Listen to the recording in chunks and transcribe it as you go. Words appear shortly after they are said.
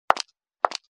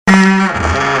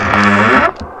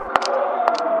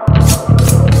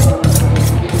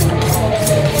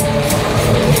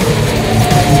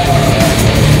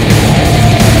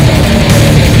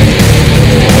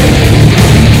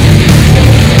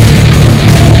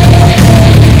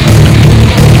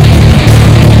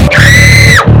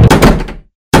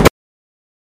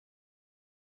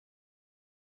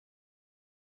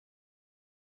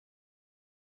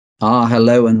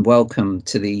Hello and welcome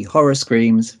to the Horror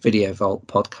Screams Video Vault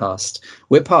podcast.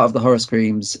 We're part of the Horror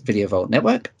Screams Video Vault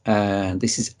network, and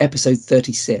this is episode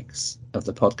 36 of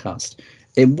the podcast,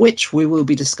 in which we will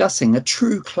be discussing a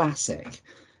true classic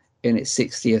in its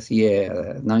 60th year.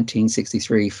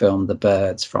 1963 film The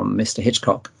Birds from Mr.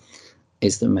 Hitchcock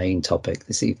is the main topic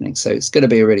this evening, so it's going to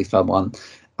be a really fun one.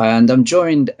 And I'm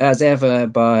joined as ever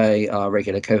by our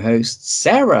regular co-host,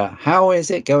 Sarah. How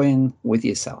is it going with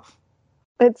yourself?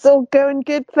 It's all going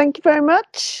good, thank you very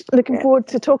much. Looking forward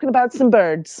to talking about some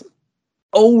birds.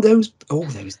 Oh, those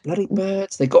bloody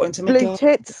birds! They got into my blue garden.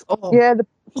 tits. Oh, yeah,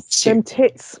 them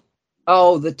tits.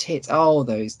 Oh, the tits! Oh,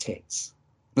 those tits!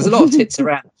 There's a lot of tits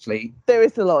around, actually. There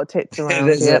is a lot of tits around.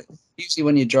 Usually,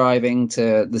 when you're driving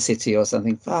to the city or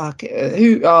something,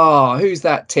 who's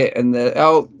that tit? And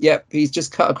yep, he's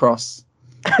just cut across.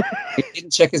 He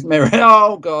didn't check his mirror.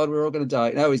 Oh God, we're all going to die.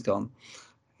 No, he's gone.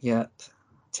 Yep.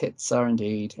 Tits are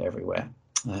indeed everywhere.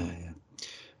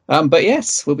 But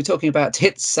yes, we'll be talking about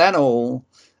tits and all,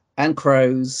 and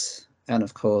crows, and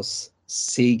of course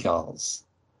seagulls.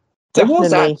 There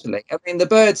was actually, the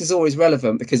birds is always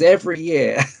relevant because every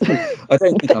year, I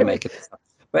don't think I'm making this up,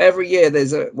 but every year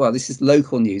there's this is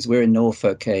local news. We're in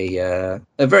Norfolk, a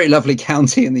very lovely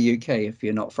county in the UK if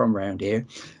you're not from around here.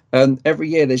 Every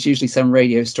year there's usually some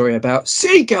radio story about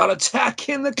seagull attack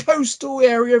in the coastal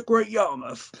area of Great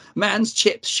Yarmouth. Man's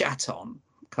chips shat on,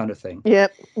 kind of thing.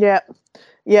 Yep.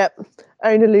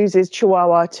 Owner loses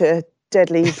chihuahua to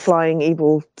deadly flying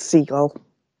evil seagull.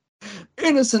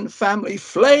 Innocent family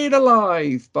flayed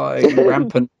alive by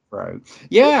rampant crow.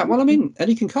 Yeah, well, and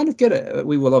you can kind of get it.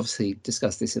 We will obviously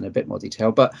discuss this in a bit more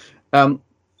detail, but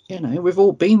we've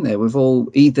all been there. We've all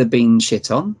either been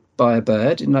shit on by a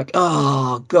bird and like,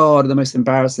 oh God, the most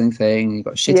embarrassing thing. You've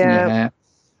got shit in your hair.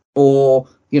 Or,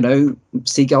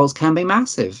 seagulls can be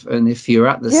massive. And if you're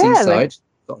at the seaside,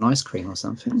 got an ice cream or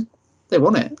something, they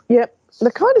want it. Yep. They're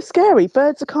kind of scary.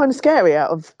 Birds are kind of scary out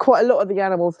of quite a lot of the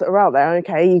animals that are out there.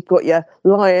 Okay, you've got your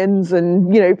lions and,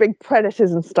 big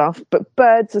predators and stuff, but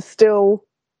birds are still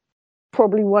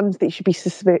probably ones that you should be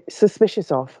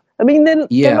suspicious of.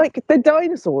 They're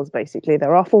dinosaurs, basically.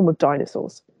 They're our form of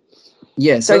dinosaurs.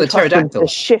 Yeah, so they're pterodactyls. They're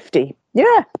shifty.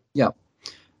 Yeah.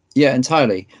 Yeah,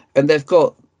 entirely. And they've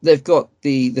got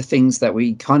the things that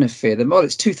we kind of fear them. Well,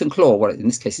 it's tooth and claw. Well, in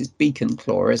this case, it's beak and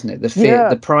claw, isn't it?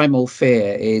 The primal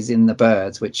fear is in the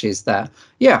birds, which is that,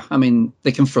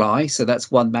 they can fly. So that's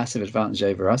one massive advantage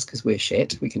over us because we're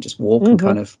shit. We can just walk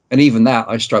and even that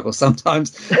I struggle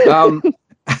sometimes. I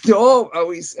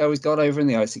always got over in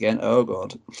the ice again. Oh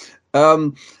God.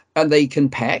 And they can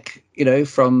peck,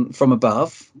 from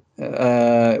above.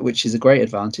 Which is a great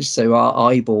advantage. So our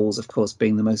eyeballs, of course,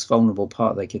 being the most vulnerable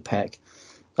part they could peck.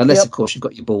 Unless, of course, you've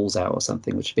got your balls out or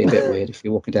something, which would be a bit weird if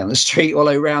you're walking down the street,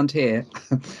 although around here.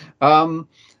 And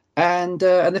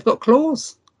they've got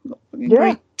claws.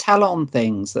 Great talon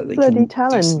things that they bloody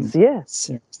talons,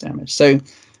 serious damage. So,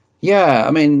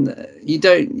 you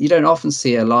don't often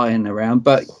see a lion around,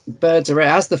 but birds are,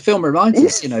 as the film reminds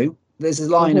us, there's a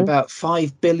line about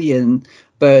 5 billion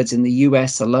birds in the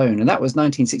US alone, and that was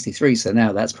 1963. So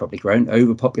now that's probably grown,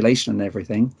 overpopulation and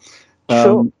everything.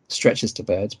 Stretches to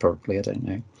birds, probably. I don't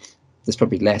know. There's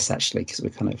probably less actually because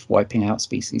we're kind of wiping out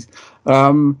species.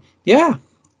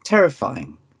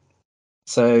 Terrifying.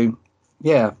 So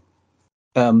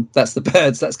that's the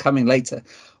birds. That's coming later.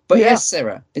 But yes,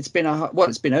 Sarah, it's been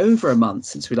over a month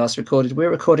since we last recorded. We're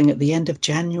recording at the end of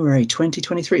January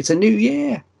 2023. It's a new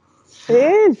year. It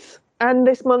is. And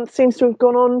this month seems to have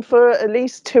gone on for at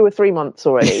least 2 or 3 months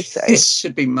already. So. It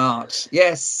should be March.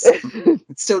 Yes.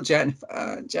 It's still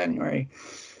January.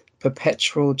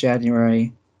 Perpetual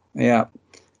January. Yeah.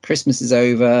 Christmas is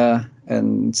over.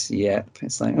 And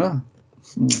it's like, a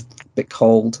bit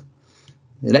cold.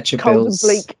 The electric cold bills,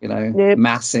 and bleak.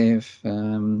 Massive.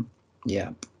 It'll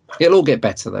all get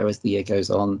better, though, as the year goes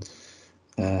on.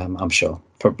 I'm sure.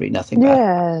 Probably nothing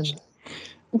bad.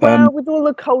 Well, with all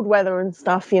the cold weather and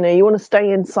stuff, you want to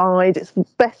stay inside. It's the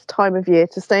best time of year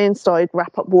to stay inside,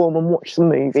 wrap up warm and watch some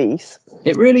movies.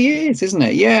 It really is, isn't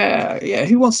it? Yeah.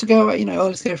 Who wants to go,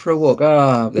 let's go for a walk.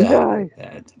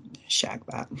 Shag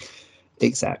that.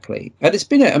 Exactly. And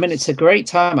it's a great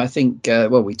time. I think,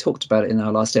 we talked about it in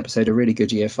our last episode, a really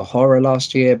good year for horror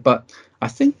last year, but I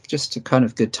think just a kind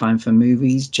of good time for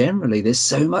movies generally. There's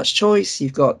so much choice.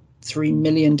 You've got 3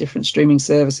 million different streaming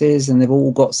services and they've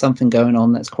all got something going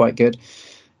on that's quite good.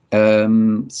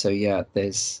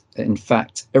 There's in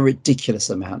fact a ridiculous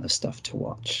amount of stuff to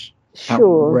watch.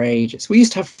 Sure. Outrageous. We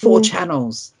used to have 4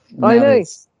 channels. I know.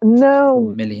 No.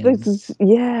 4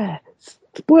 million.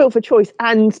 Spoiled for choice.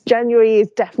 And January is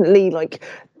definitely like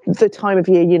the time of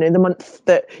year, the month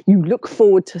that you look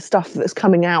forward to stuff that's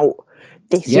coming out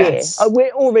this year.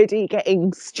 We're already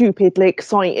getting stupidly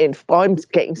excited. I'm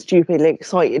getting stupidly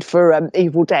excited for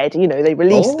Evil Dead. They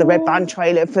released the Red Band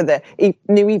trailer for the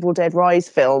new Evil Dead Rise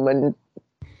film, and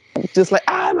just like,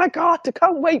 oh my God, I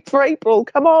can't wait for April.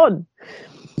 Come on.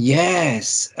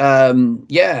 Yes.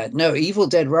 No, Evil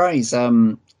Dead Rise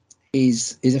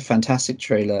is a fantastic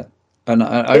trailer. And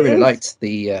I really liked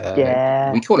the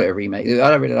we call it a remake.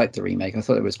 I really liked the remake. I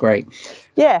thought it was great.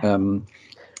 Yeah.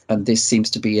 And this seems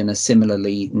to be in a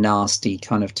similarly nasty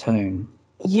kind of tone.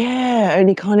 Yeah,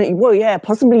 only kind of,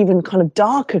 possibly even kind of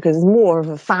darker, because it's more of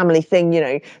a family thing.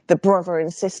 The brother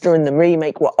and sister in the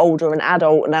remake were older and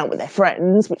adult and out with their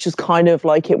friends, which is kind of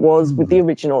like it was with the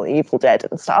original Evil Dead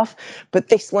and stuff. But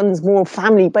this one's more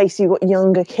family based. You've got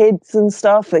younger kids and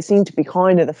stuff. They seem to be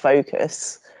kind of the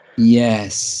focus.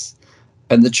 Yes.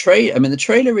 And the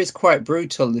trailer is quite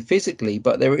brutal physically,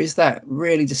 but there is that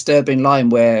really disturbing line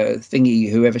where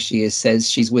Thingy, whoever she is, says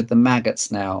she's with the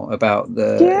maggots now.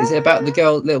 Is it about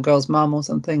the little girl's mum or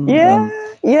something?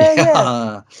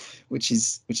 Yeah. Which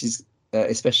is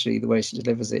especially the way she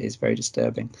delivers it is very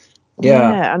disturbing.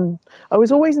 Yeah, and I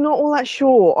was always not all that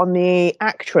sure on the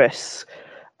actress,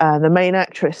 the main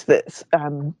actress that's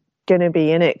going to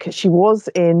be in it, because she was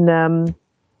in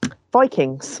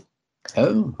Vikings.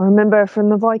 Oh, I remember from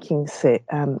the Vikings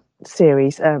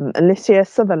series, Alicia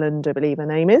Sutherland, I believe her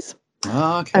name is.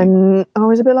 Oh, okay. And I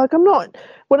was a bit like,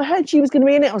 when I heard she was going to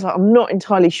be in it, I was like, I'm not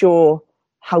entirely sure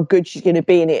how good she's going to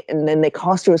be in it. And then they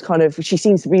cast her as she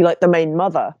seems to be like the main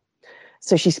mother.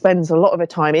 So she spends a lot of her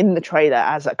time in the trailer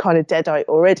as a kind of deadite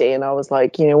already. And I was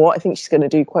like, you know what? I think she's going to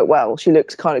do quite well. She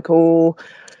looks kind of cool,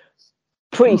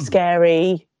 pretty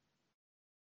scary.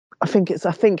 I think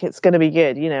it's going to be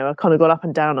good. I kind of got up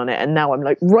and down on it, and now I'm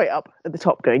like right up at the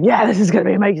top going, yeah, this is going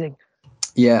to be amazing.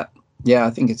 Yeah,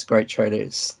 I think it's a great trailer.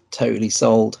 It's totally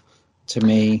sold to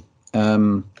me.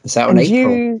 It's out in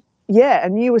April.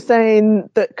 And you were saying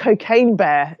that Cocaine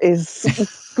Bear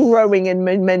is growing in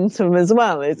momentum as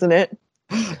well, isn't it?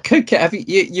 Have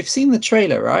you've seen the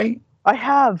trailer, right? I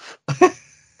have.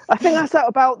 I think that's at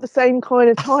about the same kind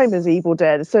of time as Evil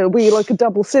Dead, so it'll be like a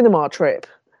double cinema trip.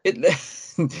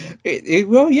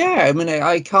 Well, yeah. I mean,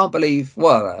 I can't believe.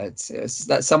 Well, it's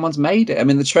that someone's made it. I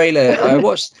mean, the trailer I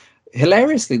watched.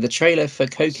 Hilariously, the trailer for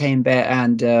Cocaine Bear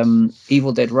and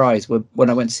Evil Dead Rise were when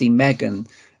I went to see Megan.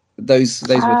 Those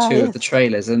were two of the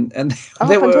trailers, and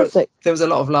there was a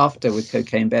lot of laughter with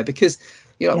Cocaine Bear because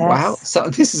you're like, wow, so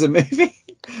this is a movie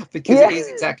because it is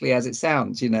exactly as it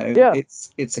sounds.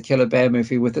 It's a killer bear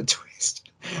movie with a twist.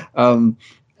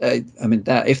 I mean,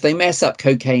 that if they mess up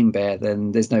Cocaine Bear,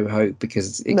 then there's no hope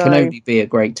because it can only be a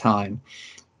great time.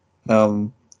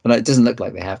 And it doesn't look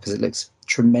like they have because it looks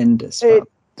tremendous. It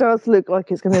does look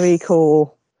like it's going to be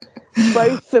cool.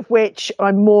 Both of which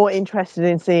I'm more interested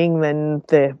in seeing than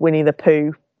the Winnie the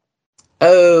Pooh.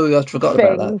 Oh, I forgot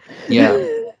about that.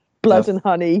 Yeah, Blood and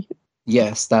Honey.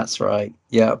 Yes, that's right.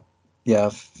 Yeah.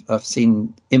 I've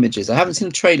seen images. I haven't seen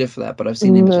a trailer for that, but I've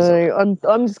seen images. No,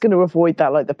 I'm just going to avoid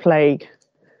that like the plague.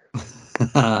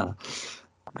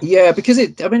 Yeah, because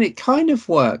it kind of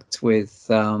worked with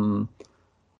the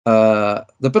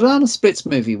Banana Splits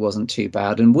movie wasn't too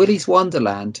bad, and Willy's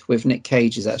Wonderland with Nick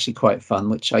Cage is actually quite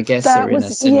fun, which I guess are in a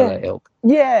similar ilk.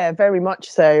 Yeah, very much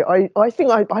so. I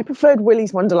think I preferred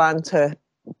Willy's Wonderland to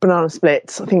Banana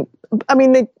Splits. The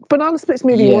Banana Splits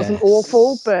movie wasn't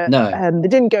awful, but they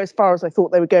didn't go as far as I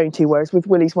thought they were going to, whereas with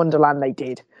Willy's Wonderland they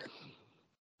did.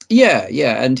 Yeah,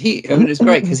 and it's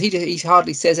great because he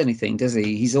hardly says anything, does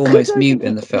he? He's almost mute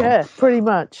in the film. Yeah, pretty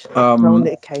much.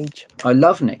 Nick Cage. I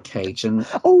love Nick Cage, and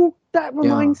that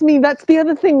reminds me. That's the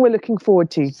other thing we're looking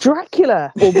forward to: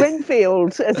 Dracula or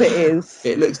Renfield, as it is.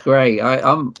 It looks great.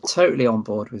 I'm totally on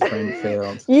board with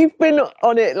Renfield. You've been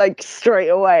on it like straight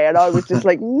away, and I was just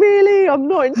like, really? I'm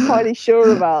not entirely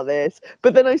sure about this.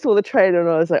 But then I saw the trailer, and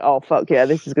I was like, oh fuck yeah,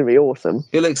 this is going to be awesome.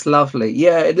 It looks lovely.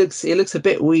 Yeah, it looks a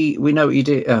bit. We know what you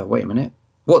do. Oh, wait a minute.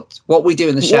 What we do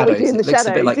in the shadows? It looks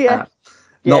a bit like that.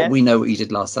 Yeah. Not we know what you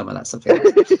did last summer. That's something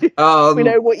else. We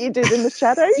know what you did in the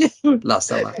shadows last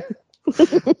summer.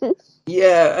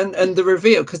 Yeah, and the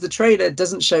reveal, because the trailer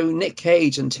doesn't show Nick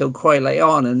Cage until quite late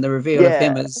on, and the reveal of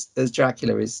him as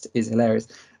Dracula is hilarious.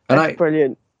 And That's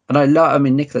brilliant. And I love. I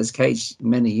mean, Nicolas Cage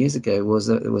many years ago was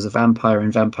a vampire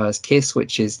in Vampire's Kiss,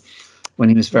 which is when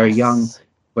he was very young,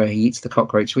 where he eats the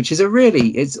cockroach, which is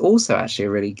it's also actually a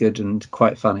really good and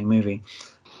quite funny movie.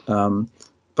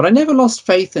 But I never lost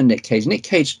faith in Nick Cage. Nick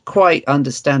Cage, quite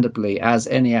understandably, as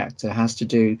any actor has to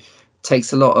do,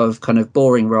 takes a lot of kind of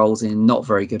boring roles in not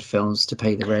very good films to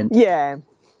pay the rent. Yeah.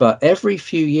 But every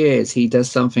few years, he does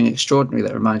something extraordinary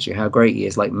that reminds you how great he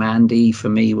is. Like Mandy, for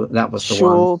me, that was the one.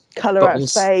 Sure, Colour But Out of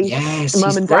also, Space, yes, Mum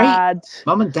he's and great. Dad,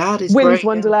 Mum and Dad is Willy's great. Yeah.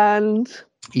 Wonderland.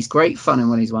 He's great fun in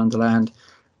Willy's Wonderland.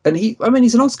 And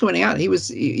he's an Oscar-winning actor.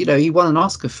 He won an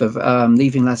Oscar for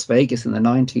Leaving Las Vegas in the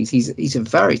 90s. He's a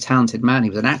very talented man. He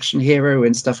was an action hero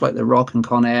in stuff like The Rock and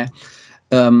Con Air.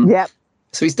 Yep.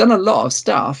 So he's done a lot of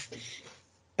stuff.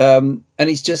 And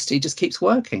he just keeps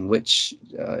working, which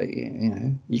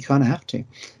you kind of have to.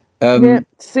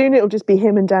 Soon it'll just be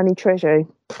him and Danny Trejo.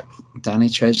 Danny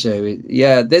Trejo,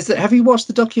 yeah. Have you watched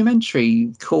the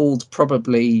documentary called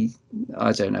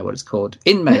I don't know what it's called.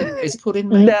 Inmate. Is it called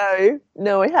Inmate?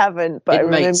 No, I haven't. But Inmate I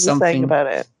remember you saying about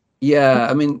it. Yeah,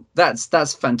 I mean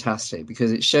that's fantastic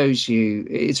because it shows you.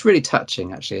 It's really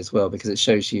touching actually as well because it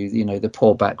shows you, the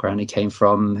poor background he came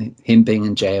from, him being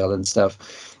in jail and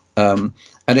stuff. And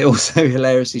it also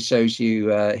hilariously shows you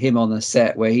him on the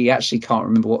set where he actually can't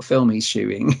remember what film he's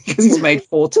shooting because he's made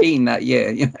 14 that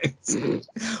year.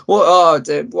 Well,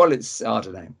 it's I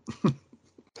don't know,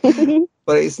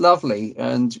 but it's lovely,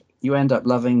 and you end up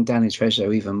loving Danny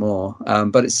Trejo even more.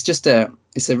 But it's just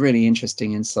it's a really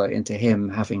interesting insight into him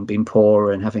having been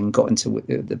poor and having got into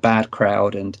the bad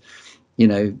crowd and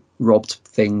robbed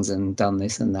things and done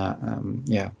this and that.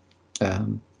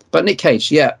 But Nick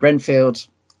Cage, Renfield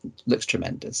looks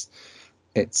tremendous.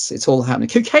 It's all happening.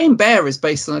 Cocaine Bear is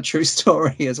based on a true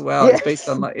story as well. Yes. It's based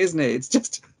on isn't it? It's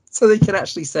just so they can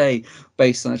actually say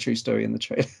based on a true story in the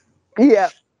trailer. Yeah.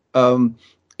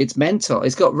 It's mental.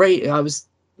 It's got Ray. I was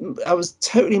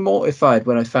totally mortified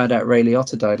when I found out Ray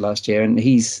Liotta died last year, and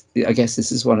I guess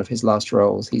this is one of his last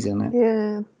roles. He's in it.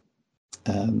 Yeah.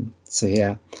 So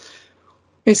yeah,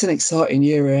 it's an exciting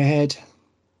year ahead.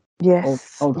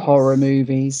 Yes. Old horror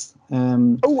movies.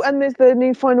 And there's the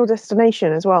new Final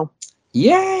Destination as well.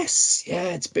 Yes,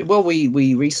 yeah,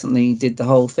 we recently did the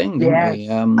whole thing, didn't we?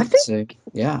 I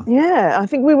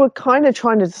think we were kind of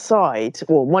trying to decide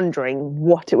or wondering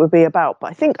what it would be about,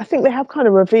 but I think they have kind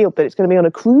of revealed that it's going to be on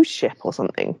a cruise ship or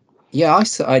something. Yeah,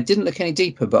 I didn't look any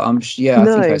deeper, but I think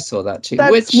I saw that too.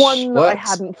 That's one that I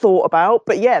hadn't thought about,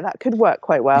 but yeah, that could work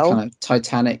quite well. Kind of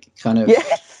Titanic,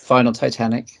 Final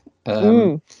Titanic.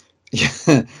 Yeah.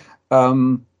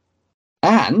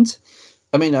 And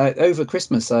I mean, over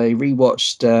Christmas, I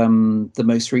rewatched the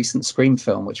most recent Scream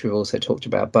film, which we've also talked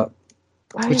about, but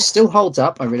which still holds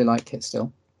up. I really like it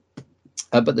still.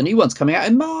 But the new one's coming out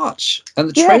in March, and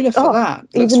the trailer for that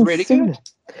looks really good.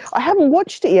 I haven't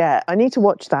watched it yet. I need to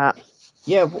watch that.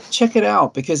 Yeah, check it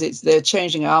out because they're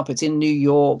changing it up. It's in New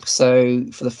York, so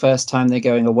for the first time they're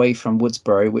going away from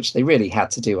Woodsboro, which they really had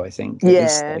to do, I think, at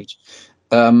this stage.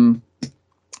 And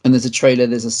there's a trailer.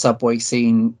 There's a subway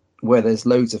scene where there's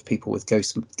loads of people with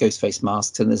ghost face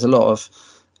masks, and there's a lot of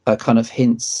kind of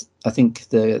hints. I think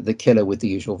the killer with the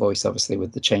usual voice, obviously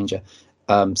with the changer,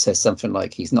 says something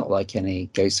like he's not like any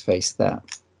ghost face that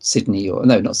Sydney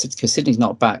because Sydney's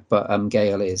not back, but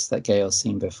Gale is, that Gale's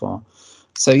seen before.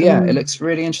 So yeah, it looks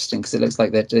really interesting because it looks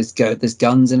like there's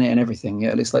guns in it and everything. Yeah,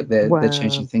 it looks like they're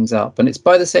changing things up, and it's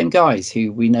by the same guys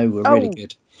who we know were really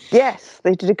good. Yes,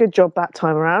 they did a good job that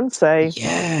time around. So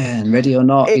yeah, and Ready or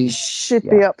Not, it should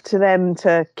be up to them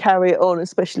to carry it on,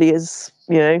 especially as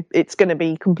it's going to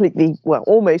be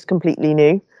almost completely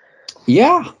new.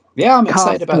 Yeah, I'm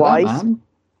excited about that, man.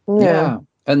 Yeah,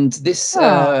 and there's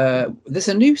a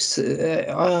new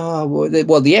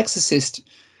The Exorcist.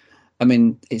 I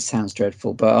mean, it sounds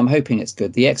dreadful, but I'm hoping it's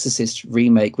good. The Exorcist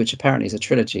remake, which apparently is a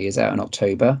trilogy, is out in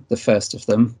October, the first of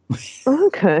them.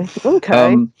 Okay.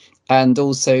 And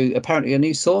also, apparently, a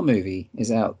new Saw movie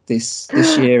is out this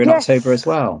year in October as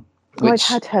well. Which,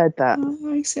 I had heard that.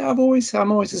 I'm always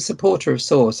a supporter of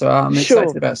Saw, so I'm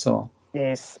excited about Saw.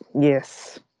 Yes.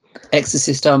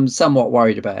 Exorcist, I'm somewhat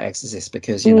worried about Exorcist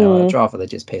because I'd rather they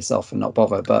just piss off and not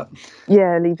bother. But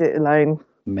yeah, leave it alone.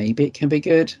 Maybe it can be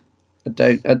good.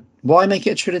 Why make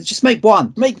it a trilogy? Just make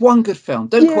one. Make one good film.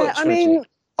 Don't call it a trilogy. I mean,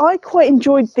 I quite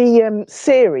enjoyed the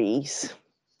series.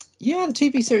 Yeah, the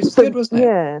TV series was good, wasn't it?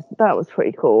 Yeah, that was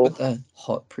pretty cool. With the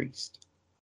hot priest.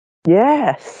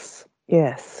 Yes,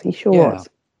 he sure was.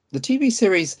 The TV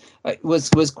series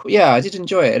was I did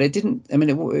enjoy it, and it didn't. I mean,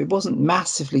 it wasn't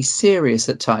massively serious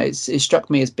at times. It struck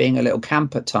me as being a little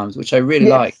camp at times, which I really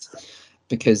liked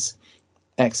because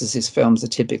Exorcist films are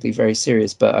typically very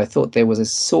serious, but I thought there was a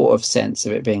sort of sense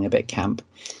of it being a bit camp.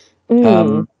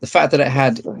 The fact that it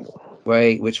had.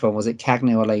 Wait, which one was it?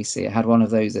 Cagney or Lacey? It had one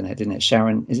of those in it, didn't it?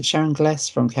 Sharon Gless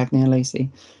from Cagney and Lacey?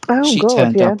 She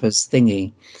turned up as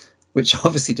Thingy, which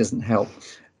obviously doesn't help.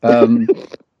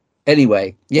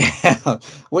 Anyway,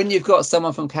 when you've got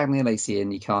someone from Cagney and Lacey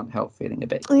in, you can't help feeling a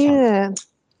bit camp.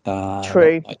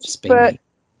 True. But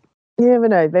You never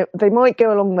know. They might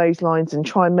go along those lines and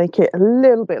try and make it a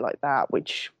little bit like that,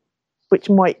 which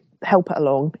might help it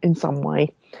along in some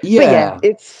way. But yeah, Yeah.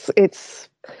 it's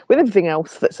with everything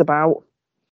else that's about.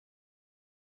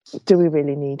 Do we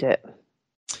really need it?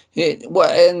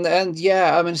 Well, and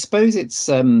yeah, I mean, I suppose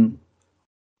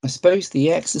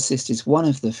The Exorcist is one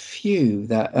of the few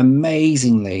that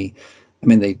amazingly, I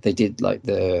mean, they did like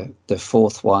the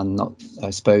fourth one, not I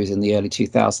suppose in the early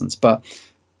 2000s, but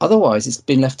otherwise it's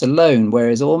been left alone.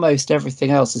 Whereas almost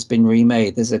everything else has been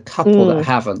remade. There's a couple that Mm,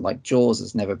 haven't, like Jaws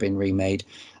has never been remade,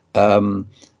 um,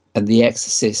 and The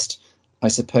Exorcist. I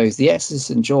suppose The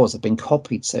Exorcist and Jaws have been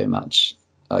copied so much.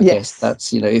 I guess yes.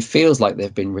 that's it feels like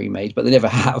they've been remade, but they never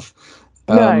have.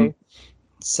 No. Um,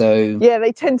 so Yeah,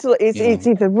 they tend to. yeah. It's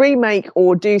either remake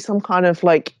or do some kind of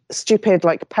like stupid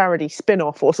like parody spin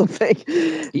off or something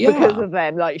because Yeah. of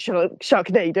them, like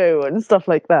Sharknado and stuff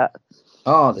like that.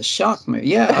 Oh, the shark movie.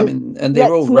 Yeah, I mean, and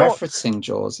they're all Let's not. referencing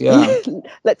Jaws. Yeah.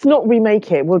 Let's not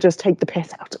remake it. We'll just take the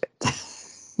piss out of it.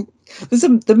 There's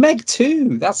the Meg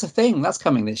 2. That's a thing. That's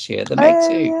coming this year. The Meg Oh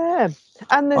 2. yeah,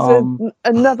 and there's Um,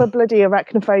 another bloody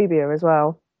arachnophobia as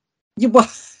well. yeah, well,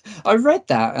 I read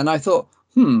that and I thought,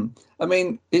 hmm. I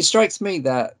mean, it strikes me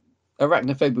that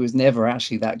Arachnophobia was never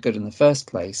actually that good in the first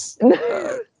place.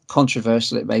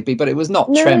 Controversial it may be, but it was not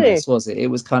No, Tremors, was it? It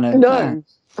was kind of, no,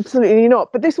 absolutely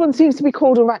not. But this one seems to be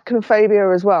called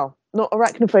arachnophobia as well, not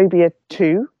arachnophobia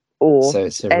 2 or so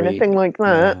it's a anything like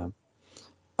that. yeah.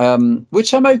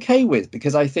 Which I'm okay with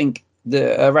because I think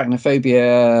the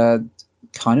Arachnophobia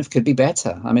kind of could be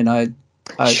better. I mean, I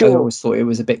Sure. always thought it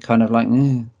was a bit kind of like,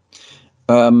 eh.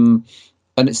 um,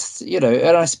 and it's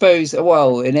and I suppose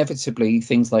inevitably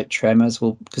things like Tremors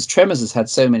will, because Tremors has had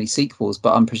so many sequels,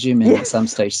 but I'm presuming at some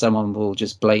stage someone will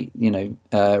just remake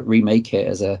it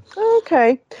as a,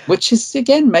 Okay. which is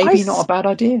again maybe not a bad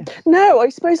idea. No, I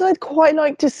suppose I'd quite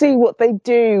like to see what they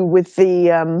do with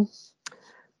the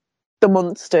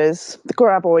monsters, the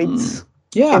graboids,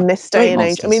 Yeah, in this day great and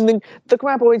age. I monsters. mean, the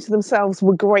graboids themselves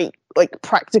were great, like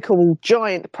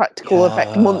giant practical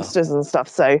effect Yeah, monsters and stuff.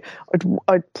 So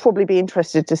I'd probably be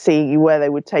interested to see where they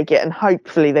would take it, and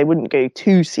hopefully they wouldn't go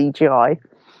too CGI.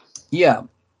 yeah,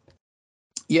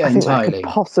 yeah, I think that could entirely.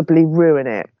 possibly ruin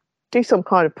it. Do some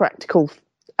kind of practical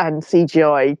and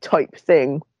CGI type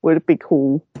thing would be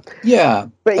cool. Yeah,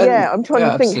 But and yeah, I'm trying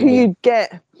yeah, to think who absolutely. you'd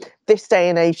get this day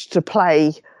and age to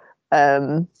play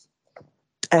um,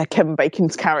 Kevin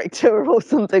Bacon's character or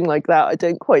something like that. I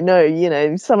don't quite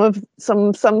know.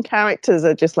 Some characters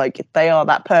are just like they are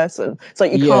that person. It's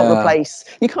like Yeah,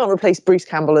 you can't replace Bruce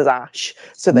Campbell as Ash.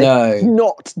 So they've no,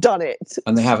 not done it.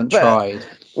 and they haven't But tried.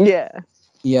 yeah,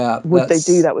 Yeah, would they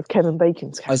do that's. that with Kevin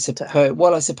Bacon's I character? suppose.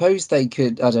 Well, I suppose they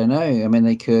could. I don't know. I mean,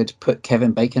 they could put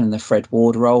Kevin Bacon in the Fred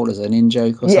Ward role as an in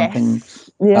joke or something, Yes.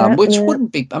 Yeah, which yeah.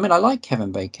 wouldn't be. I mean, I like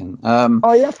Kevin Bacon,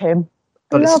 I love him.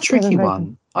 I but it's a love Kevin tricky Bacon.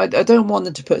 one. I don't want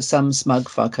them to put some smug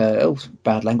fucker. Oh,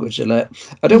 bad language alert.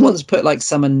 I don't want them to put like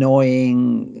some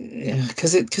annoying,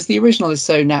 because the original is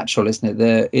so natural, isn't it?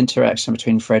 The interaction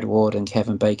between Fred Ward and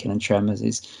Kevin Bacon and Tremors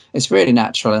is it's really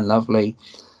natural and lovely.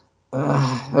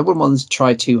 I wouldn't want them to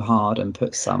try too hard and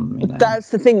put some.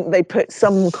 That's the thing. They put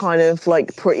some kind of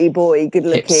like pretty boy, good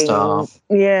Hip looking, star.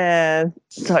 yeah,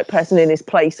 type person in his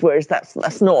place. Whereas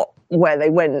that's not where they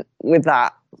went with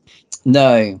that.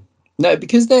 No, no,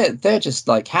 because they're just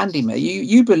like handyman.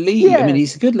 You believe. I mean, Yeah,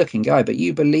 he's a good looking guy, but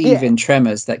you believe yeah, in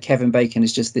Tremors that Kevin Bacon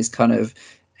is just this kind of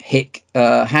hick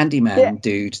yeah. handyman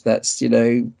dude that's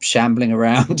shambling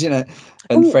around, and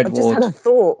Oh, Fred I've just had Ward. a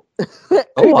thought.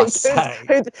 Oh, I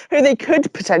say. Who they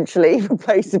could potentially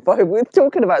replace it by. We're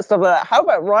talking about stuff like that. How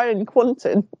about Ryan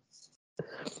Quanten?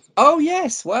 Oh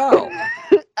yes, well,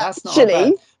 that's not a bad.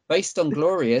 Actually, Based on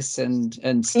Glorious and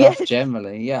yeah. stuff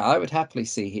generally, yeah, I would happily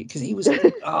see he because he was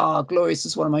Glorious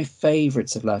is one of my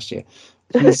favorites of last year.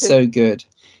 He's so good.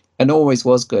 And always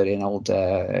was good in old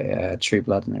True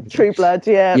Blood and everything. True Blood,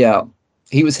 yeah. Yeah,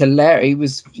 he was hilarious. He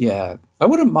was, yeah. I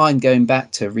wouldn't mind going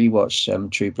back to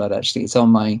rewatch True Blood. Actually, it's on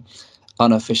my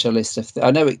unofficial list of.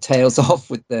 I know it tails off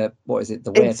with the what is it,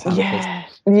 the It's Werepackers.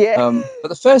 yeah. But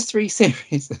the first three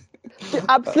series,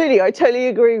 Absolutely, I totally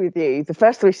agree with you. The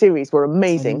first three series were I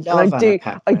amazing, and love Anna I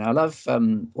Paquin. I love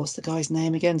what's the guy's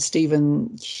name again?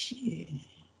 Stephen.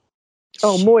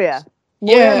 oh Moya,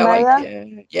 Yeah,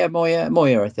 like Maya,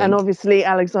 Moya. I and think. obviously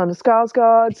Alexander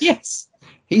Skarsgård. Yes,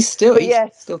 But he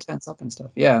yes, still turns up and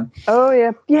stuff. Yeah. oh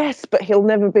yeah, yes, but he'll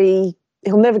never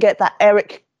get that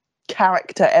Eric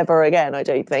character ever again. I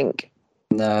don't think.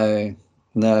 No,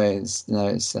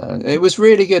 it was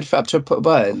really good for up to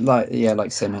but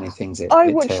like so many things I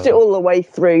it watched tailed it off. all the way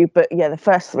through, but yeah, the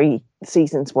first three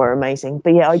seasons were amazing.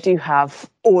 But yeah, I do have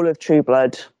all of True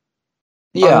Blood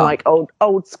Yeah, like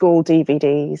old school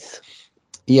DVDs,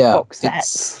 yeah. box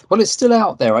sets. It's still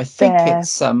out there. There. I think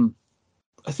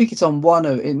it's on one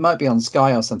of, it might be on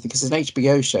Sky or something, because it's an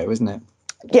HBO show, isn't it?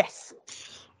 Yes.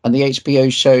 And the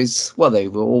HBO shows, well, they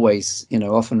were always,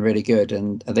 often really good,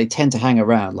 and they tend to hang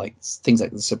around, like things like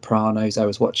The Sopranos I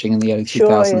was watching in the early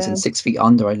 2000s, and 6 Feet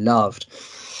Under I loved.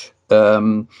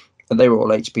 And they were all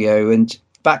HBO. And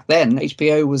back then,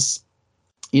 HBO was,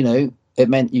 it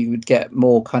meant you would get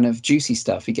more kind of juicy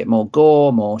stuff. You get more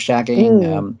gore, more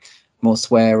shagging, more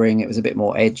swearing. It was a bit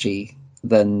more edgy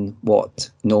than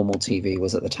what normal TV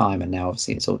was at the time. And now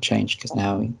obviously it's all changed, because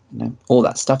now all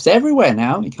that stuff's everywhere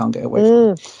now. You can't get away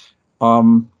from it.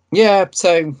 Yeah,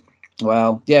 so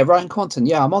Ryan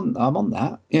Quanten, I'm on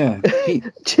that. Yeah.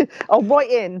 I'll write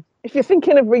in if you're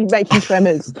thinking of remaking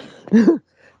Tremors.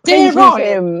 Dear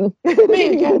Ryan,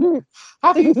 me again.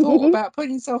 Have you thought about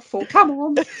putting yourself forward? Come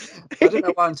on. I don't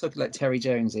know why I'm talking like Terry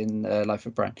Jones in Life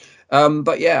of Brian.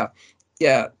 But yeah.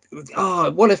 Oh,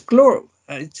 well, if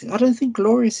I don't think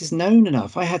Glorious is known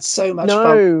enough. I had so much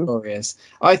fun with Glorious.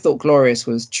 I thought Glorious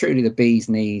was truly the bee's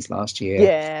knees last year.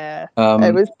 Yeah,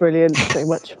 it was brilliant. So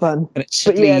much fun. But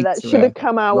that should have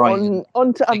come out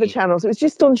onto other channels. It was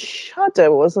just on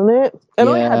Shudder, wasn't it? And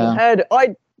I hadn't heard it.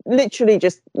 I literally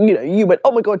just, you went,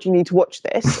 oh my God, you need to watch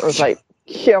this. I was like,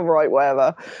 yeah, right,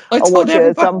 whatever. I'll watch it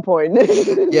at some point.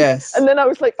 Yes. And then I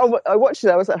was like, I watched it.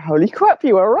 I was like, holy crap,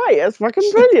 you were right. It's fucking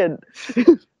brilliant.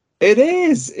 It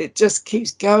is. It just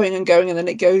keeps going and going, and then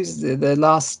it goes. The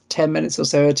last 10 minutes or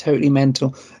so are totally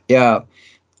mental. Yeah,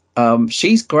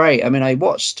 she's great. I mean, I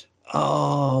watched.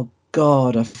 Oh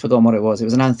God, I've forgotten what it was. It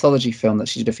was an anthology film that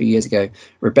she did a few years ago.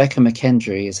 Rebecca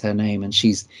McKendry is her name, and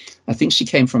I think she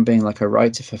came from being like a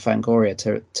writer for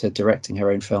Fangoria to directing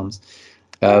her own films.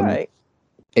 Right.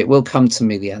 It will come to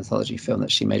me, the anthology film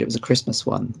that she made. It was a Christmas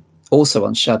one, also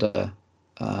on Shudder.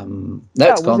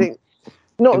 It's gone.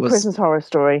 Not a Christmas Horror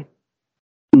Story.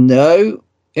 No,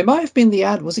 it might have been the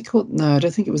ad. Was it called? No, I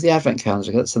don't think it was the Advent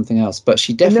Calendar. That's something else. But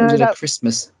she definitely did a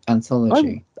Christmas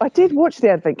anthology. I did watch the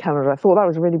Advent Calendar. I thought that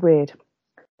was really weird.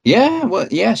 Yeah, well,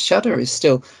 yeah. Shudder is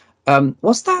still.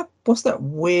 What's that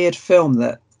weird film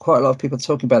that quite a lot of people are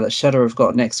talking about that Shudder have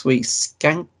got next week?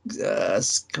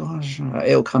 Gosh,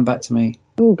 it'll come back to me.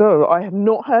 Oh God, I have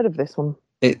not heard of this one.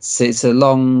 It's a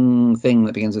long thing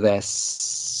that begins with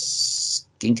S.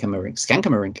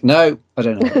 Skankamarink. No, I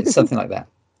don't know. It's something like that.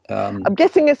 I'm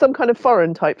guessing it's some kind of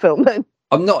foreign type film then.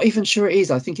 I'm not even sure it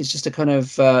is. I think it's just a kind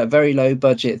of very low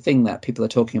budget thing that people are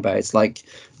talking about. It's like,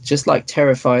 just like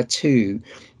Terrifier 2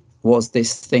 was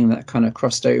this thing that kind of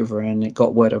crossed over and it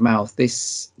got word of mouth.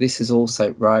 This is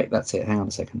also, right, that's it. Hang on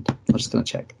a second. I'm just going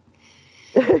to check.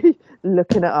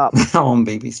 Looking it up. On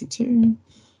BBC 2.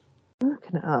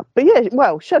 Looking it up. But yeah,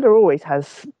 well, Shudder always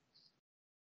has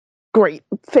great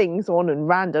things on and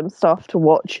random stuff to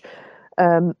watch.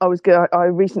 I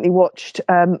recently watched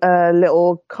a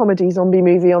little comedy zombie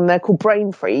movie on there called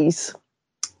Brain Freeze.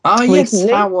 Ah, yes.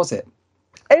 How was it?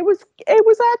 It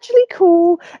was actually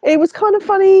cool. It was kind of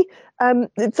funny.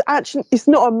 It's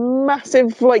not a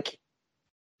massive like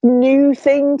new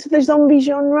thing to the zombie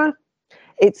genre.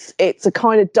 It's a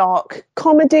kind of dark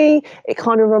comedy. It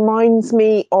kind of reminds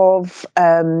me of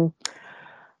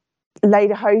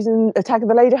Lederhosen, Attack of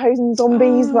the Lederhosen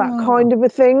Zombies, that kind of a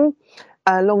thing.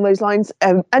 Along those lines,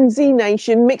 and Z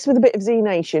Nation mixed with a bit of Z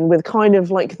Nation with kind of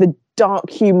like the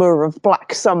dark humor of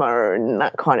Black Summer and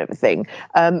that kind of a thing.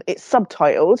 It's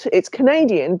subtitled. It's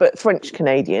Canadian, but French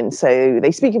Canadian, so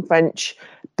they speak in French,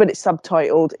 but it's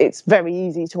subtitled. It's very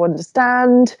easy to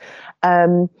understand.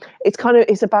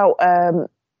 It's about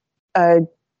a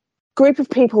group of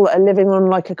people that are living on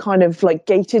like a kind of like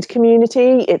gated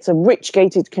community. It's a rich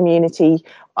gated community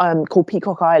called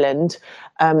Peacock Island.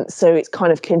 So it's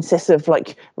kind of consists of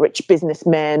like rich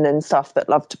businessmen and stuff that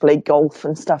love to play golf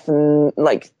and stuff. And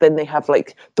like, then they have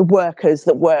like the workers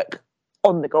that work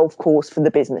on the golf course for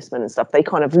the businessmen and stuff. They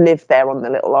kind of live there on the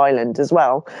little island as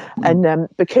well. And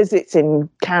because it's in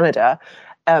Canada,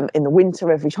 in the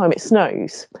winter, every time it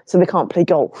snows, so they can't play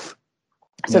golf.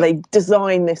 So they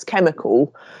design this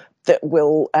chemical that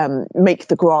will make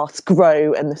the grass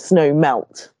grow and the snow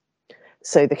melt.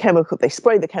 So they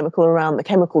spray the chemical around, the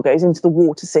chemical goes into the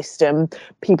water system,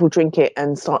 people drink it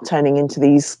and start turning into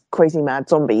these crazy mad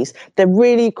zombies. They're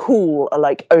really cool,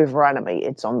 like over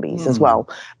animated zombies as well.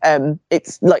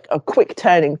 It's like a quick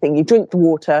turning thing. You drink the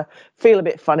water, feel a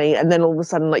bit funny, and then all of a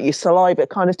sudden like your saliva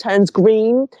kind of turns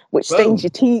green, which stains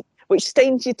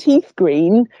your teeth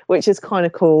green, which is kind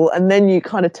of cool. And then you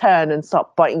kind of turn and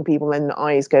start biting people and the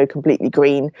eyes go completely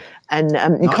green. And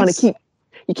you kind of keep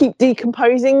you keep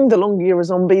decomposing. The longer you're a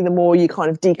zombie, the more you kind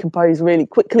of decompose really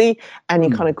quickly, and you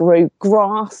kind of grow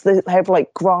grass. They have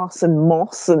like grass and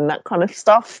moss and that kind of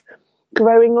stuff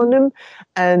growing on them.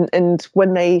 And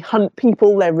when they hunt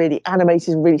people, they're really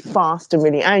animated, really fast, and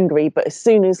really angry. But as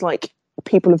soon as like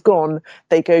people have gone,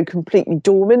 they go completely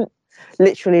dormant,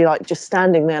 literally like just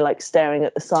standing there, like staring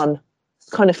at the sun,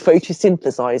 kind of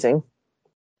photosynthesizing.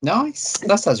 Nice.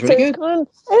 That sounds really good.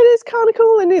 It is kind of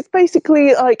cool, and it's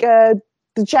basically like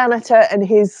the janitor and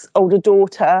his older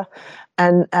daughter,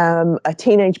 and a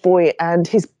teenage boy and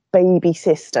his baby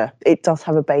sister. It does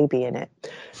have a baby in it,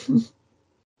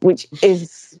 which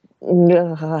is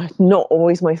not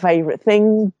always my favourite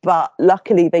thing, but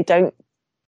luckily they don't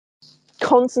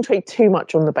concentrate too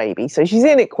much on the baby. So she's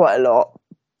in it quite a lot,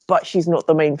 but she's not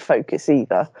the main focus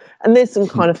either. And there's some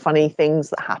kind of funny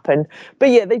things that happen. But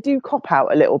yeah, they do cop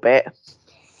out a little bit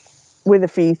with a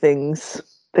few things.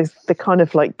 They kind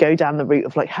of like go down the route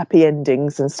of like happy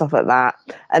endings and stuff like that.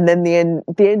 And then the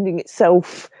ending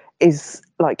itself is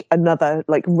like another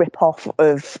like rip off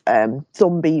of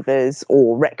Zombievers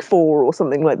or Rec 4 or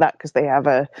something like that, because they have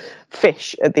a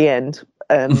fish at the end.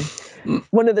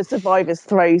 One of the survivors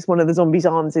throws one of the zombies'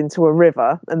 arms into a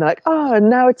river, and they're like, oh, and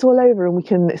now it's all over and we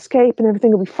can escape and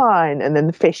everything will be fine. And then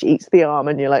the fish eats the arm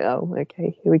and you're like, oh,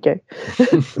 okay, here we go.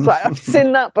 It's like, I've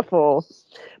seen that before.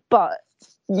 But,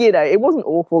 you know, it wasn't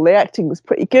awful. The acting was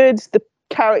pretty good. The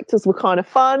characters were kind of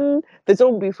fun. The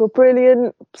zombies were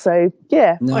brilliant. So,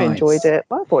 yeah, nice. I enjoyed it.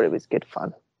 I thought it was good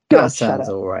fun. Good. That sounds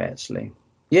all right, actually.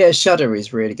 Yeah, Shudder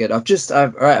is really good.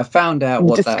 I found out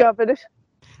what discovered it.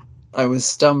 I was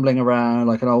stumbling around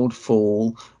like an old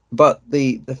fool, but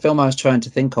the film I was trying to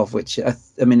think of, which I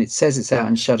mean, it says it's out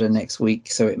on Shudder next week,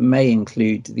 so it may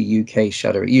include the UK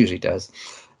Shudder. It usually does.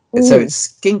 Ooh. So it's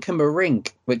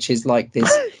Skink-a-Marink, which is like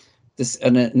this,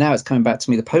 and now it's coming back to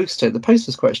me. The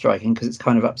poster's quite striking because it's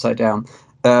kind of upside down,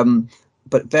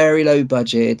 but very low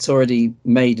budget. It's already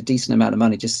made a decent amount of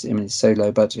money. It's so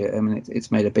low budget. I mean,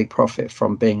 it's made a big profit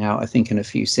from being out, I think, in a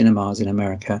few cinemas in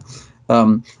America.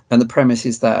 And the premise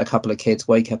is that a couple of kids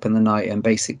wake up in the night and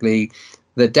basically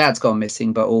the dad's gone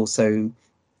missing, but also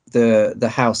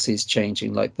the house is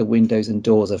changing, like the windows and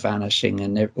doors are vanishing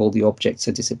and all the objects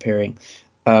are disappearing.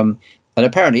 And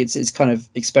apparently it's kind of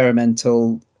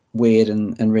experimental, weird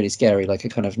and really scary, like a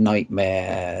kind of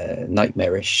nightmarish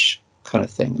kind of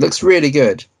thing. It looks really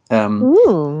good.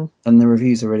 And the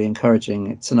reviews are really encouraging.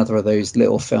 It's another of those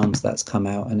little films that's come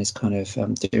out and is kind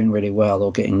of doing really well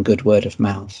or getting good word of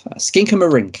mouth.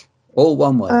 Skink-a-Marink, all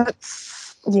one word.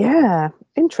 Yeah,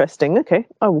 interesting. Okay,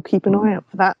 I will keep an eye out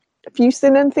for that. Have you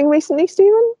seen anything recently,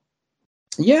 Stephen?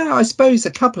 Yeah, I suppose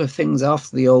a couple of things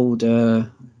after the old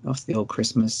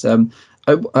Christmas. I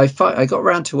got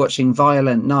around to watching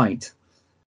Violent Night,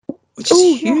 which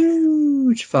is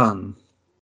huge fun.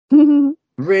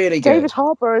 Really good. David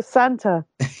Harbour as Santa.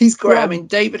 He's great. Yeah. I mean,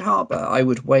 David Harbour, I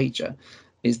would wager,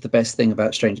 is the best thing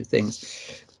about Stranger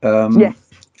Things. Yes.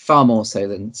 Far more so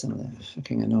than some of the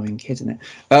fucking annoying kids in it.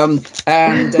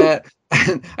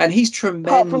 And he's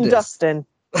tremendous. Apart from Dustin.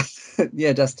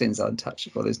 Yeah, Dustin's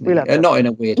untouchable, isn't he? Not in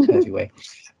a weird, curvy way.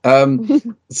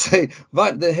 So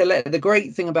the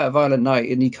great thing about Violent Night,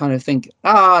 and you kind of think,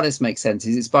 this makes sense,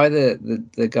 is it's by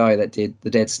the guy that did the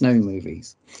Dead Snow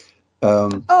movies.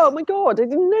 Oh my god, I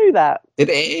didn't know that. It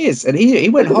is, and he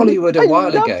went Hollywood a while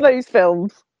ago. I love those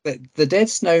films. The Dead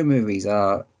Snow movies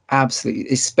are absolutely,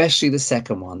 especially the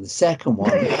second one. The second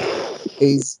one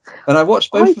is, and I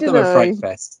watched both of them at Fright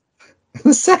Fest.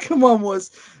 The second one was,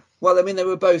 well, I mean, they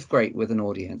were both great with an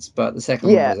audience, but the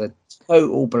second one was a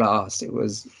total blast. It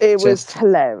was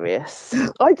hilarious. To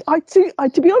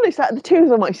be honest, out of the two of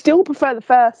them, I still prefer the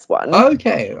first one.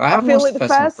 Okay, I feel like the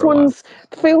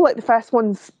first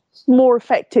one's more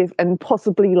effective and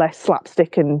possibly less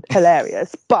slapstick and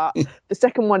hilarious, but the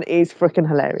second one is freaking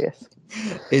hilarious.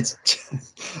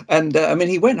 I mean,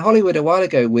 he went Hollywood a while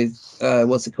ago with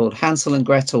what's it called, Hansel and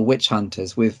Gretel Witch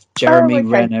Hunters, with Jeremy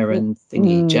Renner and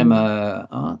Gemma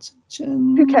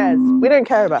Arterton. Who cares? We don't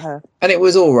care about her. And it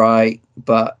was all right,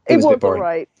 but it was a bit boring. All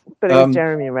right, but it was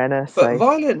Jeremy Renner. So. But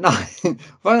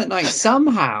Violent Night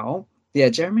somehow,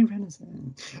 Jeremy Renner's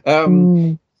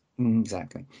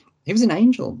exactly. He was an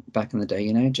angel back in the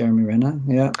day, Jeremy Renner.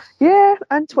 Yeah. Yeah,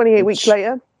 and 28 Weeks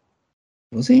Later.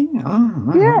 Was he?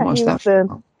 Oh, yeah, he was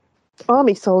the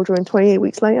army soldier in 28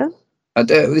 Weeks Later.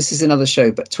 This is another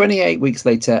show, but 28 Weeks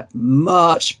Later,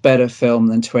 much better film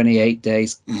than 28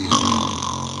 Days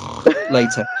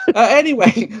Later.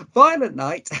 Anyway, Violent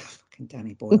Night. Fucking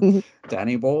Danny Boyle.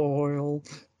 Danny Boyle.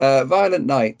 Violent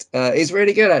Night is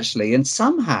really good, actually. And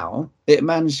somehow it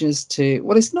manages to...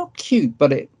 Well, it's not cute,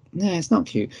 but No, it's not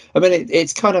cute. I mean,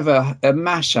 it's kind of a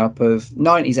mashup of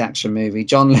 90s action movie,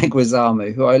 John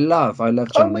Leguizamo, who I love. I love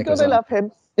Oh John my god, I Leguizamo. love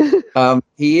him.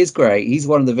 He is great. He's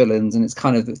one of the villains, and it's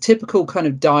kind of the typical kind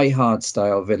of Die Hard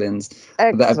style villains that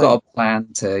have got Excellent. a plan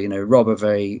to, rob a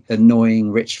very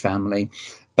annoying rich family.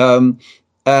 Um,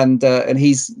 and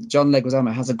he's John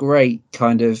Leguizamo has a great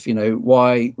kind of,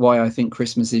 why I think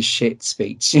Christmas is shit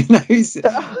speech.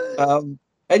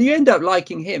 And you end up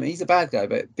liking him. He's a bad guy,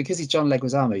 but because he's John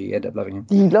Leguizamo, you end up loving him.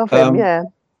 You love him, Um, yeah.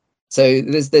 so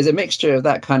there's a mixture of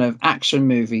that kind of action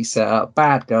movie setup,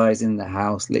 bad guys in the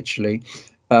house, literally,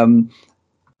 um,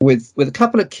 with a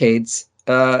couple of kids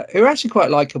who are actually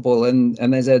quite likable, and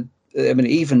there's I mean, it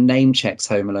even name checks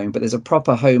Home Alone, but there's a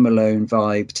proper Home Alone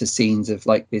vibe to scenes of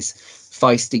like this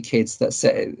feisty kids that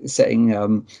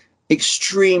setting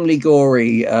extremely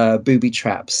gory booby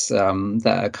traps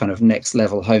that are kind of next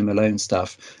level Home Alone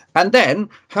stuff. And then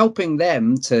helping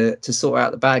them to sort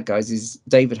out the bad guys is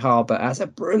David Harbour as a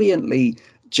brilliantly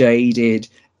jaded,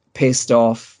 pissed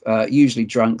off, usually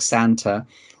drunk Santa,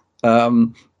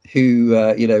 who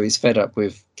is fed up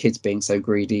with kids being so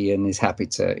greedy and is happy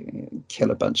to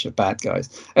kill a bunch of bad guys.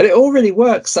 And it all really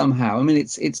works somehow. I mean,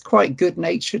 it's quite good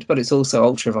natured, but it's also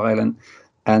ultra violent.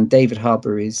 And David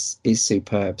Harbour is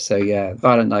superb. So yeah,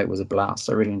 Violent Night was a blast.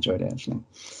 I really enjoyed it actually.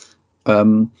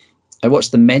 I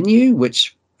watched The Menu,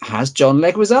 which has John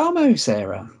Leguizamo,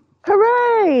 Sarah.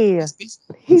 Hooray!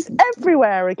 He's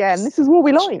everywhere again. This is what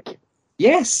we like.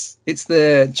 Yes, it's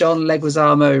the John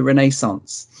Leguizamo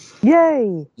Renaissance.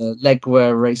 Yay! The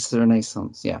Legua Racer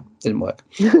Renaissance. Yeah, didn't work.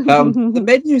 The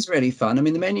Menu is really fun. I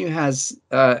mean, The Menu has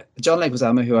John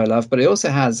Leguizamo, who I love, but it also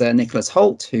has Nicholas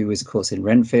Hoult, who is, of course, in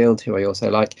Renfield, who I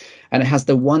also like. And it has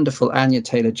the wonderful Anya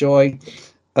Taylor-Joy,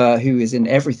 who is in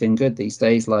everything good these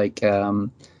days, like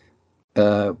Last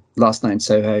Night in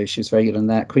Soho. She was very good on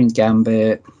that. Queen's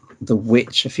Gambit, The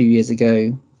Witch a few years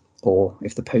ago, or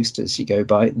if the posters you go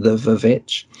by, The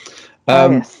Vavitch.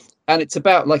 Yes. And it's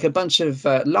about like a bunch of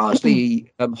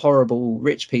largely horrible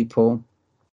rich people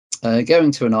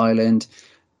going to an island.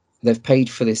 They've paid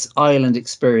for this island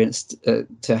experience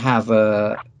to have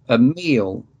a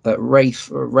meal at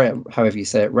however you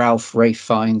say it, Ralph Rafe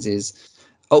Fiennes'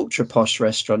 ultra posh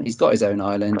restaurant. He's got his own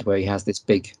island where he has this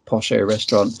big posho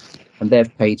restaurant, and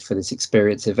they've paid for this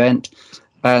experience event,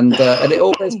 and it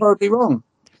all goes horribly wrong.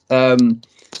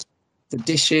 The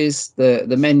dishes,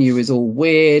 the menu is all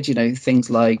weird, things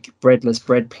like breadless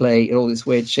bread plate and all this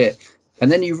weird shit. And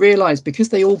then you realize, because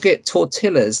they all get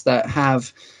tortillas that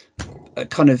have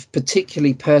kind of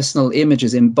particularly personal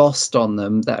images embossed on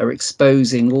them that are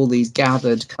exposing all these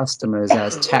gathered customers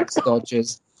as tax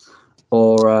dodgers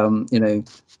or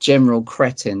general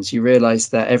cretins, you realize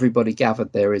that everybody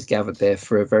gathered there is gathered there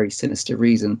for a very sinister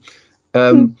reason.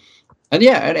 And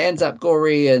yeah, and it ends up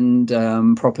gory and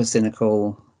proper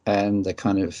cynical, and a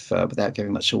kind of without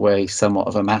giving much away, somewhat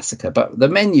of a massacre. But The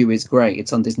Menu is great.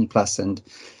 It's on Disney Plus, and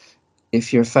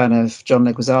if you're a fan of John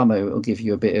Leguizamo, it'll give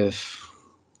you a bit of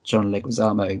John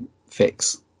Leguizamo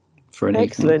fix for an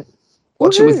Excellent. evening.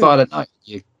 Watch it with Violent Night.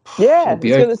 Yeah, I was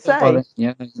going to say.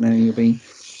 You'll be.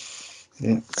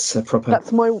 Yeah, it's a proper.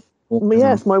 That's my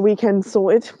weekend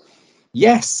sorted.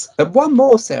 Yes, and one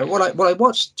more, Sarah. What I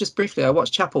watched just briefly, I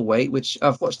watched Chapelwaite, which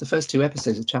I've watched the first 2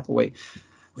 episodes of Chapelwaite,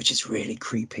 which is really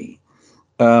creepy.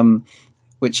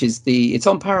 Which is it's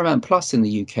on Paramount Plus in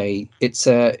the UK.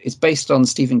 It's based on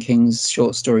Stephen King's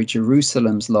short story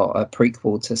Jerusalem's Lot, a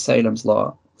prequel to Salem's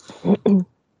Lot, and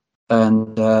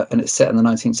it's set in the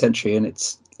 19th century, and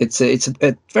it's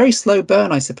a very slow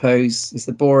burn, I suppose, is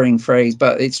the boring phrase,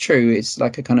 but it's true. It's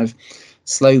like a kind of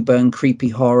slow burn, creepy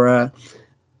horror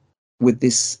with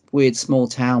this weird small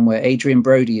town where Adrian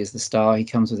Brody is the star. He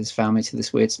comes with his family to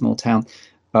this weird small town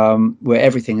where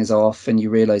everything is off, and you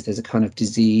realize there's a kind of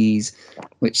disease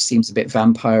which seems a bit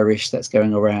vampire-ish that's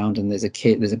going around, and there's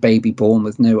a baby born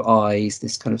with no eyes,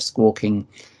 this kind of squawking,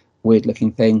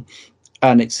 weird-looking thing.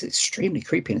 And it's extremely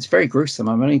creepy, and it's very gruesome.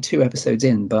 I'm only 2 episodes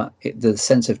in, but the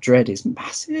sense of dread is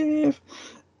massive.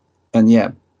 And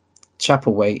yeah,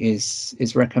 Chapelwaite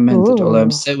is recommended. Ooh. Although I'm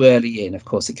so early in, of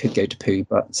course, it could go to poo,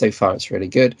 but so far it's really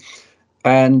good.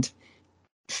 And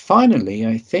finally,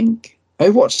 I think I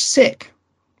watched Sick,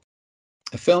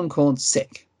 a film called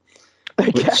Sick,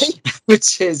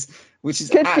 which is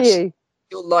good actually, for you.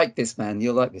 You'll like this, man.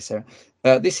 You'll like this, Sarah.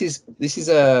 This is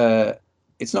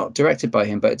it's not directed by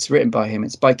him, but it's written by him.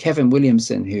 It's by Kevin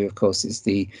Williamson, who, of course, is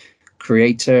the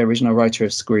original writer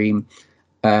of Scream.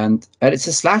 And it's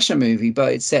a slasher movie,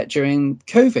 but it's set during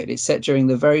COVID. It's set during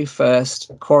the very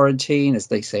first quarantine, as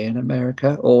they say in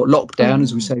America, or lockdown,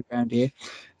 as we say around here.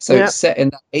 So It's set in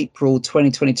that April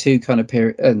 2022 kind of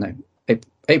period.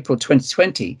 April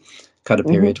 2020 kind of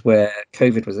period where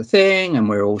COVID was a thing and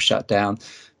we're all shut down,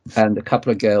 and a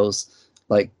couple of girls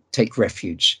like take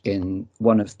refuge in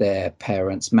one of their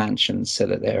parents' mansions so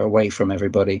that they're away from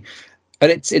everybody.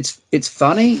 And it's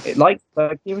funny. Like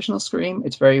the original Scream,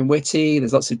 it's very witty.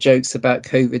 There's lots of jokes about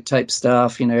COVID type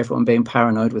stuff, you know, everyone being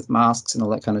paranoid with masks and all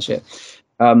that kind of shit.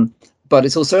 But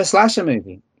it's also a slasher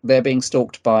movie. They're being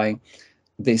stalked by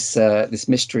this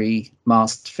mystery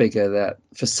masked figure that,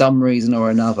 for some reason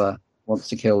or another, wants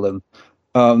to kill them.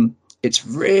 It's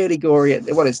really gory.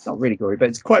 Well, it's not really gory, but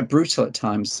it's quite brutal at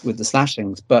times with the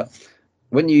slashings. But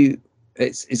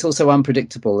it's also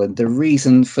unpredictable, and the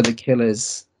reason for the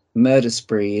killer's murder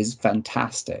spree is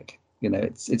fantastic. You know,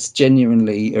 it's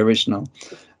genuinely original.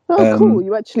 Oh, cool!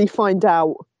 You actually find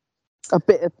out a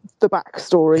bit of the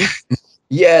backstory.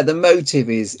 Yeah, the motive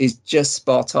is just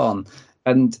spot on,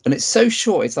 and it's so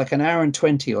short. It's like an hour and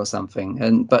 20 or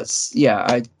something. But yeah,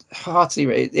 I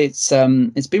heartily it's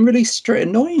been released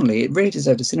annoyingly. It really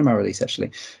deserved a cinema release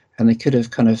actually, and they could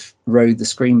have kind of rode the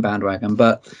Scream bandwagon,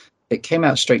 but it came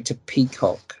out straight to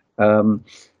Peacock.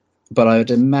 But I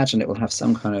would imagine it will have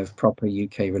some kind of proper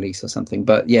UK release or something.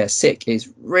 But yeah, Sick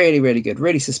is really, really good,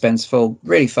 really suspenseful,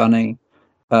 really funny,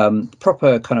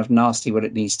 proper kind of nasty what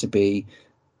it needs to be.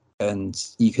 And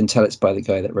you can tell it's by the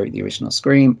guy that wrote the original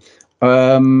Scream,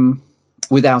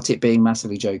 without it being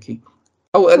massively jokey.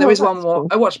 Oh, and there is one more. Cool.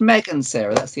 I watched Megan,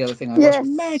 Sarah. That's the other thing I watched.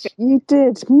 Megan. You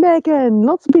did. Megan.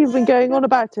 Lots of people have been going on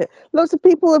about it. Lots of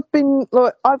people have been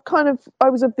like, I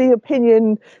was of the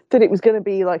opinion that it was going to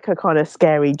be like a kind of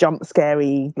scary,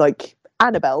 scary, like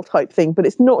Annabelle type thing, but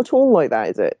it's not at all like that,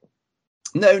 is it?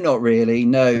 No, not really.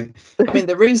 No. I mean,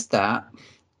 there is that.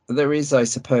 There is, I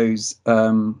suppose,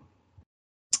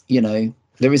 you know,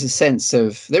 there is a sense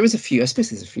of, I suppose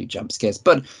there's a few jump scares,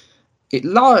 but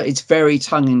it's very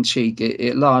tongue-in-cheek.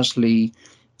 It largely,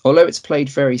 although it's played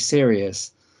very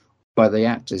serious by the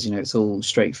actors, you know, it's all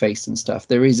straight-faced and stuff,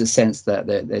 there is a sense that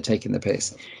they're taking the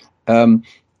piss. And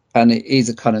it is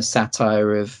a kind of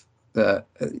satire of,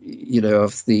 you know,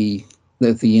 of the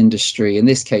industry. In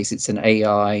this case, it's an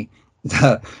AI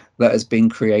that has been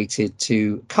created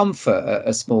to comfort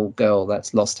a small girl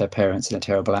that's lost her parents in a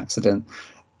terrible accident.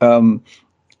 And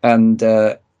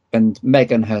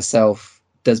Megan herself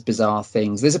does bizarre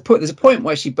things. There's a point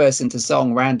where she bursts into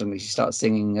song randomly. She starts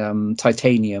singing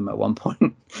Titanium at one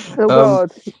point. Oh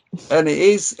God! And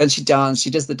she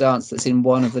does the dance that's in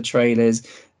one of the trailers,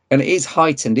 and it is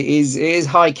heightened. It is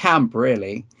high camp,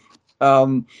 really.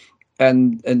 And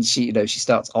she, you know, she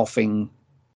starts offing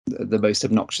the most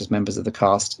obnoxious members of the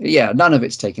cast. Yeah, none of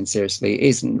it's taken seriously. It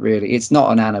isn't really. It's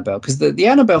not an Annabelle, because the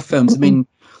Annabelle films, I mean,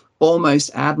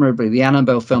 almost admirably, the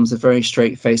Annabelle films are very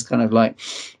straight-faced, kind of like,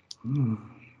 a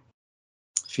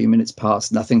few minutes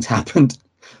past, nothing's happened.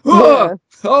 Yeah.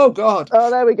 Oh God! Oh,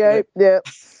 there we go. Yeah,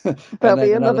 that'll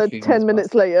be another 10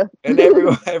 minutes later. And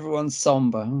everyone's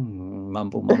somber.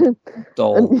 Mumble,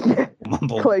 doll,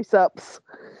 mumble. Close-ups.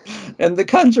 And the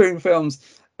Conjuring films,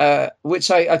 which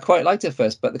I quite liked at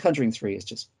first, but the Conjuring 3 is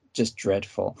just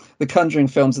dreadful. The Conjuring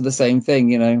films are the same thing,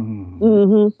 you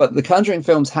know. But the Conjuring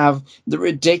films have the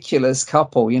ridiculous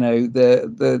couple, you know,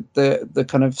 the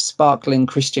kind of sparkling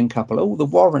Christian couple. Oh, the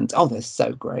Warrens. Oh, they're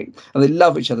so great, and they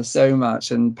love each other so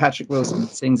much. And Patrick Wilson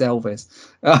sings Elvis,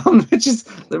 which is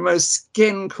the most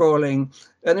skin crawling.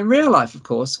 And in real life, of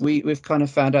course, we've kind of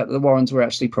found out that the Warrens were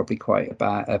actually probably quite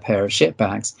a pair of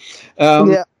shitbags.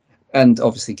 Yeah. And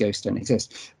obviously ghosts don't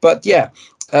exist. But yeah,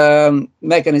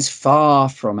 Megan is far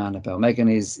from Annabelle. Megan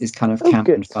is kind of camp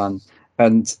and fun.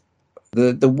 And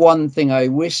the one thing I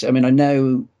wish, I mean, I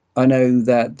know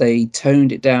that they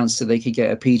toned it down so they could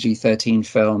get a PG-13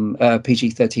 film,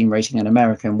 PG-13 rating in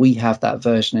America, and we have that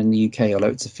version in the UK, although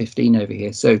it's a 15 over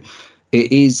here. So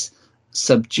it is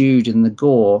subdued in the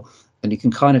gore, and you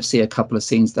can kind of see a couple of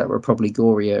scenes that were probably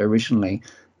gorier originally.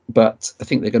 But I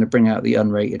think they're going to bring out the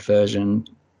unrated version,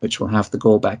 which will have the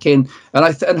gore back in.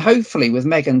 And hopefully with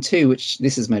Megan 2, which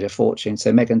this has made a fortune,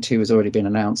 so Megan 2 has already been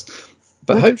announced.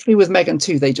 But hopefully with Megan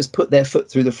 2, they just put their foot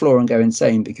through the floor and go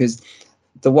insane, because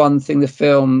the one thing the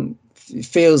film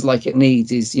feels like it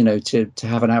needs is, you know, to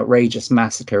have an outrageous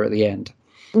massacre at the end,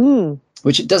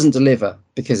 which it doesn't deliver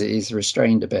because it is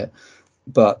restrained a bit.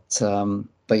 But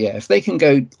yeah, if they can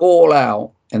go all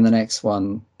out in the next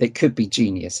one, it could be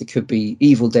genius. It could be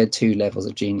Evil Dead 2 levels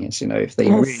of genius, you know, if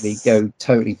they really go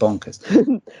totally bonkers.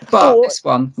 But this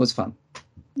one was fun.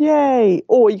 Yay.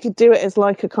 Or you could do it as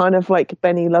like a kind of like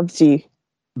Benny Loves You.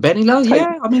 Benny Loves You?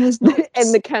 Yeah, I mean, there's not...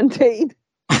 in the canteen.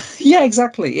 Yeah,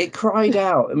 exactly. It cried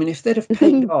out. I mean, if they'd have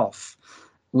paid off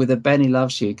with a Benny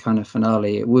Loves You kind of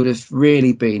finale, it would have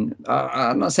really been,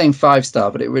 I'm not saying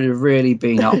 5-star, but it would have really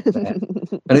been up there.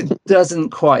 And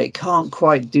it can't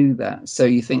quite do that. So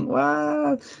you think,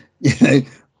 well,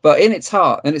 but in its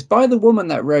heart, and it's by the woman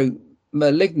that wrote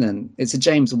Malignant. It's a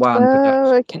James Wan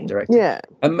production director. Yeah.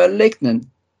 And Malignant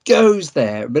goes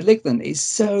there. Malignant is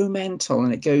so mental,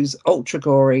 and it goes ultra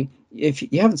gory. If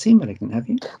you haven't seen Malignant, have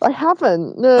you? I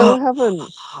haven't. No, I haven't.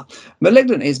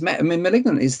 Malignant is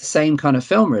the same kind of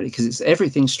film, really, because it's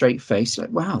everything straight faced. Like,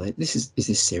 wow, is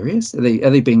this serious? Are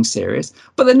they being serious?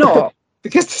 But they're not,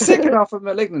 because the second half of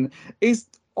Malignant is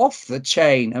off the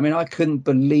chain. I mean, I couldn't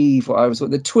believe what I was.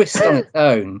 The twist on its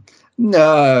own.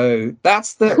 No,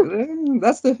 that's the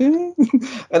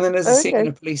and then there's a scene in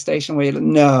a police station where you're like,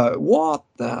 no, what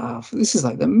the? This is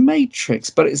like the Matrix,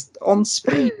 but it's on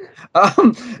speed.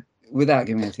 Without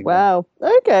giving anything. Wow.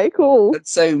 Okay, cool.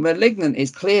 So Malignant is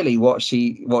clearly what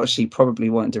she probably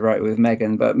wanted to write with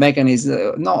Megan, but Megan is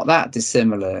not that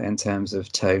dissimilar in terms of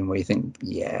tone, where you think,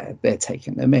 yeah, they're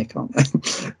taking the mick, aren't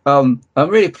they? I'm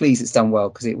really pleased it's done well,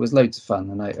 because it was loads of fun,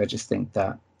 and I just think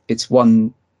that it's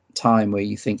one time where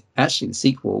you think actually the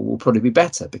sequel will probably be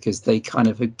better, because they kind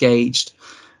of have gauged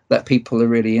that people are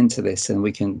really into this, and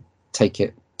we can take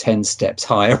it 10 steps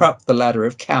higher up the ladder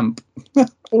of camp.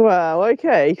 Wow.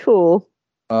 Okay. Cool.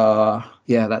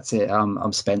 Yeah, that's it.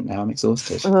 I'm spent now. I'm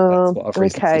exhausted. That's what I've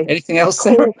recently seen. Anything else,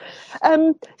 cool.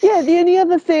 Sarah? Yeah. The only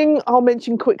other thing I'll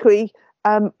mention quickly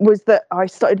was that I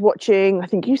started watching. I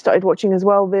think you started watching as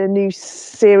well. The new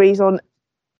series on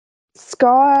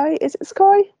Sky. Is it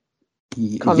Sky?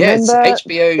 Yes,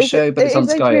 HBO show, but it's on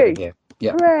Sky over here.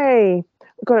 Yeah. Hooray!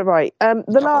 Got it right.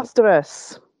 The Last of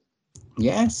Us.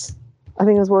 Yes. I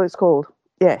think that's what it's called.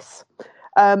 Yes.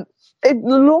 A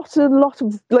lot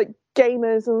of like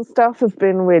gamers and stuff have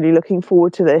been really looking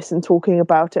forward to this and talking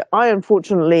about it. I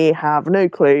unfortunately have no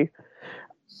clue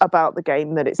about the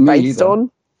game that it's based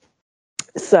on,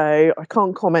 so I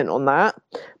can't comment on that.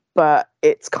 But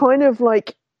it's kind of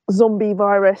like zombie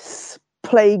virus,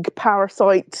 plague,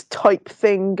 parasite type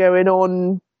thing going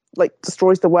on, like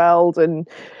destroys the world and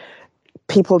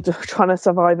people trying to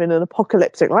survive in an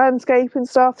apocalyptic landscape and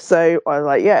stuff. So I was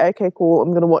like, yeah, okay, cool,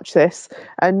 I'm going to watch this.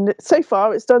 And so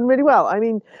far it's done really well. I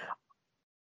mean,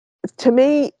 to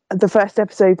me, the first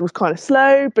episode was kind of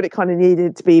slow, but it kind of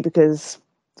needed to be, because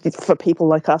for people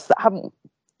like us that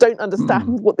don't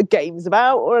understand what the game's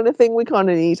about or anything, we kind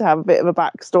of need to have a bit of a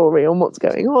backstory on what's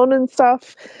going on and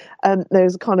stuff.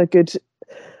 There's a kind of good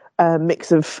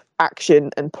mix of action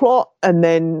and plot, and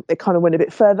then it kind of went a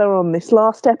bit further on this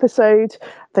last episode.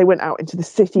 They went out into the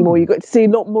city more. You got to see a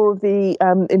lot more of the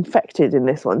infected in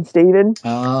this one, Stephen,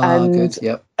 and good.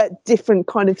 Yep. At different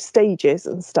kind of stages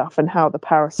and stuff, and how the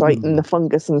parasite and the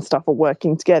fungus and stuff are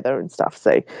working together and stuff.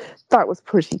 So that was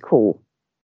pretty cool.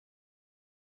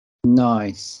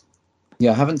 Nice.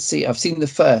 Yeah, I've seen the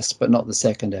first, but not the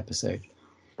second episode.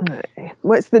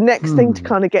 Well, it's the next thing to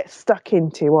kind of get stuck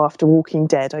into after Walking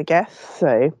Dead, I guess.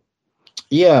 So,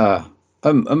 yeah,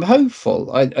 I'm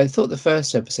hopeful. I thought the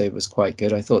first episode was quite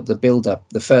good. I thought the build-up,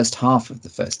 the first half of the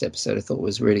first episode, I thought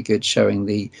was really good, showing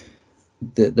the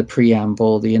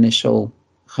preamble, the initial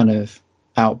kind of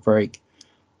outbreak.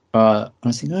 I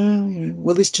was thinking,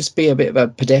 will this just be a bit of a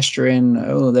pedestrian?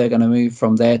 Oh, they're going to move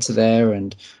from there to there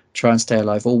and try and stay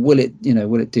alive, or will it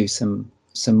do some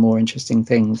more interesting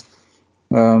things?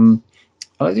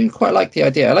 I do quite like the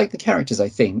idea. I like the characters, I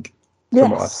think,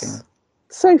 from what I've seen.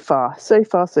 So far, so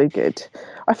good.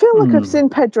 I feel like I've seen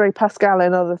Pedro Pascal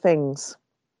in other things.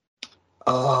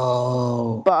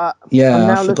 Oh. But yeah, I'm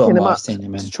now I've looking him what up I've seen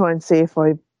him in. to try and see if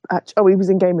I... he was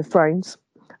in Game of Thrones.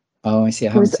 Oh, I see.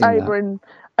 I haven't seen that.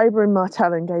 Oberyn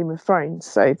Martell in Game of Thrones,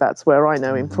 so that's where I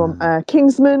know him from.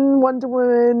 Kingsman, Wonder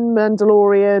Woman,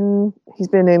 Mandalorian. He's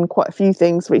been in quite a few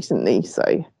things recently,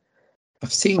 so...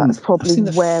 I've seen the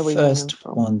first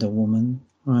Wonder Woman.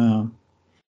 Wow.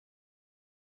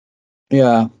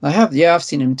 Yeah, I have. Yeah, I've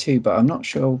seen him too, but I'm not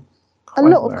sure. A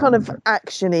lot of kind of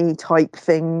action-y type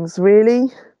things, really.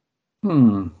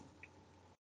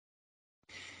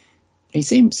 He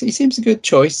seems a good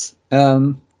choice.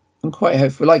 I'm quite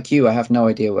hopeful. Like you, I have no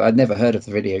idea. I'd never heard of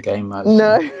the video game.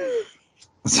 No.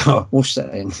 So I'll watch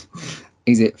that in.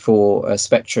 Is it for a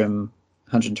Spectrum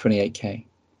 128K?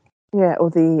 Yeah, or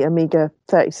the Amiga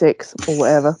 36 or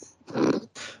whatever.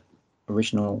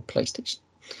 Original PlayStation.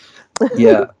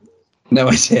 Yeah, no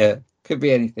idea. Could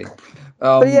be anything.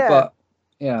 But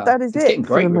yeah, that is it's getting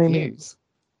great reviews.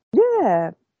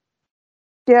 Yeah.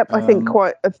 Yep, I think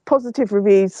quite positive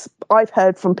reviews I've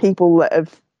heard from people that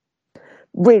have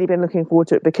really been looking forward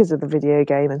to it because of the video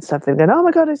game and stuff. They're going, oh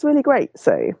my God, it's really great.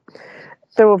 So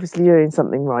they're obviously doing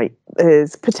something right.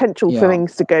 There's potential for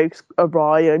things to go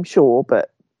awry, I'm sure,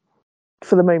 but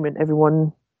for the moment,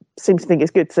 everyone seems to think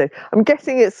it's good. So I'm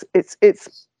guessing it's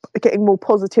getting more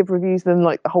positive reviews than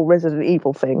like the whole Resident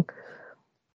Evil thing.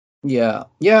 Yeah,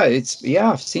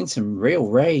 I've seen some real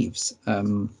raves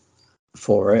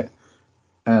for it.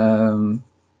 The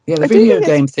video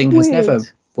game thing has never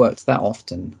worked that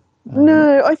often.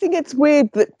 No, I think it's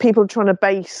weird that people are trying to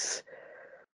base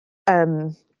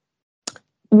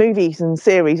movies and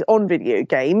series on video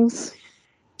games.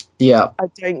 Yeah, I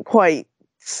don't quite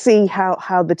see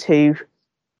how the two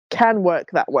can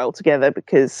work that well together,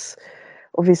 because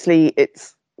obviously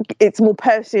it's more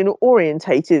person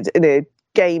orientated in a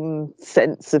game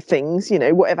sense of things. You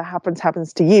know, whatever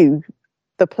happens to you,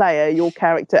 the player, your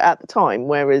character at the time,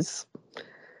 whereas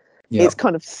it's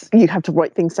kind of, you have to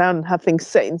write things down and have things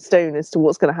set in stone as to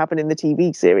what's going to happen in the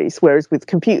TV series, whereas with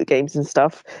computer games and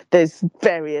stuff, there's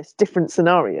various different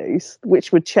scenarios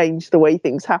which would change the way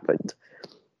things happened.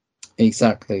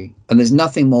 Exactly. And there's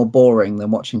nothing more boring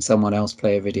than watching someone else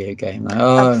play a video game. Like,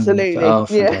 Absolutely.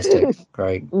 Fantastic.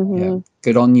 Great. Yeah.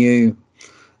 Good on you.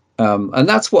 And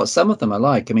that's what some of them are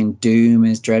like. I mean, Doom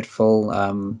is dreadful.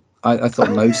 I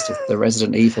thought most of the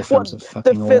Resident Evil films are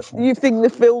fucking awful. You think the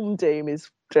film Doom is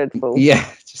dreadful? Yeah.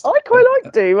 I quite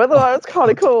like Doom. I thought it was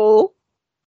kind of cool.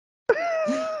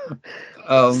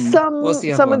 What's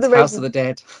the other ones? House of the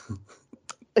Dead.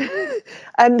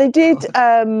 And they did...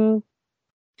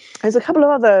 there's a couple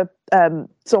of other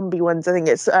zombie ones. I think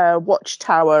it's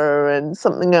Watchtower, and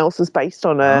something else was based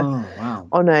on a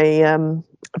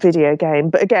video game.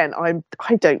 But again, I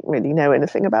don't really know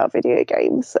anything about video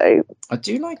games, so I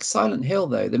do like Silent Hill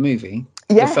though, the movie.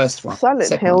 Yes, the first one. Silent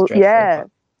Hill, yeah.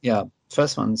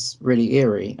 First one's really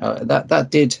eerie. That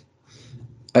did,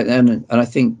 and I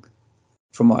think,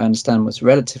 from what I understand, was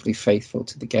relatively faithful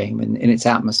to the game in its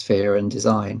atmosphere and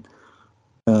design.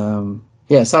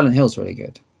 Silent Hill's really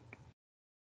good.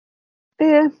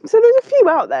 Yeah, so there's a few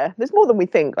out there. There's more than we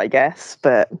think, I guess,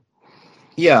 but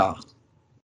yeah,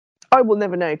 I will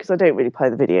never know because I don't really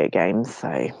play the video games,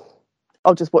 so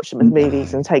I'll just watch them as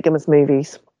movies and take them as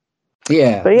movies.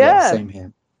 Yeah, but same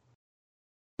here.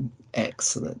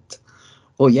 Excellent.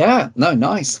 Well,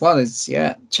 nice. Well,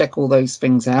 check all those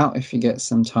things out if you get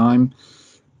some time,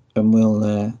 and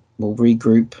we'll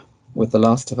regroup with The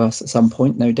Last of Us at some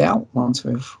point, no doubt, once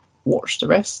we've watched the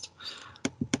rest.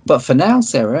 But for now,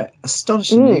 Sarah,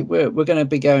 astonishingly, we're going to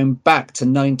be going back to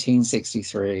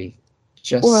 1963,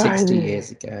 just 60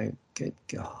 years ago. Good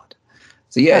God.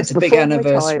 So, it's a big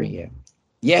anniversary year.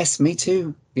 Yes, me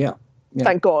too. Yeah.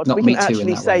 Thank God. Not we can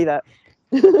actually say that.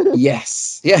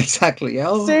 Yes. Yeah, exactly.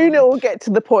 Oh. Soon it will get to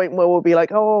the point where we'll be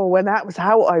like, oh, when that was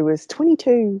out, I was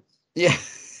 22. Yeah.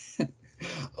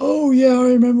 Oh, yeah, I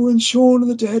remember when Shaun of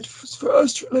the Dead was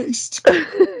first released.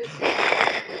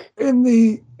 In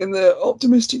the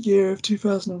optimistic year of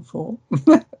 2004,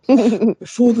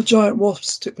 before the giant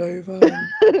wasps took over,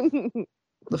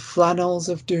 the flannels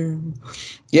of doom.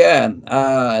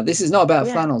 This is not about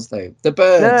flannels though. The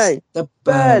birds. No. The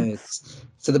birds.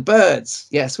 So the birds.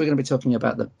 Yes, we're going to be talking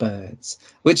about the birds,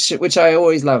 which I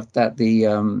always loved. That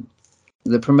the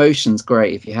promotion's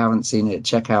great. If you haven't seen it,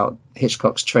 check out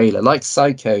Hitchcock's trailer. Like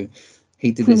Psycho,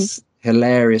 he did this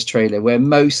hilarious trailer where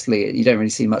mostly you don't really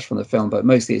see much from the film, but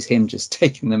mostly it's him just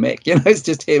taking the mick. You know, it's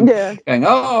just him going,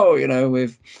 oh, you know,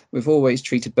 we've always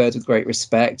treated birds with great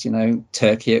respect. You know,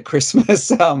 turkey at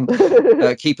Christmas,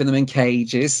 keeping them in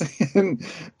cages, and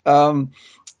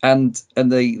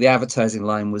the advertising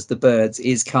line was "The Birds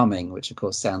is coming," which of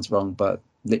course sounds wrong, but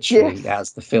literally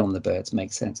as the film The Birds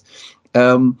makes sense.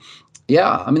 I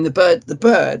mean the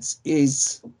Birds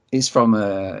is from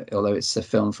although it's a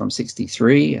film from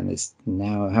 63 and is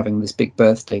now having this big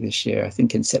birthday this year. I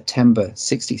think in September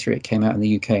 63 it came out in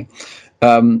the UK.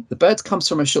 The Birds comes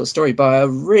from a short story by a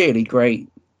really great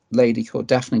lady called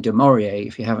Daphne du Maurier.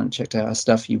 If you haven't checked out her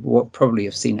stuff, you probably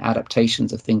have seen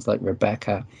adaptations of things like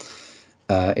Rebecca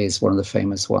is one of the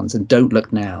famous ones, and Don't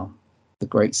Look Now, the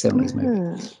great 70s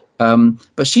movie.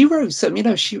 But she wrote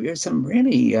some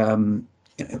really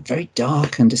very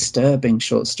dark and disturbing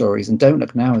short stories, and Don't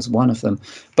Look Now is one of them.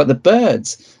 But The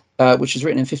Birds, which was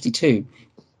written in 52,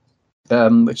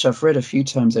 which I've read a few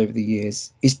times over the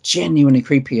years, is genuinely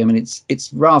creepy. I mean,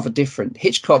 it's rather different.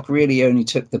 Hitchcock really only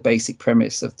took the basic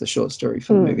premise of the short story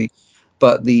from the movie,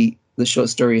 but the short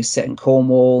story is set in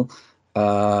Cornwall,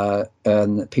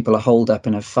 and people are holed up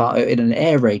in an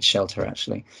air raid shelter,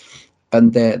 actually.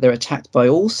 And they're attacked by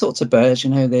all sorts of birds.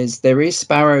 You know, there is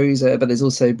sparrows, but there's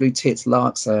also blue tits,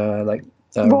 larks,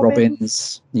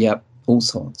 robins. Yep, all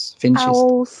sorts.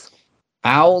 Finches,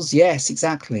 owls. Yes,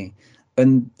 exactly.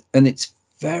 And it's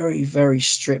very, very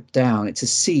stripped down. It's a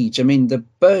siege. I mean, the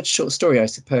bird short story, I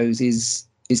suppose, is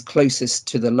closest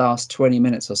to the last 20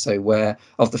 minutes or so where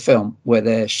of the film, where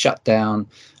they're shut down,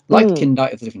 like in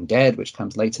Night of the Living Dead, which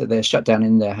comes later. They're shut down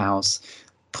in their house,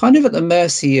 kind of at the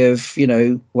mercy of,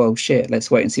 well, shit, let's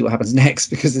wait and see what happens next,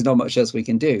 because there's not much else we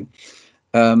can do.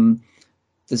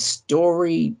 The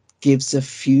story gives a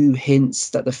few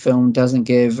hints that the film doesn't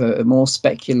give, more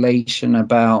speculation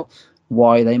about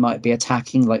why they might be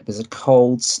attacking. Like there's a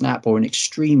cold snap, or an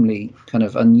extremely kind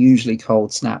of unusually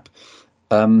cold snap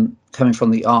coming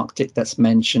from the Arctic that's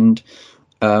mentioned.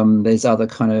 There's other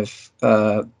kind of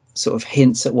sort of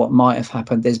hints at what might have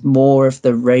happened. There's more of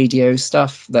the radio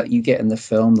stuff that you get in the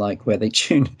film, like where they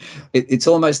tune. It's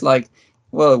almost like,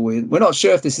 well, we're not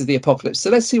sure if this is the apocalypse, so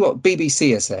let's see what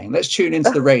BBC are saying. Let's tune into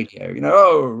the radio,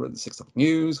 the 6 o'clock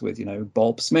news with,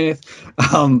 Bob Smith.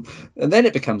 And then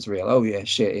it becomes real. Oh, yeah,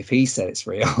 shit, if he said it's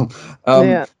real.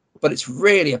 But it's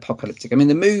really apocalyptic. I mean,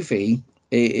 the movie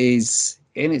is,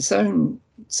 in its own,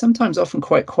 sometimes often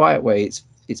quite quiet way, it's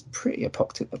pretty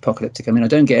apocalyptic. I mean, I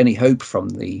don't get any hope from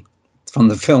the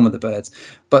film of the birds,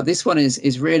 but this one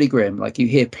is really grim. Like, you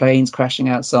hear planes crashing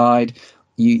outside.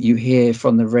 You hear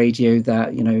from the radio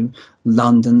that,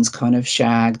 London's kind of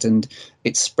shagged and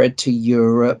it's spread to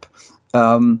Europe.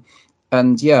 And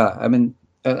yeah, I mean,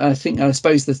 I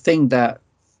suppose the thing that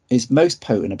is most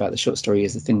potent about the short story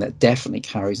is the thing that definitely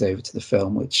carries over to the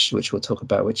film, which we'll talk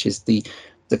about, which is the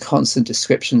constant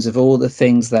descriptions of all the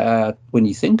things that are, when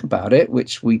you think about it,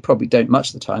 which we probably don't much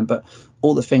of the time, but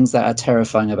all the things that are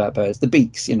terrifying about birds: the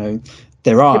beaks,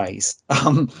 their eyes,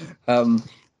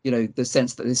 the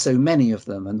sense that there's so many of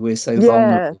them and we're so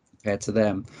vulnerable compared to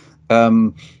them.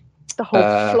 The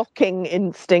whole flocking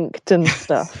instinct and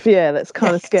stuff. Yeah, that's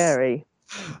kind of scary.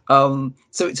 So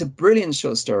it's a brilliant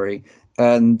short story.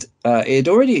 And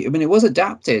it was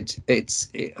adapted.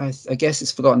 I guess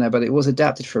it's forgotten now, but it was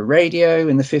adapted for radio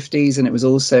in the 50s, and it was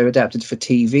also adapted for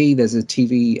TV. There's a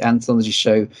TV anthology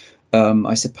show,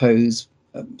 I suppose,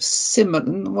 similar,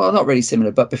 well, not really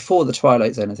similar, but before the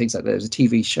Twilight Zone and things like that. There was a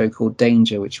TV show called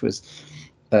Danger, which was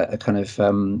a kind of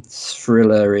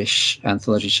thriller-ish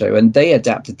anthology show, and they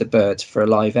adapted The Birds for a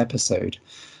live episode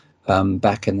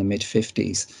back in the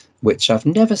mid-50s, which I've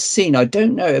never seen. I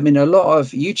don't know. I mean, a lot of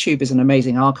YouTube is an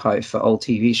amazing archive for old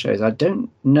TV shows. I don't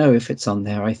know if it's on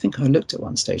there. I think I looked at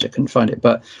one stage. I couldn't find it.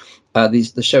 But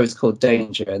the show is called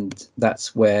Danger, and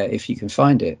that's where, if you can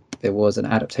find it, there was an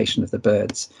adaptation of The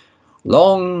Birds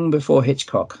long before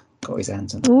Hitchcock got his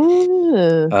hands on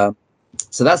it.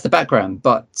 So that's the background.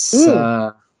 But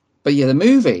yeah, the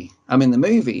movie. I mean, the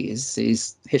movie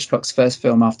is Hitchcock's first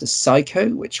film after Psycho,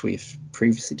 which we've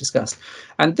previously discussed.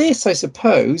 And this, I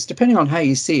suppose, depending on how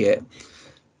you see it,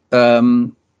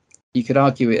 you could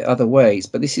argue it other ways,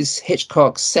 but this is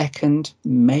Hitchcock's second,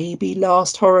 maybe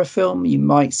last horror film. You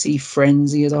might see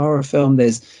Frenzy as a horror film.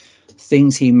 There's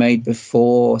things he made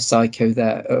before Psycho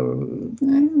that are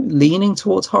leaning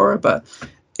towards horror, but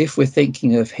if we're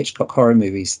thinking of Hitchcock horror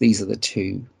movies, these are the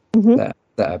two that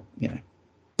are,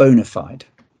 bona fide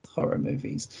horror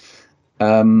movies.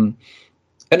 And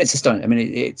it's stunning. I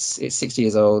mean, it's 60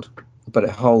 years old, but it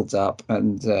holds up.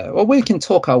 And we can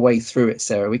talk our way through it,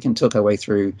 Sarah. We can talk our way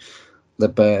through The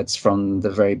Birds from the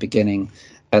very beginning.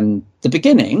 And the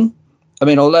beginning, I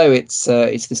mean, although it's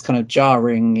this kind of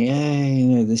jarring,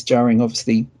 this jarring,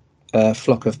 obviously,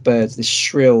 flock of birds, this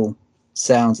shrill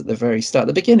sounds at the very start.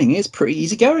 The beginning is pretty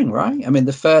easygoing, right? I mean,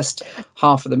 the first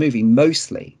half of the movie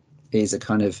mostly is a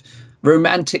kind of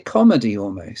romantic comedy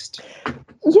almost.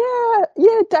 Yeah,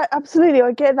 absolutely.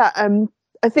 I get that.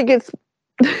 I think it's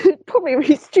probably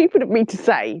really stupid of me to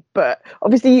say, but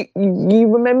obviously you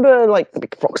remember like the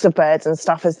big flocks of birds and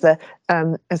stuff as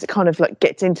it kind of like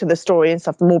gets into the story and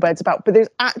stuff, the more birds about, but there's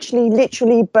actually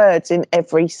literally birds in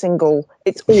every single,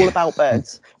 it's all about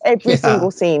birds. Every single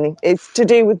scene is to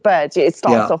do with birds. It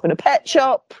starts off in a pet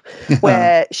shop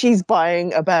where she's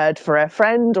buying a bird for her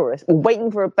friend or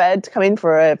waiting for a bird to come in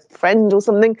for a friend or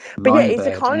something. But it's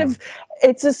a kind of,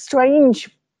 it's a strange,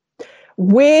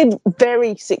 weird,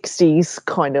 very 60s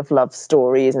kind of love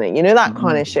story, isn't it? That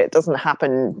kind of shit doesn't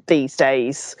happen these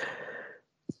days.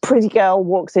 Pretty girl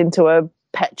walks into a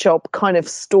pet shop kind of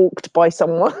stalked by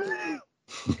someone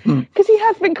because he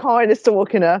has been kind of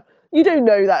stalking her. You don't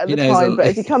know that at the time, but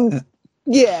as he comes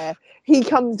he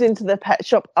comes into the pet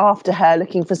shop after her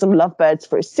looking for some lovebirds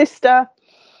for his sister.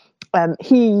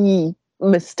 He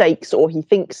mistakes, or he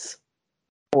thinks,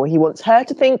 or he wants her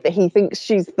to think that he thinks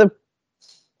she's the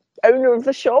owner of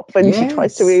the shop, and she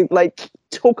tries to like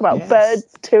talk about birds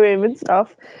to him and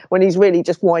stuff when he's really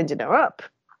just winding her up.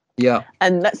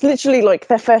 And that's literally like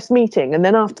their first meeting, and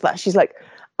then after that she's like,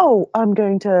 oh, I'm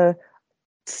going to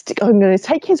I'm going to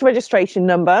take his registration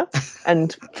number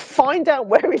and find out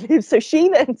where he lives. So she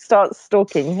then starts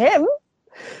stalking him.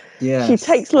 Yes.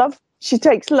 She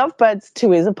takes lovebirds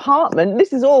to his apartment.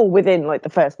 This is all within like the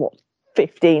first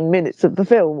 15 minutes of the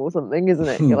film or something, isn't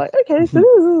it? You're like, okay, so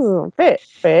this is a bit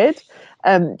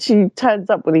weird. She turns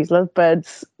up with these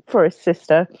lovebirds for his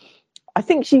sister. I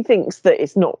think she thinks that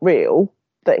it's not real,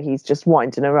 that he's just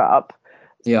winding her up.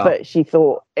 Yeah. But she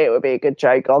thought it would be a good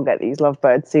joke. I'll get these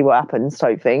lovebirds, see what happens,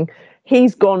 type thing.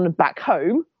 He's gone back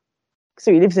home.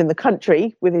 So he lives in the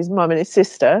country with his mum and his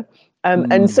sister.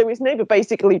 And so his neighbour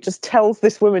basically just tells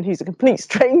this woman who's a complete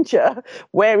stranger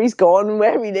where he's gone,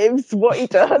 where he lives, what he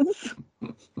does.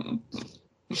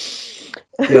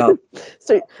 Yeah.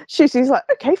 So she's like,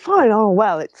 okay, fine. Oh,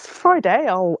 well, it's Friday.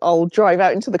 I'll drive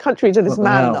out into the country to this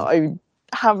man that I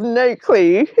have no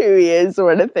clue who he is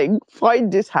or anything,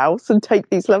 find his house and take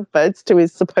these lovebirds to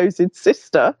his supposed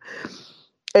sister.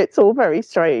 It's all very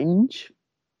strange.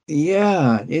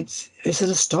 Yeah, it's an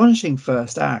astonishing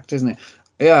first act, isn't it?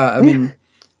 Yeah, I mean,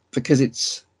 because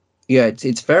it's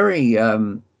very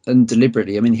and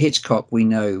deliberately. I mean, Hitchcock, we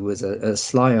know, was a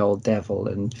sly old devil,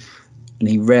 and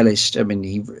he relished. I mean,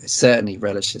 he certainly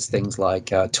relishes things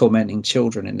like tormenting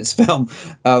children in this film,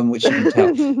 which you can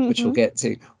tell, which we'll get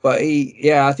to. But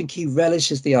I think he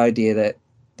relishes the idea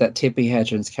that Tippi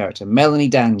Hedren's character, Melanie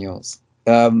Daniels,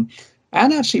 and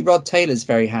actually Rod Taylor's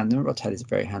very handsome. Rod Taylor's a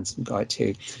very handsome guy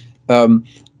too.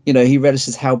 He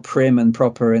relishes how prim and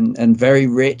proper and very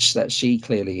rich that she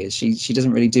clearly is. She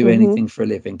doesn't really do anything for a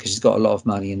living because she's got a lot of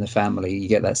money in the family. You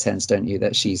get that sense, don't you,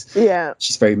 that she's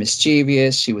very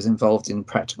mischievous. She was involved in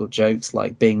practical jokes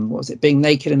like being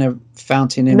naked in a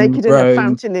fountain in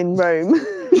Rome.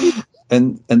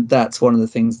 and that's one of the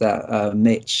things that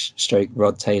Mitch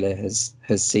Rod Taylor has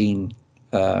seen.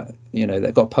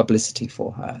 That got publicity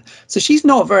for her. So she's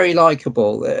not very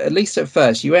likable, at least at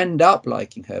first. You end up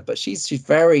liking her, but she's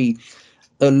very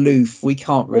aloof. We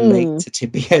can't relate to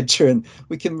Tippi Hedren.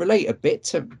 We can relate a bit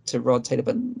to Rod Taylor,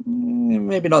 but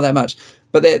maybe not that much.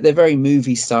 But they're very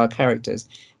movie star characters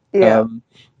that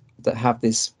have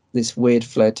this weird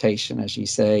flirtation, as you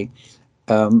say.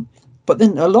 But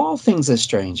then a lot of things are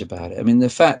strange about it. I mean, the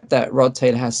fact that Rod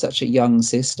Taylor has such a young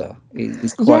sister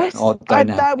is quite an odd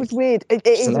dynamic. That was weird. It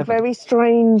is 11. A very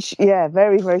strange,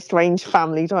 very, very strange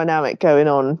family dynamic going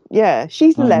on. Yeah,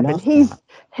 she's 11.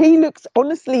 He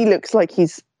looks like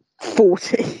he's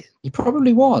 40. He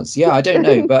probably was. Yeah, I don't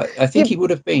know, but I think he would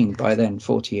have been by then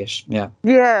 40-ish. Yeah.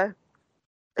 Yeah.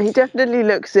 He definitely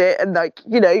looks it. And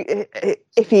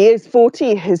if he is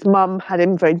 40, his mum had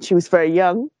him when she was very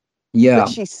young. Yeah. But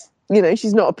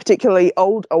she's not a particularly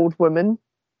old woman.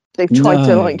 They've tried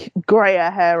to grey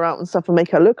her hair out and stuff and make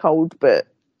her look old, but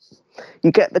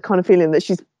you get the kind of feeling that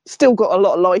she's still got a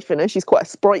lot of life in her. She's quite a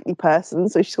sprightly person,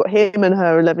 so she's got him and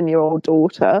her 11-year-old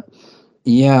daughter.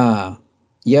 Yeah.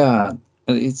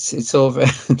 It's sort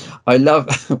of I love.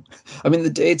 I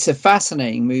mean, it's a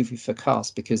fascinating movie for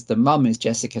cast because the mum is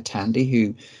Jessica Tandy,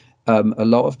 who a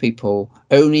lot of people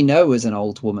only know as an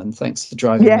old woman thanks to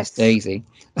Driving Miss Daisy,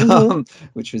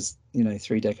 which was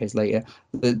 3 decades later.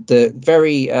 The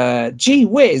very gee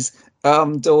whiz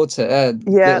daughter,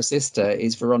 little sister,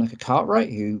 is Veronica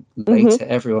Cartwright, who later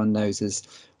everyone knows as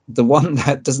the one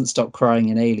that doesn't stop crying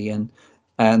in Alien,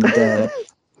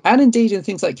 and indeed in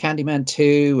things like Candyman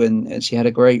 2, and she had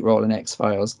a great role in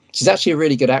X-Files. She's actually a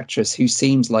really good actress who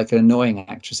seems like an annoying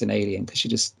actress in Alien because she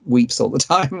just weeps all the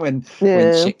time when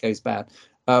shit goes bad.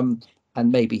 And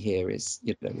maybe here is,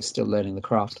 we're still learning the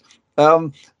craft.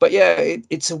 But yeah,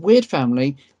 it's a weird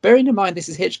family. Bearing in mind this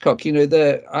is Hitchcock,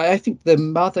 I think the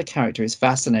mother character is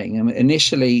fascinating. I mean,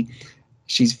 initially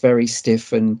she's very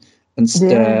stiff and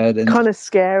stern and kind of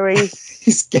scary.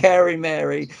 Scary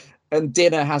Mary. And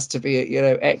dinner has to be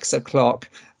at, X o'clock.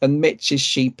 And Mitch is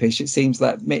sheepish. It seems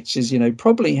that Mitch is,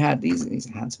 probably had, he's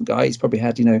a handsome guy. He's probably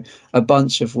had, a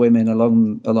bunch of women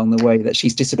along the way that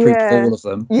she's disapproved all of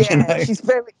them. Yeah,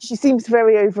 she seems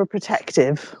very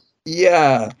overprotective.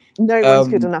 Yeah. No one's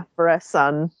good enough for her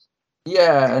son.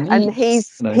 Yeah. And he's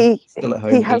still at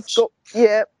home. He has got,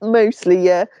 mostly,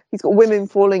 he's got women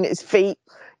falling at his feet.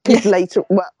 Because later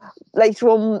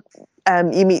on,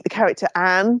 you meet the character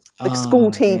Anne, the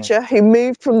school teacher who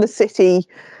moved from the city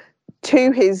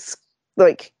to his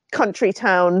country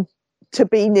town to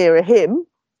be nearer him,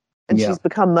 and she's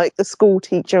become the school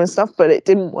teacher and stuff. But it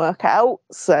didn't work out.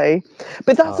 So,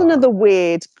 but that's another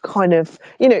weird kind of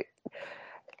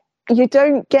you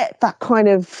don't get that kind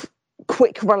of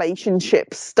quick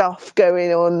relationship stuff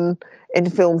going on in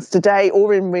films today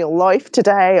or in real life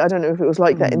today. I don't know if it was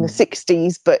like that in the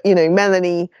 60s, but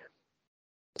Melanie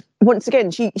once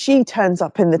again, she turns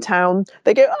up in the town.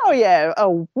 They go, oh yeah,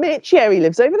 oh Mitch, yeah, he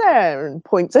lives over there, and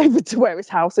points over to where his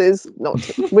house is, not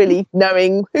really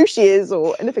knowing who she is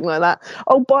or anything like that.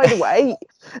 Oh, by the way,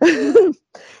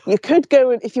 you could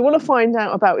go, and if you want to find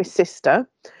out about his sister,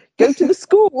 go to the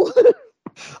school.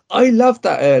 I love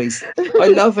that early. I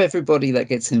love everybody that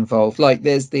gets involved. Like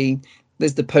there's the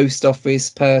post office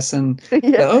person.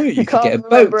 Yeah, Oh, you could get a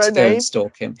boat to go and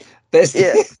stalk him. There's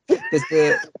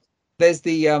there's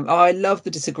the oh, I love the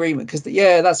disagreement because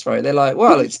yeah, that's right. They're like,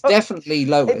 well, it's definitely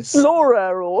Lois. It's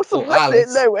Laura or something.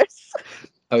 Alice. Lois.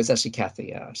 Oh, it's actually Kathy.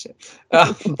 Yeah, shit.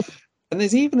 And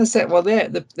there's even a set. Well,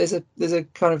 there's a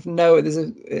kind of there's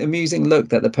an amusing look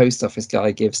that the post office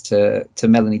guy gives to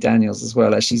Melanie Daniels as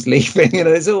well as she's leaving. You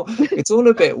know, it's all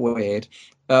a bit weird.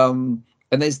 And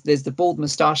there's the bald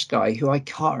moustache guy who I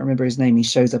can't remember his name. He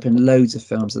shows up in loads of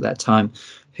films at that time,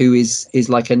 who is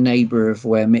like a neighbor of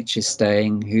where Mitch is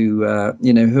staying, who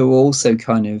who also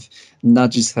kind of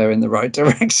nudges her in the right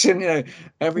direction. You know,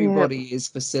 everybody is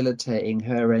facilitating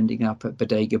her ending up at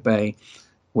Bodega Bay,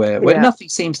 where nothing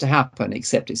seems to happen,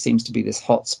 except it seems to be this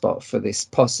hotspot for this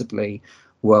possibly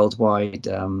worldwide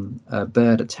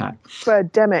bird attack.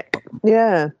 Birdemic,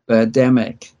 yeah.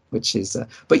 Birdemic, which is...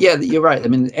 but yeah, you're right. I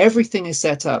mean, everything is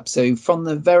set up. So from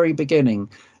the very beginning,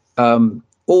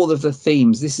 all of the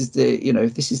themes, this is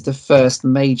the first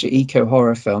major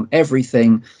eco-horror film.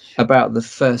 Everything about the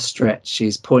first stretch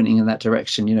is pointing in that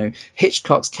direction. You know,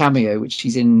 Hitchcock's cameo, which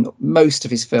he's in most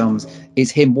of his films,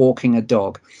 is him walking a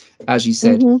dog. As you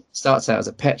said, starts out as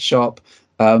a pet shop.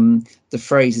 The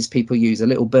phrases people use, a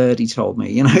little birdie told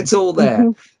me, you know, it's all there.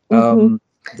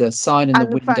 The sign in the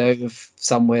window of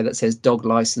somewhere that says dog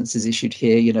license is issued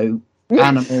here, you know,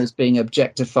 animals being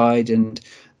objectified and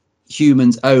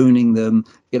humans owning them.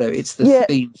 You know, it's the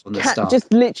theme from the start.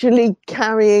 Just literally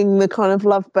carrying the kind of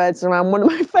lovebirds around. One of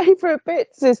my favourite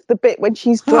bits is the bit when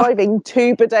she's driving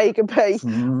to Bodega Bay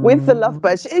with the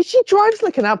lovebirds. She drives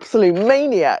like an absolute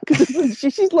maniac because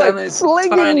she's like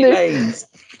slinging this.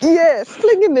 Yeah,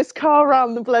 slinging this car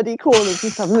around the bloody corners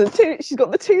and stuff. And she's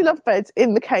got the two lovebirds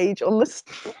in the cage on the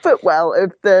footwell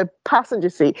of the passenger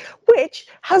seat, which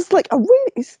has like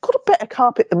it's got a better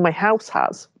carpet than my house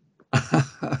has.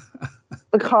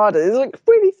 The car is like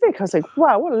really thick. I was like,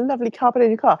 wow, what a lovely carpet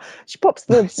in your car. She pops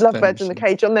the lovebirds in the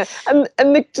cage on there, and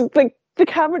the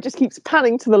camera just keeps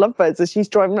panning to the lovebirds as she's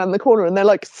driving around the corner, and they're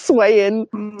like swaying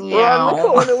around the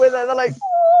corner with her. They're like,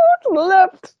 to the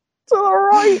left, to the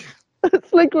right.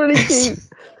 It's like really cute.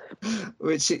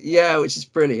 Which is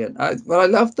brilliant. I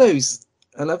love those.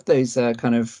 I love those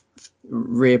kind of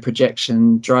rear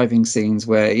projection driving scenes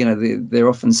where, you know, they're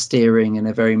often steering in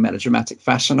a very melodramatic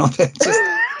fashion on it. Just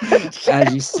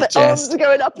as you suggest, the arms are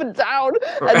going up and down,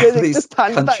 and then it just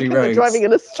pans back and they're driving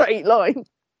in a straight line.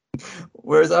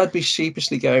 Whereas I'd be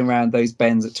sheepishly going around those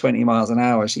bends at 20 miles an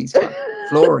hour. She's like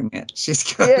flooring it. She's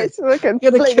going, she's looking,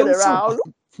 flinging it around.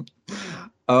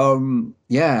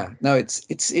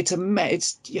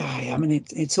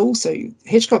 It's also,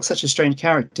 Hitchcock's such a strange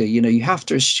character. You know, you have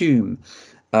to assume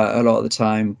a lot of the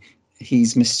time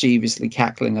he's mischievously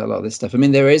cackling a lot of this stuff. I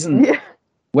mean, there isn't. Yeah.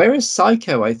 Whereas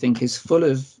Psycho, I think, is full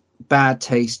of bad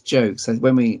taste jokes.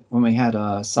 When we had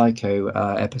our Psycho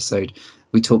episode,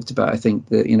 we talked about, I think,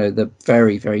 the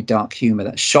very, very dark humor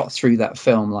that shot through that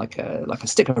film like a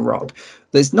stick of rock.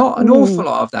 There's not an awful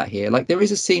lot of that here. Like, there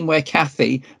is a scene where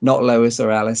Kathy, not Lois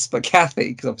or Alice, but Kathy,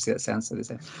 because obviously that sounds so the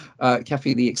same.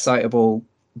 Kathy, the excitable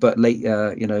but late,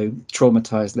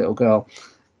 traumatized little girl,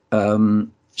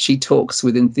 she talks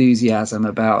with enthusiasm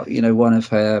about, you know, one of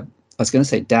her, I was going to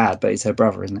say dad, but it's her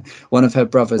brother, isn't it? One of her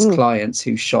brother's clients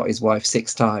who shot his wife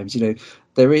 6 times. You know,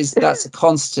 that's a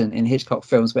constant in Hitchcock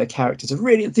films where characters are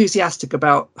really enthusiastic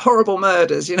about horrible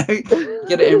murders. You know, you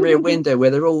get it in Rear Window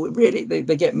where they're all really,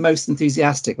 they get most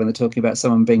enthusiastic when they're talking about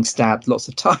someone being stabbed lots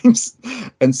of times.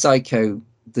 And Psycho,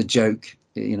 the joke,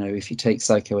 you know, if you take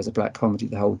Psycho as a black comedy,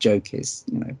 the whole joke is,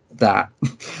 you know, that.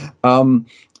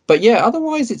 But yeah,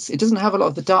 otherwise it doesn't have a lot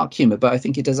of the dark humor, but I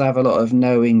think it does have a lot of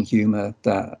knowing humor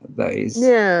that is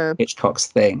Hitchcock's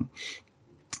thing.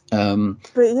 But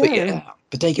yeah,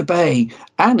 Bodega Bay.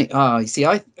 Annie. You see,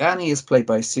 Annie is played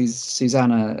by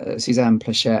Suzanne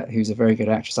Plachette, who's a very good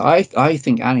actress. I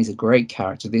think Annie's a great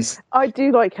character. I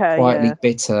do like her. Quietly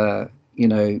bitter, you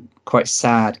know, quite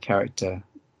sad character.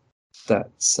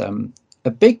 That's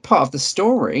a big part of the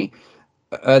story,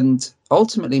 and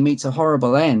ultimately meets a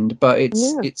horrible end, but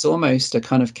it's almost a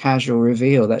kind of casual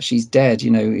reveal that she's dead.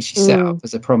 You know, she's set up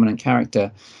as a prominent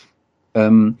character.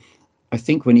 I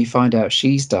think when you find out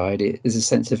she's died, there's a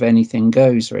sense of anything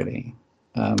goes, really.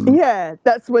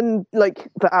 That's when, like,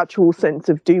 the actual sense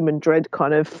of doom and dread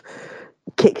kind of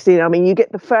kicks in. I mean, you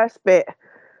get the first bit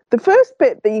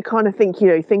that you kind of think,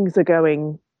 things are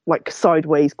going like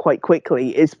sideways quite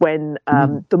quickly is when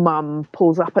the mum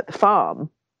pulls up at the farm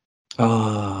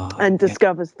and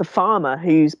discovers the farmer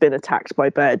who's been attacked by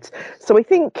birds. So I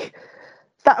think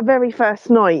that very first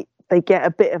night they get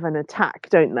a bit of an attack,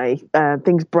 don't they?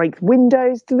 Things break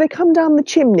windows. Do they come down the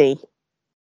chimney?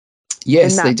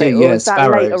 Yes, they do. Yeah,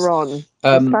 sparrows. Later on,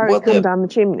 sparrows come down the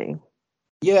chimney.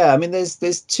 Yeah, I mean, there's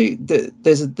two.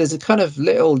 There's a kind of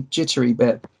little jittery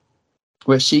bit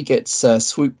where she gets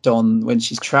swooped on when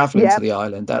she's traveling to the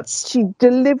island. She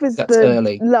delivers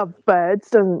the lovebirds,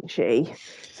 doesn't she?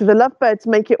 So the lovebirds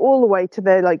make it all the way to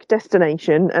their like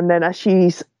destination, and then as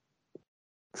she's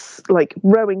like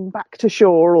rowing back to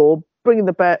shore or bringing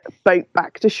the boat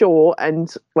back to shore,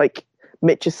 and like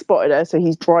Mitch has spotted her, so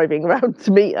he's driving around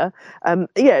to meet her.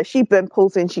 She then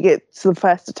pulls in. She gets the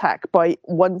first attack by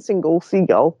one single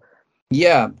seagull.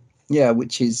 Yeah,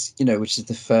 which is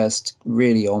the first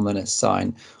really ominous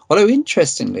sign. Although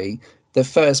interestingly, the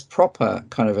first proper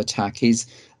kind of attack is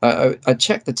I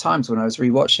checked the times when I was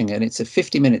rewatching it, and it's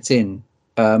 50 minutes in,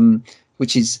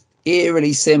 which is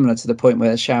eerily similar to the point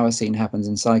where the shower scene happens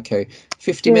in Psycho.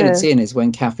 50 minutes in is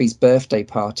when Kathy's birthday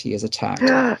party is attacked.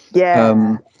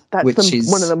 That's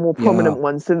one of the more prominent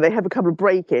ones. So they have a couple of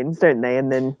break-ins, don't they?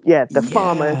 And then, the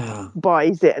farmer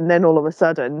buys it, and then all of a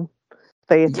sudden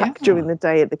they attack during the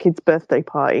day at the kid's birthday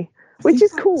party, which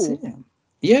is cool.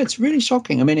 Yeah, it's really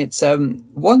shocking. I mean, it's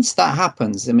once that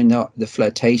happens, I mean, the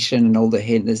flirtation and all the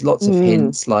hints, there's lots of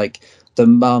hints, like the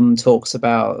mum talks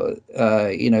about,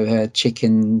 her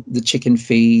chicken, the chicken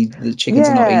feed, the chickens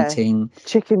are not eating.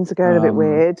 Chickens are going a bit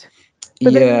weird.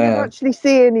 But then you never actually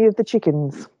see any of the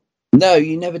chickens. No,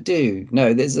 you never do.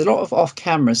 No, there's a lot of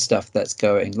off-camera stuff that's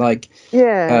going. Like,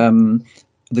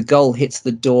 the gull hits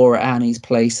the door at Annie's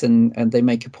place, and they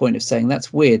make a point of saying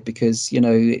that's weird because,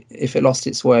 if it lost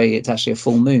its way, it's actually a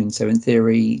full moon. So in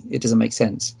theory, it doesn't make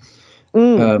sense.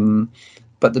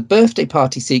 But the birthday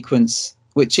party sequence,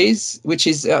 which is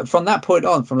from that point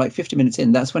on, from like 50 minutes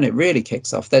in, that's when it really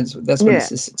kicks off. That's when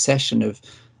it's a succession of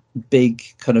big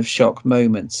kind of shock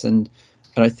moments, and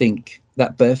I think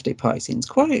that birthday party scene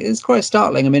is quite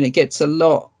startling. I mean, it gets a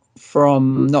lot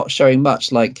from not showing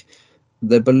much, like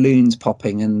the balloons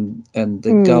popping and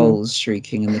the gulls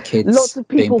shrieking and the kids lots of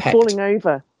people being pecked. falling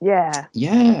over.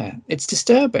 It's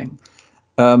disturbing.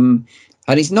 And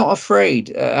he's not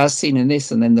afraid, as seen in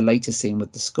this and then the later scene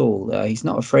with the school, he's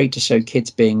not afraid to show kids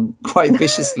being quite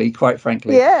viciously, quite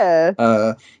frankly,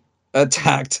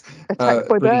 attacked by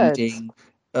bleeding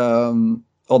on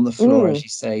the floor, as you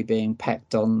say, being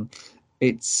pecked on.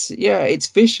 It's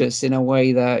vicious in a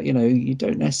way that you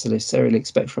don't necessarily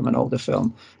expect from an older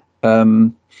film,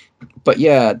 but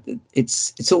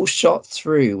it's all shot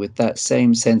through with that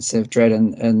same sense of dread,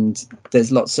 and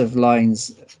there's lots of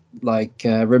lines like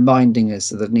reminding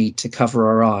us of the need to cover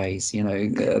our eyes.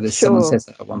 Someone says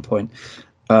that at one point,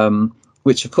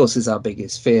 which of course is our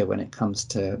biggest fear when it comes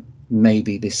to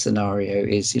maybe this scenario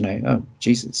is oh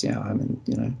Jesus, I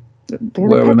mean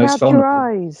where we're most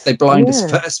vulnerable. They blind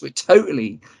us first. We're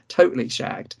totally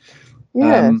shagged.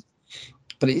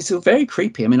 But it's all very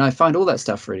creepy. I mean, I find all that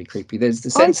stuff really creepy. There's the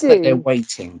sense that they're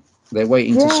waiting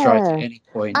to strike at any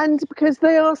point. And because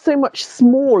they are so much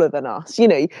smaller than us, you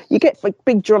get like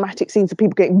big dramatic scenes of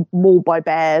people getting mauled by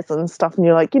bears and stuff, and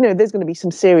you're like, there's going to be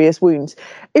some serious wounds.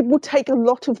 It will take a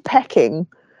lot of pecking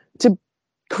to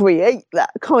create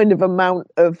that kind of amount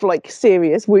of like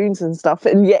serious wounds and stuff,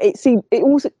 and yet it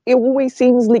always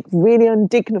seems like really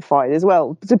undignified as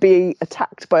well to be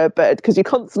attacked by a bird, because you're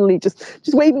constantly just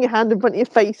waving your hand in front of your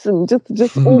face and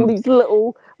just all these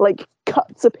little like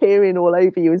cuts appearing all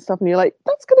over you and stuff, and you're like,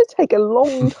 that's going to take a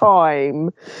long time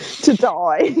to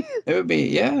die. It would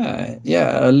be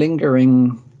a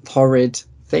lingering horrid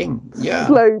thing,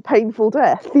 slow painful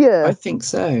death. I think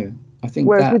so.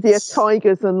 Whereas with your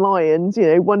tigers and lions,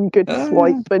 one good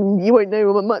swipe and you won't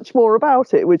know much more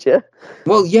about it, would you?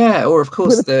 Well, or of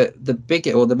course the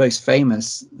bigger or the most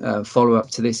famous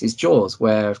follow-up to this is Jaws,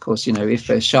 where of course, if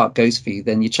a shark goes for you,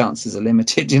 then your chances are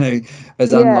limited,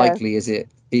 as unlikely as it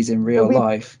is in real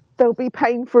life. There'll be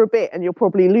pain for a bit and you'll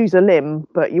probably lose a limb,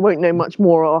 but you won't know much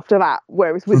more after that.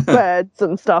 Whereas with birds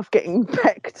and stuff getting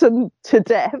pecked and to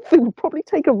death, it will probably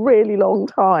take a really long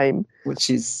time. Which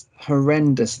is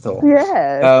horrendous thought.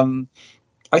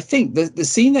 I think the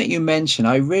scene that you mentioned,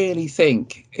 I really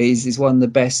think is one of the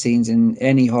best scenes in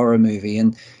any horror movie,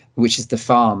 and which is the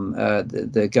farm.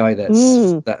 The guy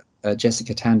that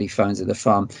Jessica Tandy finds at the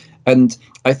farm. And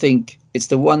I think it's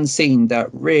the one scene that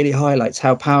really highlights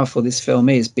how powerful this film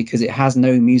is, because it has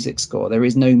no music score. There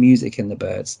is no music in The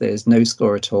Birds. There's no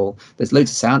score at all. There's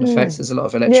loads of sound effects. There's a lot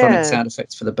of electronic sound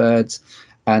effects for the birds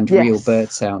and real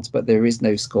bird sounds, but there is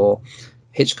no score.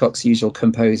 Hitchcock's usual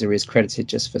composer is credited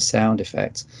just for sound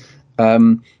effects.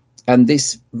 And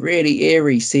this really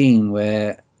eerie scene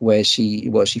where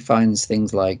she finds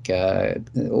things like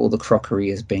all the crockery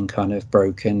has been kind of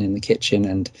broken in the kitchen,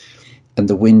 and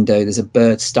the window, there's a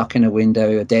bird stuck in a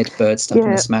window, a dead bird stuck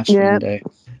in a smashed window.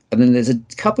 And then there's a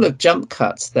couple of jump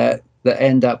cuts that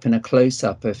end up in a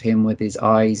close-up of him with his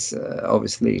eyes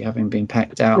obviously having been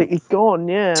packed out. Completely gone,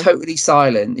 Totally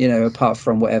silent, apart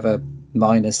from whatever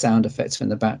minor sound effects from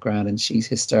the background, and she's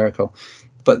hysterical.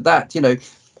 But that,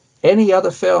 any other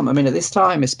film, I mean, at this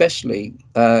time especially,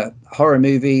 horror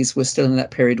movies were still in that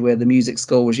period where the music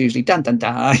score was usually dun dun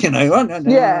dun,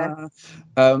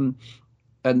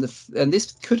 and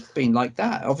this could have been like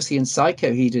that. Obviously, in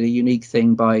Psycho, he did a unique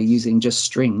thing by using just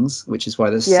strings, which is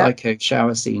why the Psycho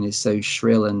shower scene is so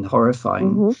shrill and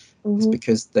horrifying. It's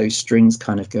because those strings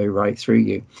kind of go right through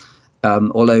you.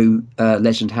 Although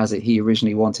legend has it he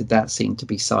originally wanted that scene to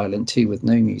be silent too, with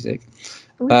no music.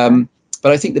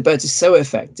 But I think The Birds is so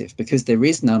effective because there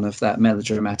is none of that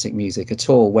melodramatic music at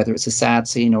all, whether it's a sad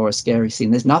scene or a scary scene.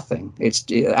 There's nothing. It's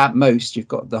at most you've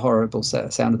got the horrible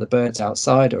sound of the birds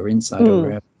outside or inside or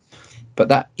wherever. But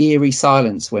that eerie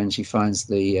silence when she finds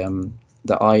the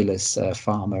eyeless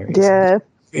farmer is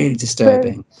really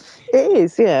disturbing. It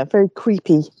is, very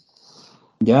creepy.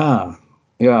 Yeah.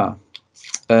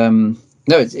 No,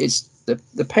 it's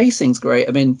the pacing's great.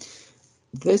 I mean,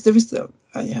 there is the.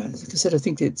 Like I said, I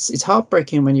think it's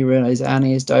heartbreaking when you realise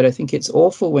Annie has died. I think it's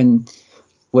awful when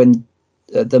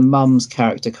the mum's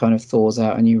character kind of thaws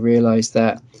out and you realise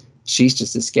that she's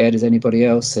just as scared as anybody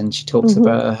else, and she talks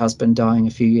about her husband dying a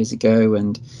few years ago,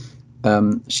 and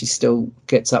she still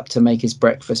gets up to make his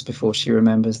breakfast before she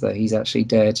remembers that he's actually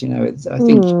dead. I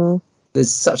think there's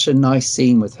such a nice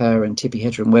scene with her and Tippi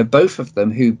Hedren where both of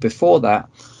them, who before that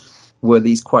were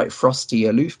these quite frosty,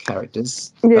 aloof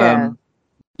characters,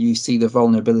 you see the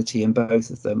vulnerability in both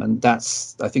of them, and I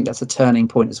think that's a turning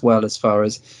point as well, as far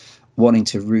as wanting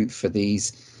to root for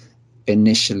these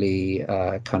initially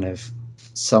kind of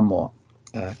somewhat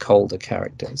colder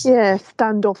characters.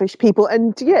 Standoffish people.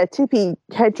 And Tippi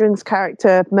Hedren's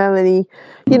character Melanie,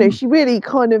 she really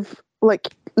kind of like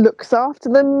looks after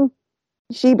them.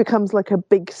 She becomes like a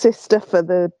big sister for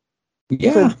the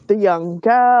young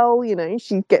girl.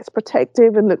 She gets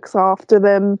protective and looks after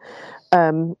them.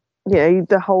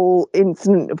 The whole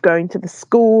incident of going to the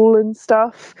school and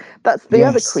stuff, that's the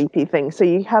other creepy thing. So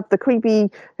you have the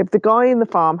guy in the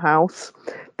farmhouse.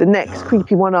 The next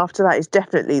creepy one after that is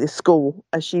definitely the school,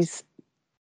 as she's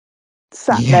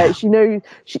sat there.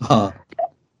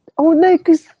 Oh no,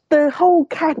 because the whole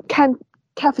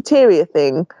cafeteria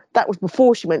thing, that was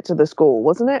before she went to the school,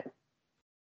 wasn't it?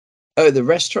 Oh, the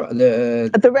restaurant.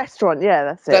 The restaurant,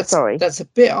 that's it. Sorry, that's a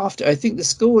bit after. I think the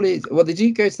school is. Well, they do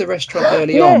go to the restaurant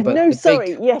early on, but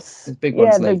the big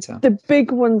ones later. The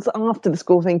big ones after the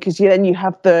school thing, because then you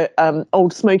have the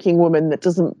old smoking woman that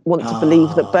doesn't want to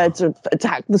believe that birds have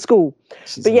attacked the school.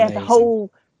 But amazing.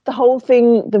 The whole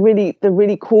thing, the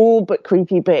really cool but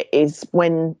creepy bit is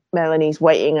when Melanie's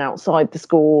waiting outside the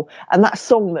school, and that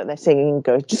song that they're singing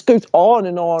just goes on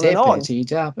and on and on.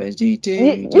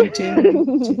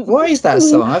 Why is that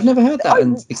song? I've never heard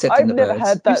that, except in The Birds.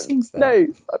 Heard that. Who sings that? No,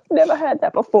 I've never heard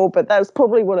that before, but that was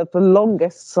probably one of the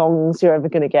longest songs you're ever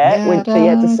going to get, when she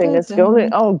had to sing a school.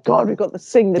 Oh God, we've got to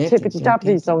sing the Tippity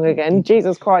Tappity song again.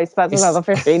 Jesus Christ, that's another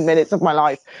 15 minutes of my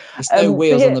life. It's no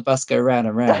wheels on the bus go round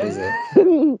and round, is it?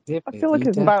 I feel like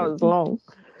it's about as long.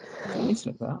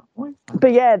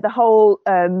 But the whole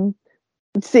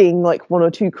seeing like one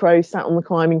or two crows sat on the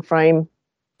climbing frame,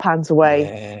 pans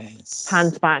away,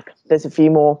 pans back, there's a few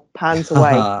more, pans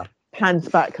away, pans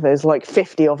back, there's like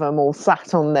 50 of them all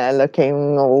sat on there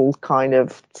looking all kind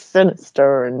of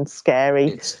sinister and scary.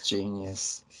 It's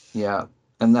genius.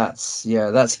 And that's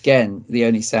again, the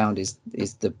only sound is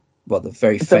the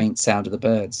very faint sound of the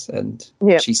birds, and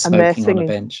she's smoking on a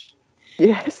bench.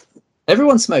 Yes.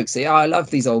 Everyone smokes. I love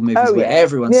these old movies where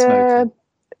everyone's smoking.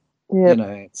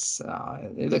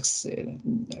 It looks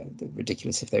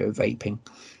ridiculous if they were vaping.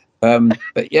 But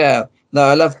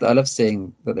I love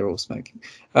seeing that they're all smoking.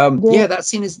 That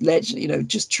scene is legend.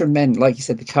 Just tremendous. Like you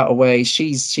said, the cutaway.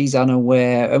 She's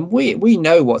unaware, and we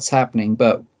know what's happening,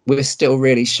 but we're still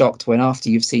really shocked when, after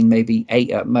you've seen maybe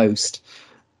 8 at most,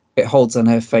 it holds on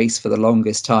her face for the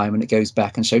longest time, and it goes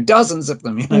back and show dozens of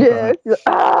them.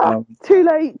 Too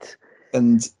late.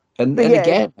 And And But and yeah,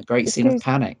 again, a great it scene of goes,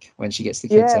 panic when she gets the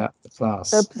kids yeah, out of the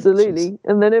class. Which is absolutely.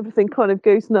 And then everything kind of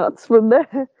goes nuts from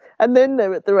there. And then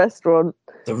they're at the restaurant.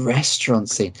 the restaurant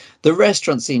scene. The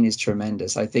restaurant scene is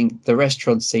tremendous. I think the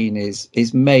restaurant scene is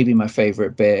maybe my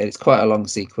favorite bit. It's quite a long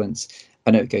sequence.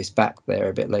 I know it goes back there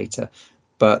a bit later,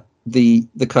 but the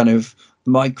kind of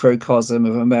microcosm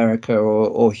of America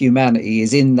or humanity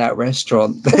is in that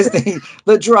restaurant. There's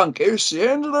the drunk. It's the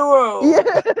end of the world.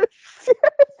 Yeah.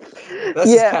 That's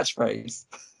his Yeah. catchphrase.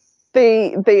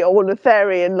 The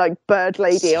ornitharian, like, bird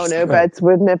lady, oh She's no, great. birds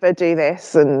would never do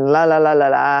this, and la la la la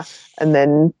la. And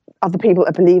then other people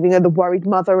are believing her, the worried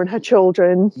mother and her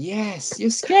children. Yes, you're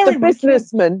The scaring my kids.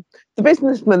 businessman, the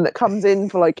businessman that comes in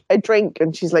for like a drink,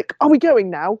 and she's like, "Are we going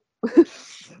now?"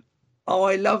 Oh,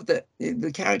 I love that.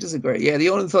 The characters are great. Yeah, the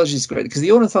ornithologist is great because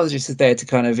the ornithologist is there to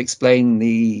kind of explain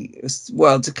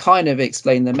to kind of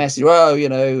explain the message. Well,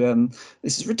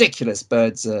 this is ridiculous.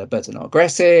 Birds are not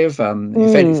aggressive.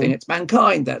 If anything, Mm, it's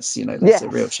mankind that's a real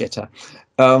yes. shitter.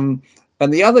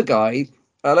 And the other guy,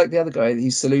 I like the other guy.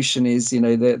 His solution is,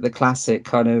 the classic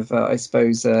kind of, I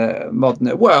suppose,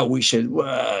 modern. Well, we should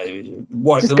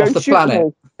wipe Just them off go the shoot them planet.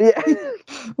 all. Yeah.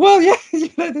 Well, yeah,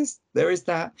 there is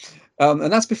that,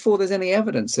 and that's before there's any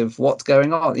evidence of what's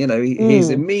going on. His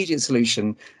Mm, immediate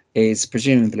solution is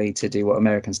presumably to do what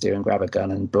Americans do and grab a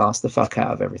gun and blast the fuck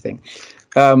out of everything.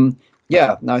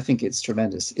 Yeah, no, I think it's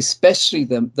tremendous, especially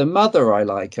the mother. I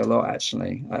like a lot,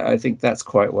 actually. I think that's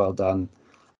quite well done.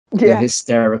 The yeah.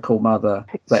 hysterical mother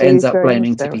that ends She's up very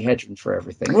blaming Tippi hysterical. Hedren for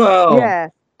everything. Well, Yeah.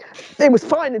 It was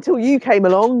fine until you came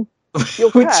along. You're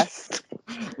which cursed.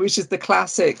 which is the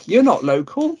classic. You're not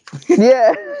local.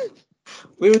 Yeah.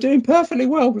 We were doing perfectly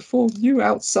well before you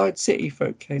outside city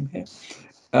folk came here.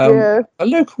 Yeah. A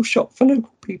local shop for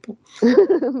local people.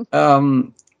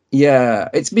 Yeah,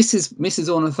 it's Mrs.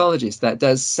 Ornithologist that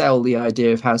does sell the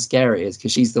idea of how scary it is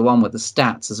because she's the one with the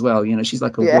stats as well. She's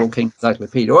like a Yeah. walking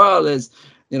encyclopedia. Well, there's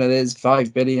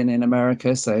 5 billion in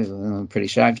America, so I'm pretty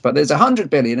shagged, but there's 100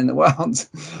 billion in the world.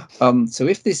 So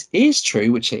if this is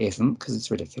true, which it isn't because it's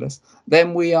ridiculous,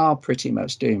 then we are pretty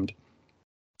much doomed.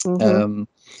 Hmm. Um,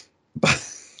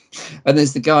 and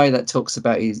there's the guy that talks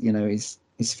about his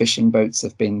fishing boats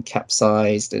have been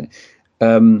capsized, and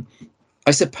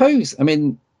I suppose,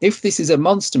 if this is a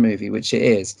monster movie, which it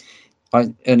is,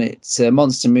 and it's a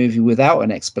monster movie without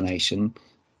an explanation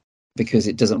because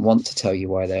it doesn't want to tell you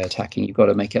why they're attacking, you've got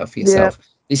to make it up for Yeah. yourself.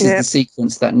 This is Yeah. the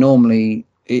sequence that normally,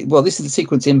 this is the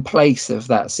sequence in place of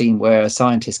that scene where a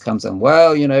scientist comes on.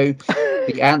 Well,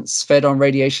 the ants fed on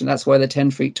radiation, that's why they're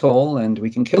 10 feet tall, and we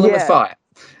can kill them with Yeah. fire.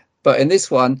 But in this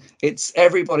one, it's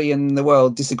everybody in the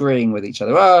world disagreeing with each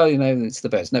other. Well, it's the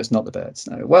birds. No, it's not the birds.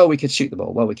 No. Well, we could shoot the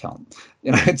ball. Well, we can't.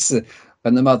 It's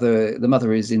and the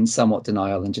mother is in somewhat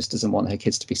denial and just doesn't want her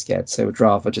kids to be scared. So would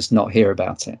rather just not hear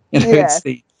about it. Yeah.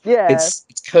 Yeah. It's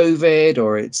COVID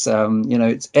or it's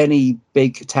it's any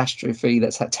big catastrophe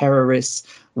that's had terrorists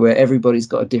where everybody's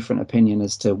got a different opinion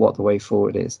as to what the way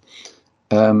forward is.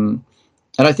 And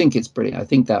I think it's brilliant. I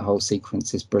think that whole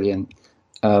sequence is brilliant.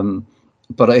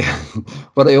 But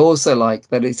I also like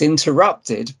that it's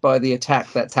interrupted by the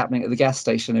attack that's happening at the gas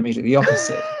station immediately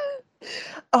opposite.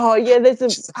 Oh yeah, there's an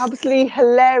absolutely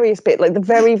hilarious bit, like the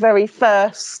very, very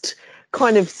first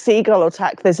kind of seagull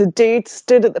attack. There's a dude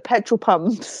stood at the petrol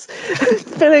pumps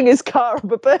filling his car up,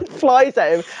 a bird flies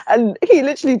at him, and he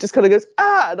literally just kind of goes,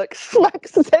 and like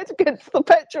smacks his head against the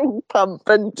petrol pump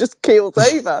and just keels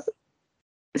over.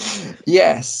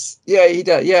 Yes, yeah, he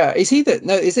does. Yeah, is he that?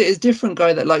 No, is it a different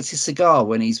guy that lights his cigar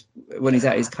when he's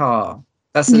at his car?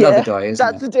 That's another Yeah, guy, isn't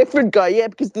that's it? a different guy. Yeah,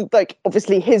 because like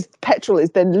obviously his petrol is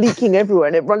then leaking everywhere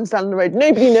and it runs down the road.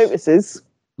 Nobody notices.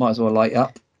 Might as well light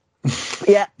up.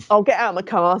 Yeah, I'll get out of my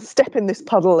car, step in this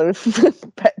puddle of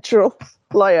petrol,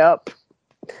 light up,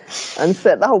 and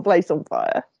set the whole place on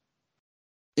fire.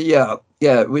 Yeah,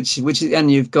 which is,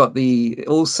 and you've got the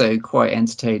also quite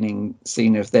entertaining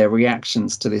scene of their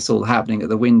reactions to this all happening at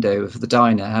the window of the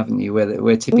diner, haven't you? Where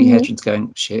Tippi Hedren's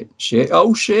going, shit,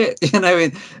 oh shit,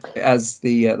 as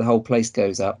the whole place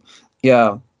goes up.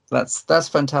 Yeah, that's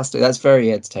fantastic. That's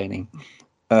very entertaining.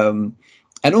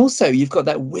 And also you've got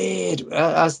that weird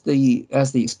as the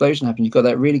explosion happened, you've got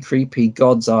that really creepy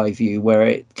God's eye view where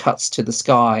it cuts to the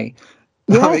sky.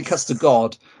 Yes. It cuts to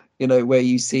God, where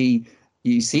you see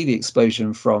the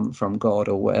explosion from God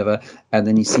or whatever, and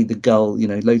then you see the gull,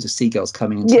 loads of seagulls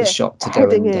coming into the shop to go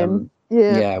and in.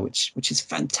 Yeah, which is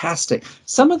fantastic.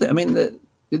 Some of this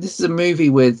is a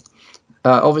movie with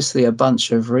obviously a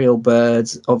bunch of real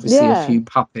birds, obviously a few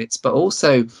puppets, but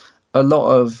also a lot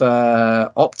of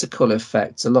optical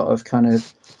effects, a lot of kind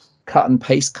of cut and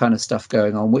paste kind of stuff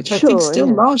going on, which I think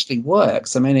still largely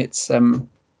works. It's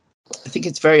I think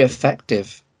it's very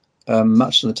effective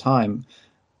much of the time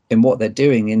in what they're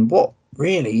doing in what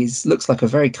really looks like a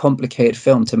very complicated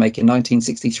film to make in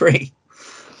 1963.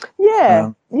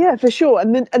 Yeah, for sure.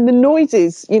 And the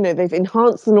noises, they've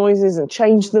enhanced the noises and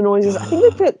changed the noises. I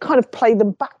think they've kind of played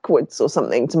them backwards or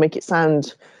something to make it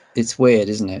sound It's weird,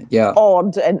 isn't it? Yeah.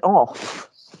 Odd and off.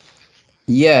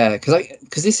 Yeah,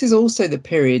 because this is also the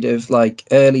period of like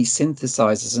early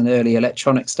synthesizers and early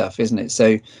electronic stuff, isn't it?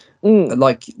 So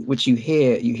like which you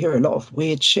hear a lot of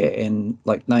weird shit in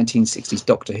like 1960s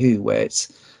Doctor Who, where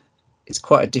it's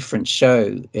quite a different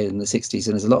show in the 60s,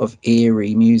 and there's a lot of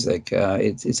eerie music.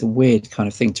 It's a weird kind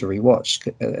of thing to rewatch,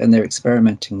 and they're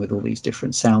experimenting with all these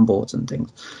different soundboards and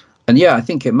things. And yeah, I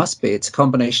think it's a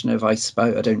combination of, I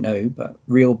suppose, I don't know, but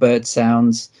real bird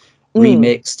sounds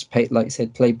remixed, like you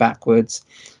said, played backwards,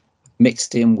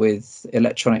 mixed in with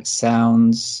electronic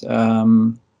sounds,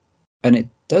 and it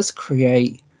does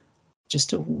create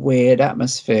just a weird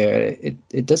atmosphere.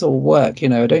 It does all work, I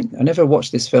never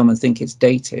watch this film and think it's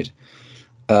dated.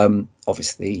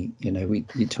 Obviously,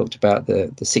 you talked about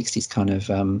the 60s kind of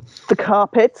the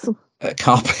carpets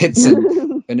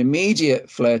and an immediate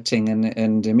flirting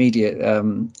and immediate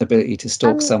ability to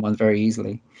stalk someone very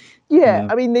easily. Yeah,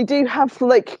 I mean, they do have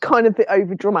like kind of the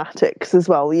over dramatics as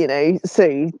well,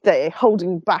 so they're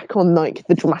holding back on like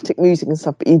the dramatic music and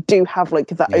stuff, but you do have like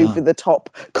that over the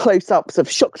top close ups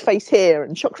of shocked face here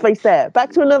and shocked face there,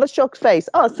 back to another shocked face,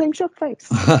 same shocked face.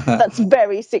 That's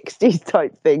very 60s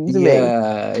type thing to me.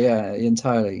 Yeah,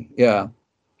 entirely. Yeah,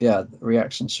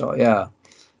 reaction shot. Yeah,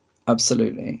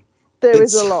 absolutely. There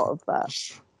is a lot of that.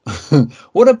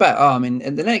 What about and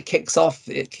then it kicks off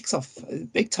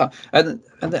big time, and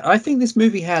I think this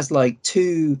movie has like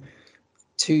two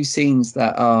scenes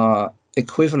that are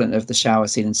equivalent of the shower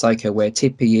scene in Psycho, where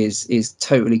Tippy is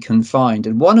totally confined,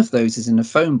 and one of those is in a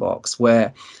phone box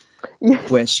where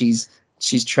she's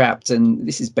trapped, and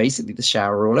this is basically the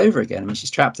shower all over again. I mean,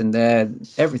 she's trapped in there,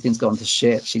 everything's gone to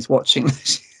shit. She's watching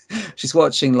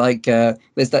like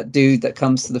there's that dude that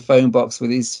comes to the phone box with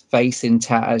his face in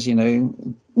tatters,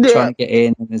 trying to get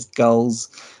in, and there's gulls,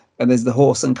 and there's the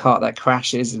horse and cart that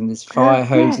crashes, and there's fire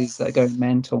hoses that go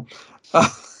mental.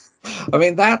 I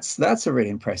mean, that's a really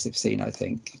impressive scene, I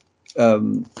think,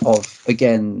 of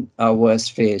again our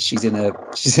worst fears. She's in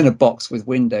a box with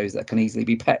windows that can easily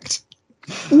be pecked.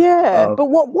 Yeah, but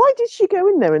why did she go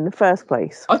in there in the first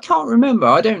place? I can't remember.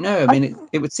 I don't know. I mean,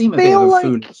 it would seem a bit of a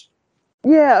foolish.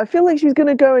 Yeah, I feel like she was going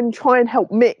to go and try and help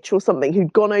Mitch or something,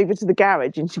 who'd gone over to the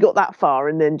garage, and she got that far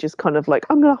and then just kind of like,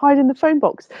 I'm going to hide in the phone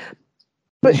box.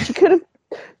 But she could have,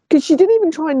 because she didn't even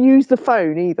try and use the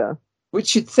phone either.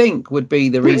 Which you'd think would be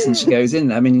the reason she goes in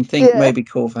there. I mean, you'd think maybe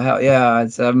call for help. Yeah,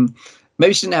 it's,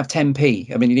 maybe she didn't have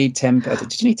 10p. I mean, you need 10p.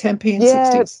 Did you need 10p in the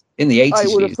 60s? In the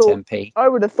 80s, you used 10p. I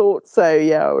would have thought so,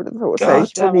 yeah, I would have thought so.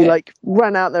 She probably like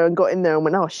ran out there and got in there and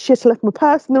went, oh shit, I left my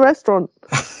purse in the restaurant.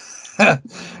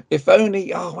 If only,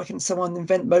 why can't someone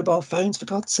invent mobile phones, for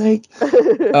God's sake?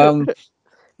 Had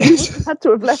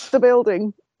to have left the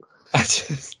building.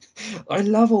 I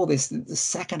love all this. The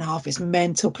second half is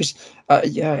mental because,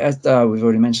 we've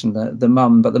already mentioned the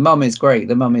mum, but the mum is great.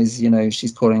 The mum is,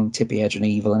 she's calling Tippi Hedren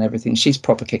evil and everything. She's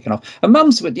proper kicking off. And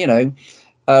mums would,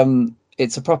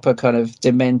 it's a proper kind of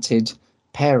demented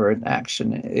parent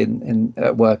action in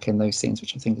at work in those scenes,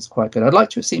 which I think is quite good. I'd like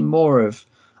to have seen more of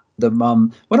the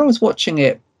mum. When I was watching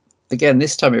it again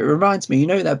this time, it reminds me,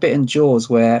 that bit in Jaws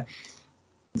where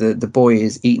the boy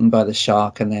is eaten by the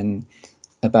shark, and then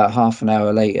about half an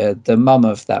hour later the mum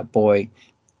of that boy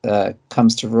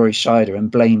comes to Roy Scheider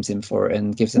and blames him for it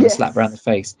and gives him a slap around the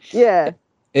face.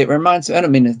 It reminds me, I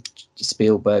don't mean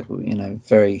Spielberg,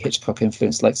 very Hitchcock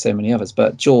influenced like so many others,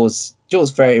 but Jaws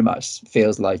very much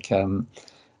feels like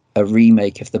a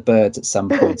remake of The Birds at some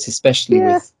points, especially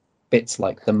with bits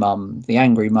like the mum, the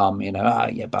angry mum, you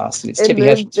bastard, it's Tippi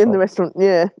Hedren's in the restaurant.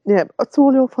 Yeah, it's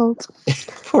all your fault.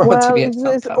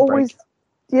 There's always,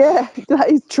 that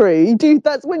is true. You do.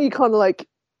 That's when you kind of like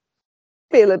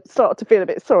start to feel a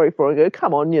bit sorry for her. And go,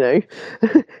 come on,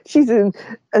 she's in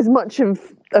as much of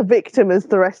a victim as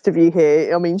the rest of you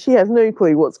here. I mean, she has no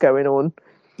clue what's going on.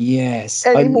 Yes,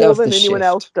 any more than anyone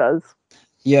else does.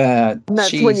 Yeah, and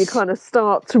that's when you kind of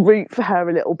start to root for her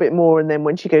a little bit more. And then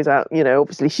when she goes out,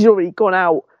 obviously she's already gone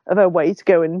out of her way to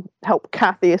go and help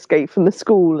Kathy escape from the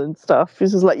school and stuff.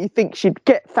 It's just like you think she'd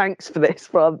get thanks for this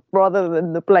rather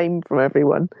than the blame from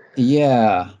everyone.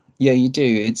 Yeah, you do.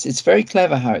 It's very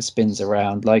clever how it spins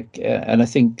around. Like, and I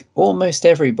think almost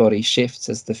everybody shifts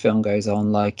as the film goes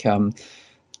on. Like,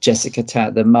 Jessica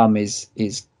Tat, the mum, is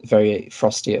very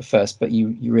frosty at first, but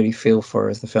you really feel for her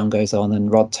as the film goes on.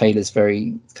 And Rod Taylor's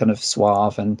very kind of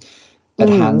suave and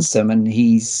handsome, and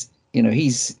he's you know,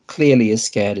 he's clearly as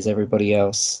scared as everybody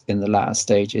else in the latter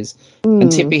stages. And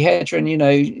Mm. Tippi Hedren, you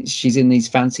know, she's in these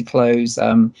fancy clothes,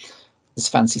 this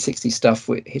fancy 60s stuff.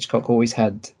 Hitchcock always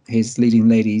had his leading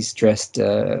ladies dressed.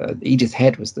 Edith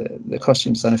Head was the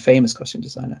costume designer, famous costume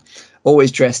designer,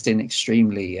 always dressed in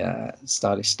extremely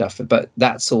stylish stuff. But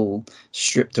that's all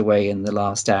stripped away in the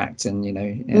last act, and you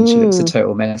know, and she looks a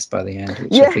total mess by the end,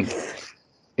 which I think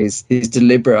is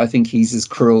deliberate. I think he's as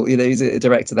cruel. You know, he's a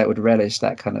director that would relish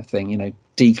that kind of thing. You know,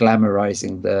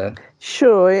 de-glamorizing the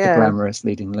glamorous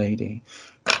leading lady.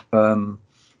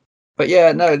 But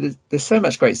yeah, no, there's so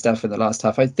much great stuff in the last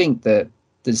half. I think that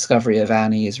the discovery of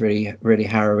Annie is really, really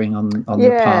harrowing on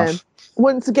the path.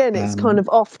 Once again, it's kind of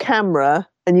off camera,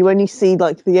 and you only see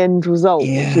like the end result,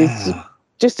 which is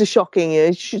just as shocking.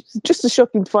 It's just as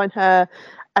shocking to find her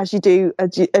as you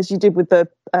did with the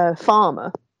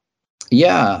farmer.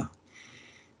 Yeah,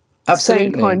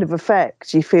 absolutely. Same kind of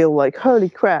effect. You feel like, holy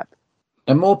crap.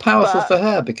 And more powerful for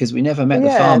her, because we never met the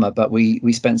farmer, but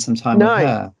we spent some time with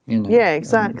her. You know, yeah,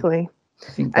 exactly.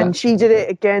 I think and she did it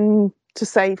again to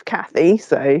save Kathy.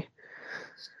 So,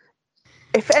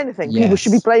 if anything, people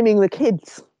should be blaming the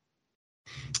kids.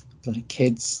 The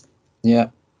kids, yeah.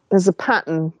 There's a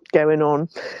pattern going on,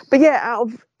 but yeah,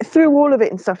 through all of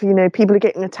it and stuff, you know, people are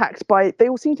getting attacked by. They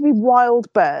all seem to be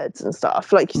wild birds and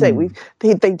stuff. Like you say,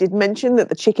 they did mention that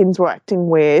the chickens were acting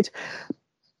weird.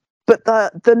 But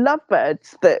the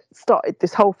lovebirds that started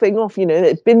this whole thing off, you know, that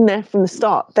had been there from the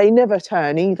start, they never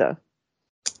turn either.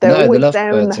 They're always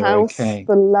there in the house. Okay.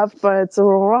 The lovebirds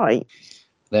are all right.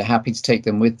 They're happy to take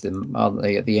them with them, aren't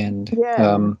they, at the end?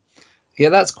 Yeah. Yeah,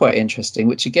 that's quite interesting,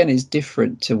 which again is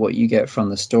different to what you get from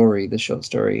the story. The short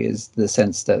story is the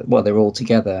sense that, well, they're all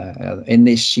together. In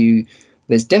this,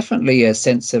 there's definitely a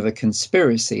sense of a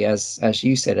conspiracy, as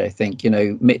you said. I think, you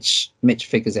know, Mitch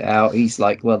figures it out. He's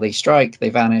like, well, they strike, they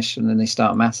vanish, and then they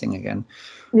start massing again.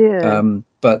 Yeah.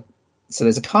 But so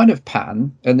there's a kind of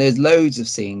pattern, and there's loads of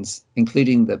scenes,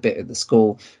 including the bit at the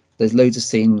school. There's loads of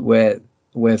scenes where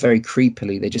very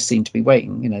creepily they just seem to be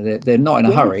waiting. You know, they're not in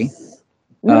a hurry.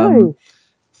 No.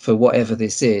 For whatever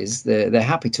this is, they're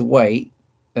happy to wait.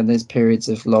 And there's periods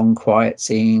of long, quiet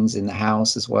scenes in the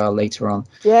house as well later on.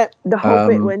 Yeah, the whole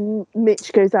bit when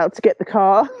Mitch goes out to get the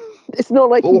car. It's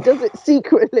not like he does it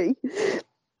secretly.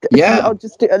 Yeah. I'll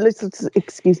just do a little,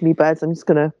 excuse me, birds, I'm just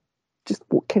going to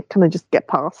can I just get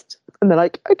past? And they're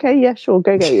like, okay, yeah, sure,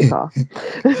 go get your car.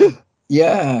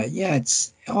 Yeah,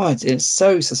 it's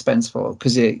so suspenseful,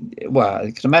 because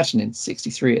I can imagine in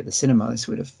 '63 at the cinema this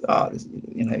would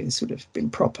have been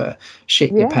proper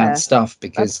shit your pants stuff,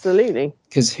 because absolutely,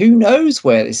 because who knows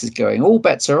where this is going. All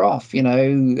bets are off, you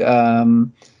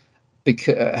know,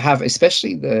 because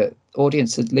especially the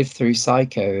audience had lived through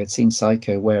Psycho, had seen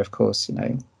Psycho, where of course, you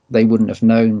know, they wouldn't have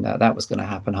known that was going to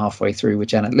happen halfway through with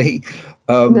Janet Leigh.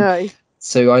 No.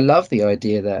 So I love the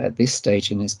idea that at this stage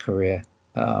in his career,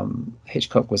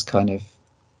 Hitchcock was kind of,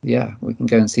 we can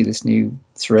go and see this new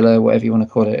thriller, whatever you want to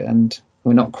call it, and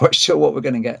we're not quite sure what we're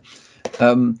going to get.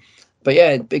 But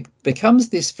yeah, it becomes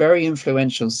this very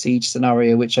influential siege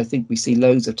scenario, which I think we see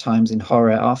loads of times in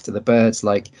horror after The Birds.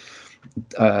 Like,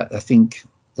 I think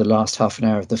the last half an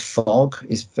hour of The Fog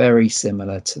is very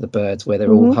similar to The Birds, where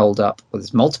they're all holed up. Well,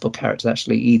 there's multiple characters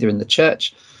actually, either in the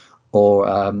church or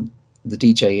the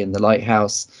DJ in the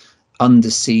lighthouse,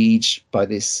 under siege by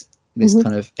this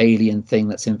kind of alien thing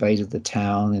that's invaded the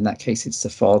town. In that case, it's The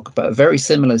Fog, but a very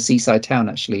similar seaside town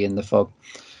actually in The Fog.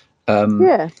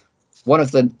 One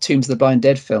of the Tombs of the Blind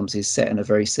Dead films is set in a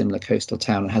very similar coastal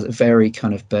town and has a very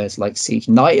kind of Birds-like siege.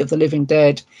 Night of the Living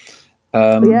Dead.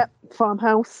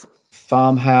 Farmhouse.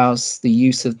 The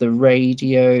use of the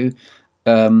radio,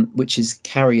 which is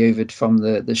carryover from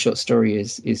the short story,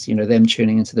 is you know, them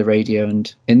tuning into the radio,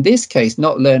 and in this case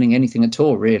not learning anything at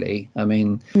all, really. I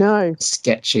mean, no,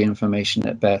 sketchy information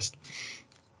at best,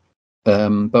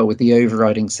 but with the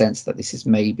overriding sense that this is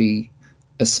maybe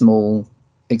a small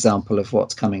example of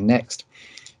what's coming next.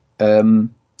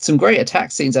 Some great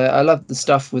attack scenes. I love the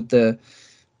stuff with the,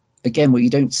 again, what you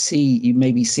don't see, you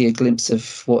maybe see a glimpse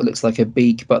of what looks like a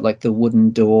beak, but like the wooden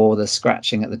door, the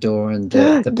scratching at the door, and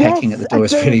the pecking at the door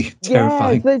is really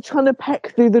terrifying. Yeah, they're trying to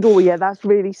peck through the door. Yeah, that's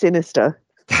really sinister.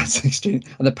 That's extreme.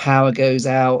 And the power goes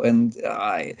out, and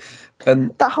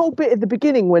that whole bit at the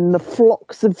beginning when the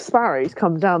flocks of sparrows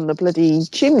come down the bloody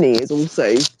chimney is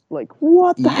also like,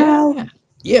 what the hell?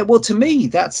 Yeah, well, to me,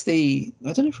 that's I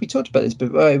don't know if we talked about this,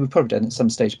 but we've probably done it at some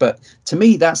stage. But to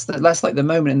me, that's like the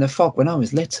moment in The Fog when I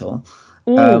was little,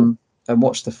 and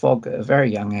watched The Fog at a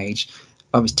very young age.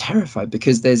 I was terrified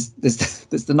because there's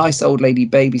the nice old lady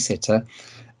babysitter,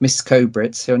 Miss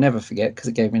Cobritz, who I'll never forget because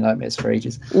it gave me nightmares for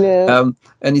ages. Yeah.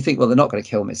 And you think, well, they're not going to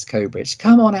kill Miss Cobritz.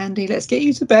 Come on, Andy, let's get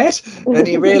you to bed. And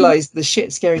you realise the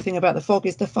shit scary thing about the fog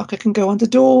is the fucker can go under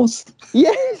doors.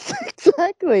 Yes,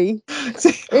 exactly. So,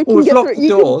 It or can we've get locked through. the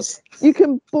doors. You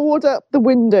can board up the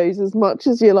windows as much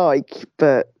as you like,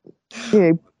 but you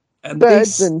know, And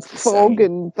birds this, and fog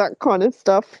and that kind of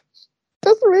stuff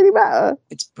doesn't really matter.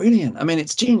 it's brilliant. I mean,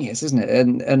 it's genius, isn't it?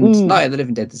 And Mm. Night of the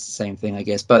Living Dead is the same thing, I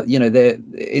guess. But you know, they're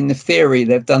in the theory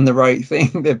they've done the right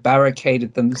thing. They've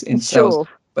barricaded themselves, Sure.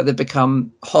 but they've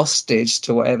become hostage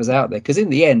to whatever's out there. Because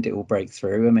in the end, it will break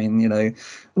through. I mean, you know,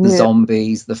 the Yeah.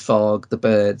 zombies, the fog, the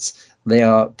birds, they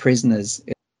are prisoners.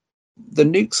 The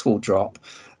nukes will drop,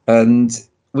 and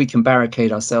we can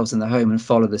barricade ourselves in the home and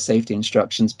follow the safety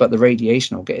instructions. But the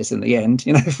radiation will get us in the end.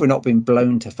 You know, if we're not being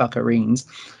blown to fuckereens.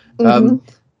 Mm-hmm.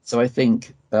 So I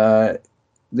think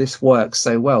this works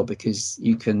so well because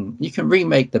you can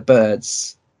remake the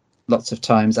birds lots of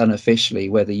times unofficially,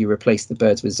 whether you replace the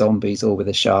birds with zombies or with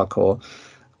a shark or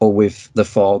with the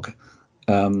fog.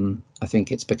 I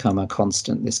think it's become a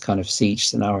constant, this kind of siege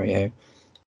scenario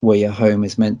where your home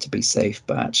is meant to be safe,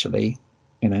 but actually,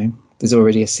 you know, there's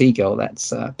already a seagull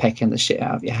that's pecking the shit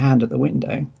out of your hand at the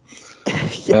window.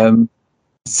 Yeah.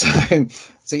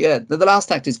 So yeah, the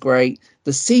last act is great.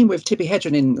 The scene with Tippi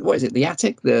Hedren in, what is it, the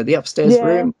attic, the upstairs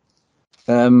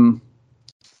room,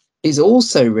 is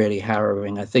also really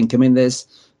harrowing, I think. I mean, there's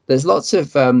lots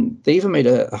of they even made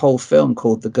a whole film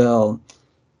called The Girl,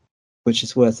 which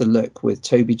is worth a look, with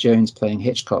Toby Jones playing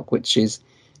Hitchcock, which is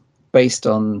based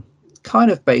on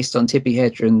Tippi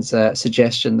Hedren's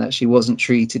suggestion that she wasn't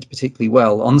treated particularly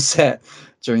well on set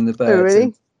during the birds. Oh, really?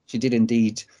 And she did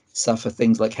indeed suffer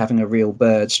things like having a real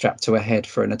bird strapped to her head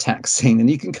for an attack scene. And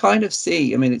you can kind of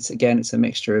see, I mean, it's a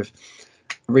mixture of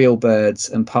real birds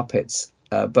and puppets.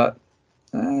 But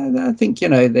I think, you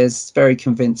know, there's very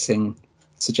convincing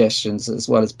suggestions, as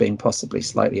well as being possibly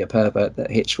slightly a pervert,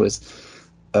 that Hitch was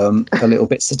a little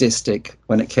bit sadistic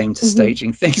when it came to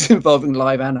staging things involving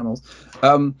live animals.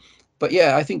 But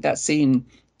yeah, I think that scene,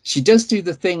 she does do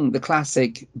the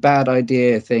classic bad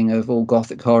idea thing of all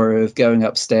gothic horror of going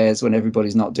upstairs when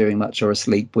everybody's not doing much or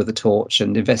asleep with a torch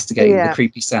and investigating the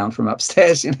creepy sound from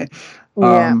upstairs, you know.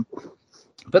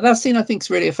 But that scene I think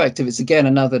is really effective. It's again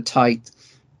another tight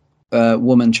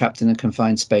woman trapped in a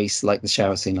confined space, like the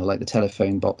shower scene or like the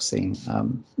telephone box scene.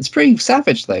 It's pretty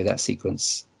savage though, that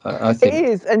sequence. I think it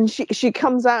is, and she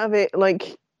comes out of it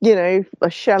like, you know, a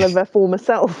shell of her former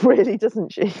self, really,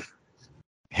 doesn't she?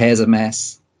 Hair's a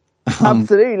mess.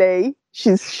 Absolutely.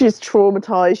 She's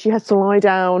traumatized. She has to lie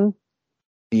down.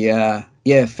 Yeah,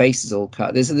 face is all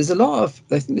cut. There's a lot of,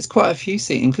 I think there's quite a few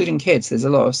scenes, including kids. There's a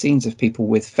lot of scenes of people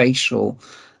with facial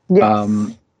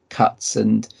cuts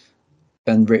and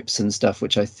rips and stuff,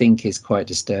 which I think is quite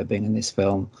disturbing in this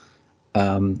film.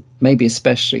 Maybe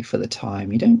especially for the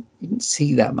time, you didn't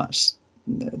see that much.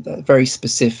 The very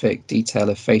specific detail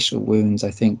of facial wounds,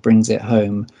 I think, brings it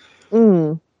home.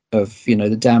 Of, you know,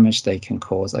 the damage they can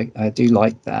cause. I do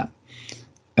like that.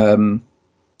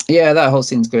 Yeah, that whole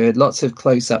scene's good. Lots of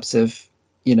close-ups of,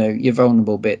 you know, your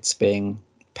vulnerable bits being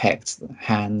pecked: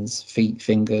 hands, feet,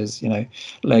 fingers, you know,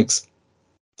 legs,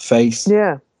 face.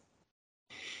 Yeah.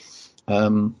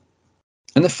 And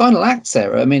the final act,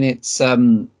 Sarah, I mean, it's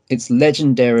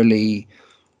legendarily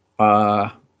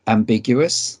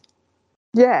ambiguous.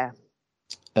 Yeah.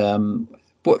 But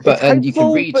it's and you can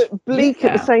hopeful, read, but bleak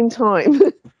at the same time.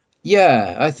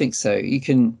 Yeah, I think so. You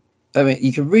can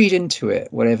read into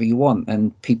it whatever you want,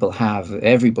 and people have.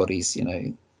 Everybody's, you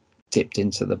know, dipped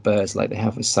into the birds like they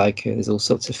have with Psycho. There's all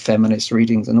sorts of feminist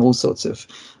readings and all sorts of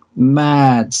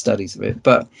mad studies of it.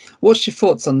 But what's your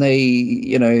thoughts on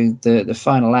the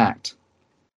final act?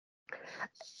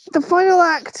 The final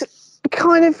act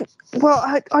kind of, well,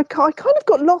 I kind of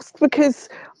got lost because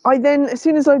I then, as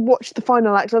soon as I watched the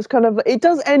final act, I was kind of, it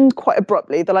does end quite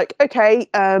abruptly. They're like, okay,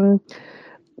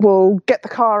 we'll get the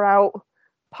car out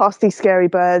past these scary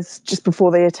birds just before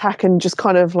they attack and just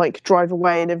kind of like drive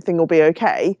away and everything will be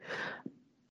okay.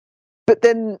 But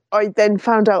then I then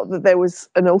found out that there was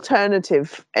an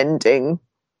alternative ending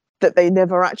that they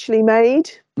never actually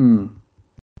made.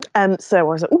 So I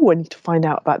was like, oh, I need to find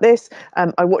out about this.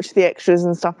 I watched the extras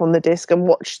and stuff on the disc and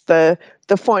watched the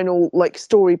final like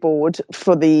storyboard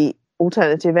for the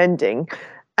alternative ending.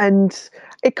 And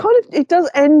it does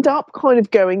end up kind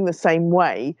of going the same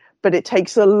way, but it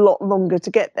takes a lot longer to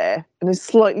get there and is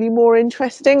slightly more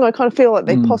interesting. I kind of feel like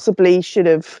they possibly should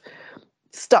have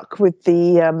stuck with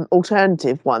the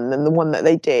alternative one than the one that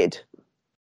they did.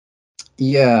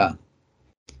 Yeah,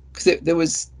 because there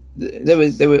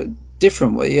were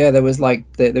different. Yeah, there was like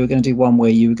they were going to do one where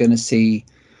you were going to see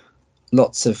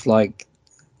lots of like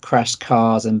crashed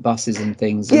cars and buses and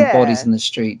things, and Yeah. bodies in the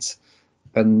streets,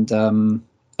 and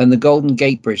the Golden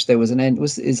Gate Bridge. There was an end.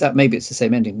 Is that maybe it's the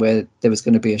same ending where there was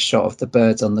going to be a shot of the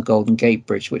birds on the Golden Gate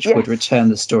Bridge, which would Yes. return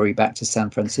the story back to San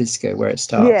Francisco where it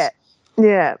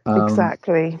Yeah, starts.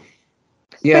 exactly.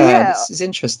 Yeah, this is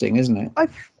interesting, isn't it?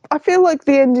 I feel like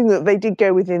the ending that they did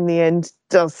go with in the end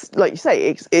does, like you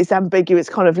say, it's ambiguous,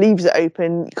 kind of leaves it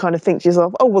open. You kind of think to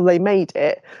yourself, oh, well, they made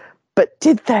it. But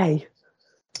did they?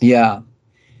 Yeah.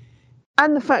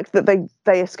 And the fact that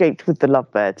they escaped with the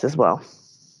lovebirds as well.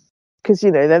 Because,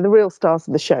 you know, they're the real stars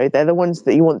of the show. They're the ones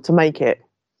that you want to make it.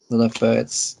 The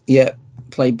lovebirds. Yeah.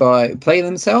 Play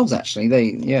themselves, actually.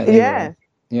 They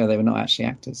were not actually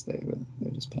actors. They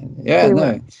were just playing. Yeah, They no.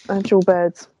 were actual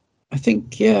birds. I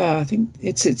think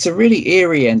it's a really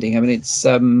eerie ending. I mean, it's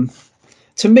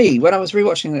to me, when I was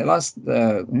rewatching it last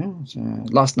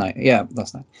night,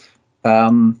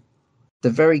 the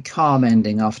very calm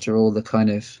ending after all the kind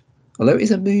of, although it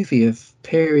is a movie of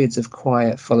periods of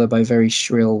quiet followed by very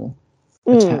shrill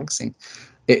attack scene,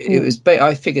 it was.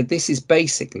 I figured this is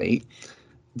basically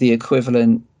the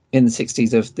equivalent in the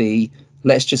 60s of the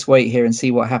let's just wait here and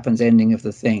see what happens ending of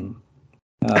The Thing,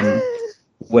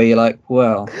 where you're like,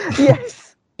 well,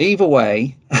 yes, either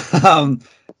way,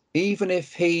 even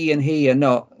if he and he are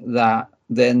not that,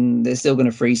 then they're still going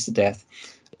to freeze to death.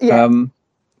 Yeah.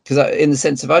 Because in the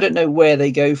sense of, I don't know where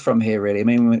they go from here, really. I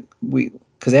mean,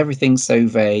 because everything's so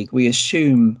vague, we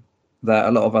assume that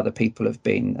a lot of other people have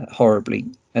been horribly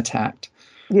attacked.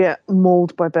 Yeah,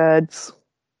 mauled by birds.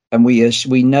 And we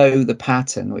know the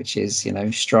pattern, which is, you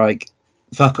know, strike,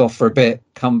 fuck off for a bit,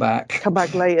 come back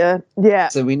later. Yeah.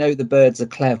 So we know the birds are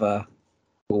clever.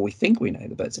 Well, we think we know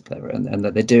the birds are clever, and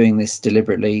that they're doing this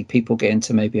deliberately. People get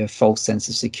into maybe a false sense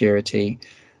of security,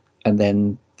 and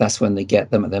then that's when they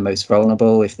get them at their most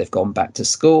vulnerable, if they've gone back to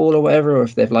school or whatever, or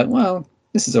if they've like, well,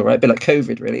 this is all right, a bit like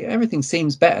COVID, really. Everything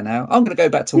seems better now. I'm going to go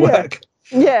back to work.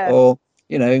 Yeah. Or,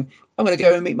 you know, I'm going to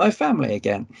go and meet my family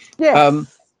again.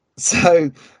 Yes.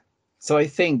 So I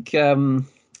think, I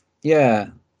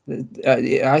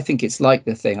think it's like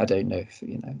The Thing. I don't know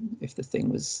if The Thing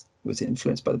was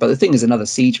influenced by, but The Thing is another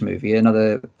siege movie,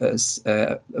 another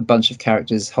a bunch of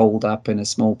characters holed up in a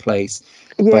small place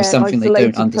by something they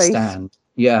don't understand.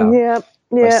 By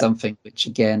something which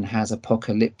again has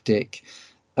apocalyptic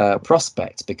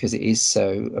prospect, because it is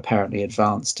so apparently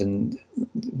advanced, and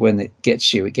when it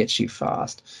gets you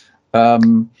fast.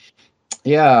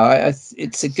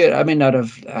 It's a good. I mean, out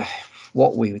of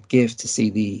what we would give to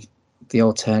see the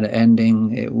alternate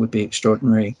ending, it would be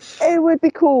extraordinary. It would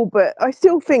be cool, but I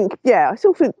still think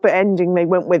the ending they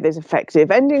went with is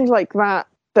effective. Endings like that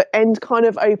end kind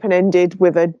of open-ended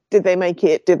with a did they make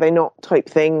it, did they not type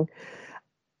thing,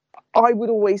 I would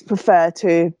always prefer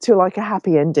to like a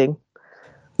happy ending.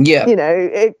 Yeah. You know,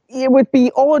 it would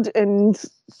be odd and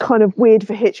kind of weird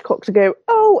for Hitchcock to go,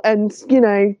 oh, and, you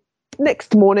know,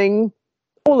 next morning,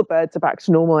 all the birds are back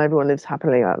to normal, everyone lives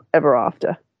happily ever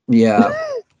after. Yeah.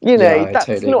 You know, that's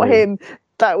totally not agree. him.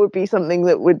 That would be something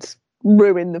that would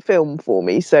ruin the film for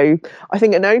me. So I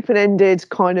think an open-ended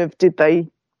kind of did they,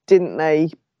 didn't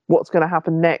they, what's going to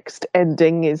happen next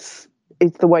ending is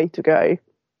the way to go.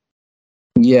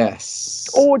 Yes.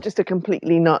 Or just a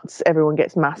completely nuts, everyone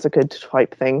gets massacred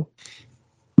type thing.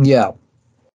 Yeah.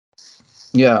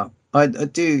 Yeah. I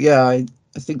do. Yeah. I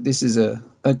think this is a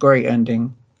great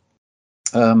ending.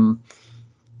 I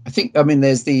think, I mean,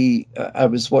 there's I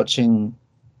was watching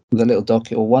the little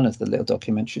or one of the little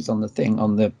documentaries on The Thing,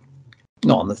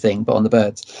 not on The Thing, but on the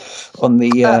birds, on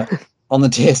the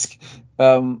disc,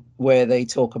 where they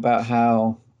talk about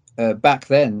how back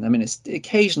then, I mean, it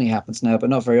occasionally happens now, but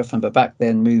not very often, but back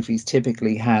then movies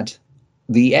typically had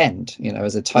the end, you know,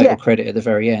 as a title credit at the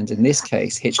very end. In this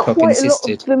case, Hitchcock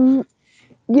insisted. A lot of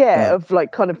them, of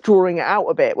like kind of drawing it out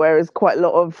a bit, whereas quite a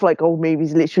lot of like old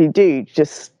movies literally do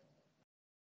just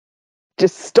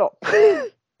stop.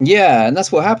 Yeah, and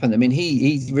that's what happened. I mean,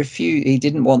 he refused. He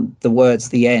didn't want the words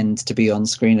 "the end" to be on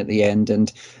screen at the end,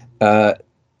 and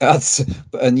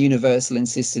Universal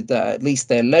insisted that at least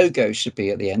their logo should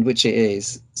be at the end, which it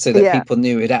is, so that people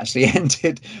knew it actually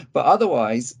ended. But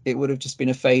otherwise, it would have just been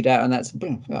a fade out, and that's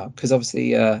because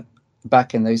obviously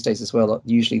back in those days as well,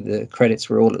 usually the credits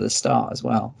were all at the start as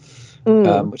well.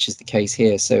 Which is the case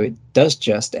here. So it does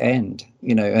just end,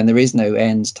 you know, and there is no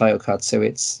end title card. So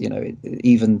it's, you know,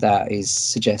 even that is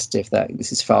suggestive that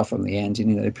this is far from the end. And,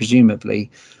 you know,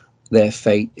 presumably their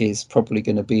fate is probably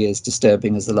going to be as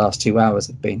disturbing as the last 2 hours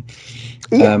have been,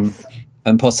 and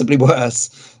possibly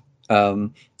worse.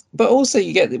 But also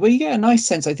you get a nice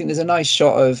sense. I think there's a nice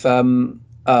shot of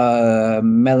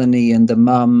Melanie and the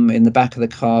mum in the back of the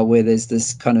car, where there's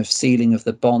this kind of sealing of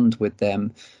the bond with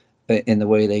them in the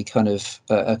way they kind of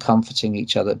are comforting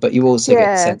each other. But you also get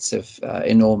the Yeah. sense of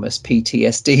enormous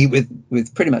PTSD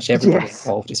with pretty much everybody Yes.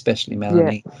 involved, especially Yeah.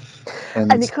 Melanie.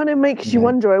 And it kind of makes you know.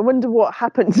 wonder. I wonder what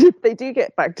happens if they do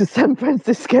get back to San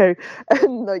Francisco,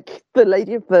 and like the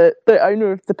lady of the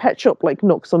owner of the pet shop like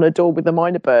knocks on her door with a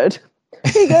minor bird.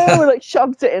 Here you go, and like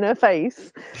shoves it in her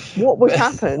face. What would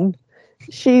happen?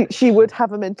 She would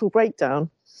have a mental breakdown.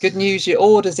 Good news, your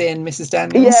order's in, Mrs.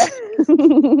 Daniels.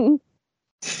 Yeah.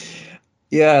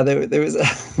 Yeah, there was.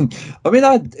 I mean,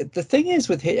 the thing is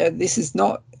with this is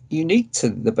not unique to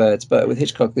the Birds, but with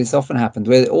Hitchcock, this often happened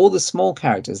where all the small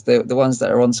characters, the ones that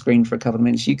are on screen for a couple of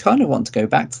minutes, you kind of want to go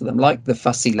back to them, like the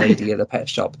fussy lady at the pet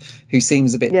shop who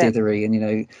seems a bit dithery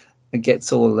and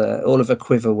gets all of a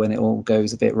quiver when it all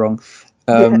goes a bit wrong.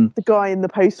 The guy in the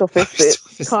post office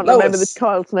that can't remember the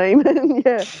child's name.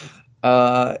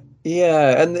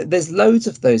 Yeah, and there's loads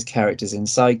of those characters in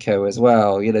Psycho as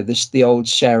well. The old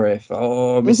sheriff.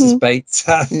 Oh, Mrs. Bates.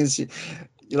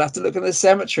 You'll have to look in the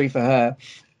cemetery for her.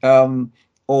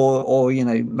 Or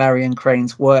Marion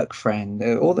Crane's work friend.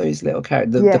 All those little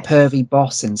characters. The pervy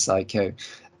boss in Psycho,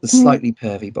 the slightly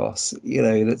pervy boss.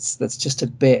 That's just a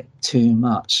bit too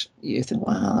much. You think,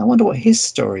 well, I wonder what his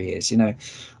story is.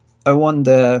 I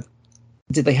wonder.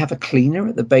 Did they have a cleaner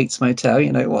at the Bates Motel?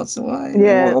 What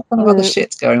kind of other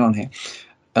shit's going on here?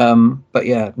 But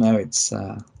yeah, no,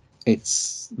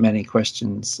 it's many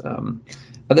questions.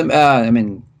 But then, I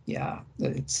mean, yeah,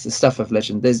 it's the stuff of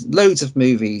legend. There's loads of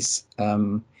movies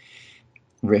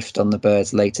riffed on the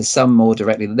Birds later, some more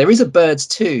directly. There is a Birds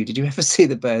 2. Did you ever see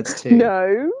the Birds 2?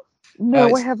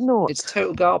 No, I have not. It's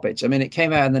total garbage. I mean, it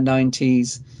came out in the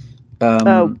 90s.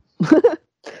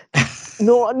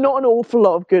 Not an awful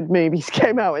lot of good movies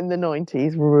came out in the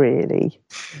 90s, really.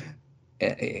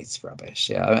 It's rubbish.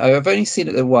 Yeah, I've only seen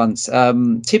it once.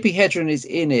 Tippi Hedren is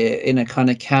in it in a kind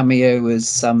of cameo as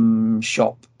some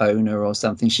shop owner or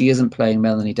something. She isn't playing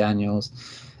Melanie Daniels,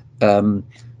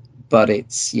 but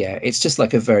it's just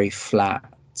like a very flat.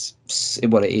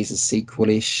 What it is a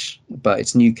sequel-ish, but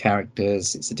it's new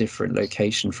characters. It's a different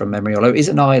location from memory. Although it's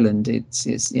an island. It's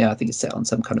I think it's set on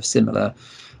some kind of similar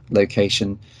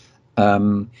location.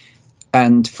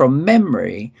 And from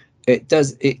memory,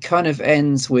 it kind of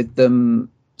ends with them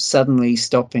suddenly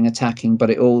stopping attacking, but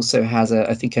it also has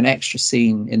I think an extra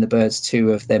scene in the Birds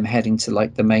 2 of them heading to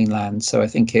like the mainland. So I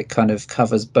think it kind of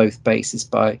covers both bases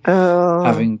by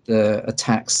having the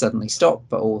attacks suddenly stop,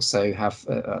 but also have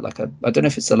I don't know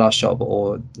if it's the last shot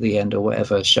or the end or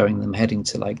whatever, showing them heading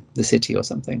to like the city or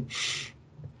something.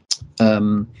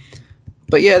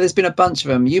 But yeah, there's been a bunch of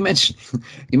them. You mentioned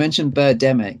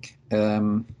Birdemic.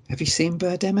 Have you seen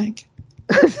Birdemic?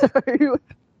 No.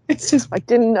 It's just I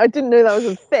didn't know that was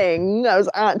a thing. That was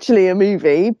actually a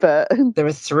movie, but there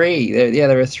are three.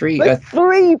 There are three.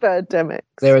 Three Birdemics.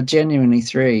 There are genuinely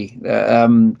three. I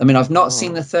mean, I've not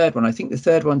seen the third one. I think the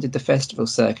third one did the festival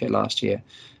circuit last year.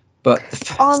 But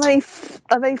are they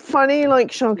funny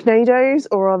like Sharknadoes,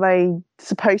 or are they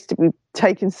supposed to be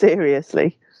taken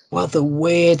seriously? Well, the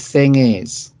weird thing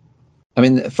is, I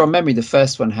mean, from memory, the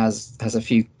first one has a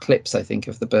few clips, I think,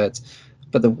 of the birds.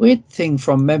 But the weird thing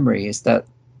from memory is that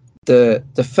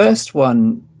the first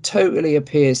one totally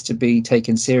appears to be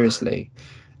taken seriously,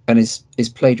 and is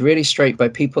played really straight by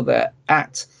people that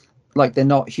act like they're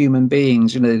not human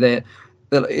beings.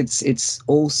 It's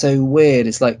all so weird.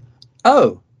 It's like,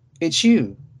 oh, it's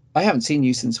you. I haven't seen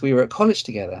you since we were at college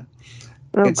together.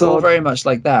 It's all very much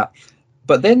like that.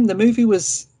 But then the movie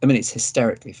was, I mean, it's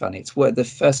hysterically funny. It's what the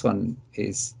first one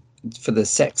is for the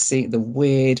sex scene, the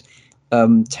weird,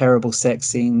 terrible sex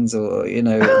scenes, or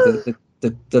the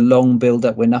long build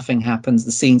up where nothing happens,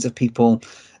 the scenes of people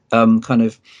kind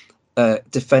of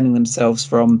defending themselves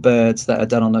from birds that are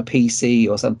done on a PC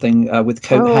or something with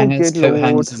coat hangers. Coat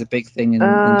hangers is a big thing in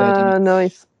Birdemic.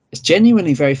 Nice. It's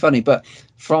genuinely very funny, but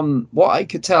from what I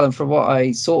could tell and from what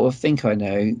I sort of think I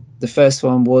know, the first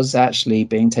one was actually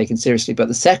being taken seriously, but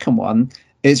the second one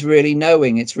is really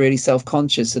knowing. It's really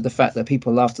self-conscious of the fact that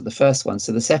people laughed at the first one.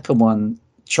 So the second one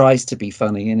tries to be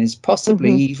funny and is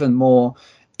possibly even more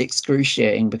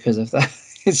excruciating because of that.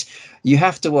 You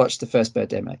have to watch the first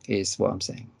Birdemic, is what I'm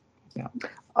saying. Yeah.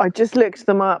 I just looked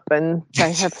them up and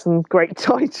they have some great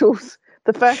titles.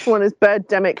 The first one is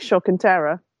Birdemic Shock and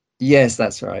Terror. Yes,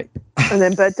 that's right. And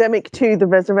then Birdemic 2, The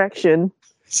Resurrection.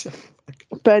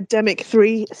 Birdemic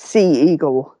 3, Sea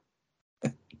Eagle.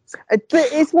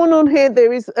 There is one on here.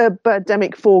 There is a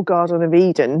Birdemic 4, Garden of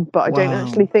Eden, but I don't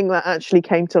actually think that actually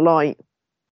came to light.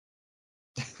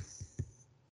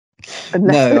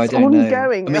 Unless No, I it's don't know.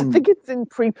 ongoing. I mean, think it's in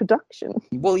pre-production.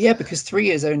 well, yeah, because 3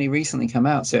 has only recently come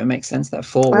out, so it makes sense that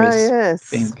 4 Oh is yes.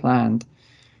 being planned.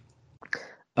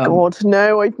 God,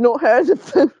 no, I've not heard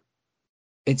of them.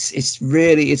 It's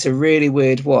a really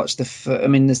weird watch. I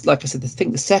mean, like I said, I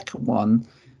think the second one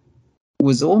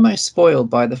was almost spoiled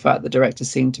by the fact the director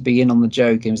seemed to be in on the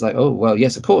joke. He was like, "Oh, well,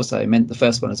 yes, of course, I meant the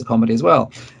first one as a comedy as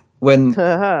well." When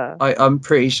I'm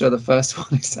pretty sure the first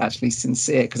one is actually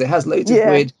sincere because it has loads of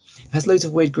weird,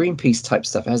 Greenpeace type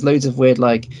stuff. It has loads of weird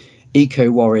like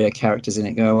eco warrior characters in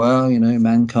it. Go, well,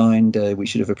 mankind, we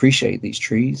should have appreciated these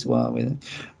trees while with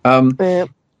it.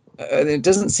 It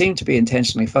doesn't seem to be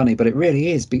intentionally funny, but it really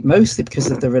is, mostly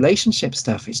because of the relationship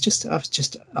stuff. I was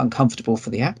just uncomfortable for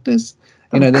the actors.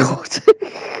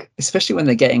 Especially when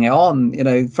they're getting it on.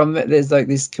 There's like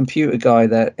this computer guy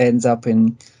that ends up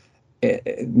in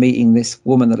meeting this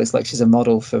woman that looks like she's a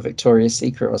model for Victoria's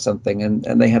Secret or something, and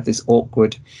they have this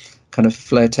awkward kind of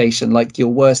flirtation, like your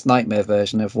worst nightmare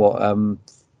version of what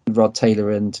Rod Taylor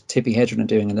and Tippi Hedren are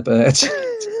doing in The Bird.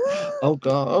 Oh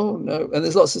god, oh no. And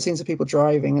there's lots of scenes of people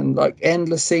driving and like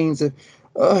endless scenes of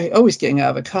always getting out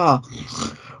of a car.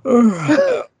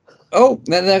 Oh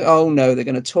no, they're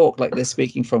going to talk like they're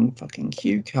speaking from fucking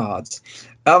cue cards.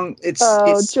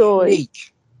 It's joy.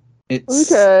 unique.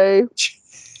 It's okay.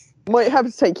 Might have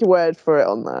to take your word for it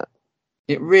on that.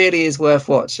 It really is worth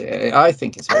watching. I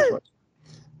think it's worth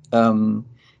watching.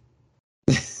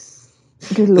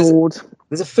 Good lord.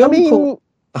 There's a film called...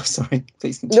 Oh, sorry.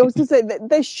 Please continue. I was going to say that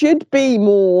there should be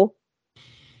more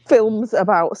films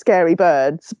about scary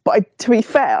birds, but to be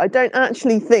fair, I don't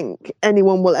actually think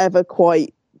anyone will ever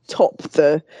quite top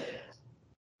the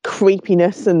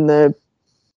creepiness and the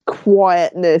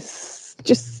quietness,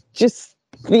 just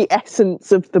the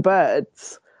essence of the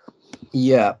birds.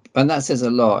 Yeah, and that says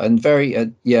a lot. And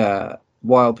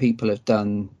while people have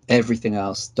done everything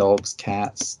else, dogs,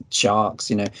 cats,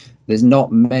 sharks, there's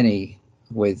not many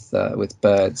with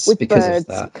birds of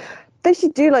that. They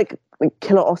should do like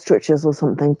killer ostriches or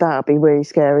something. That'd be really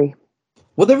scary.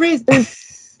 Well, there is. there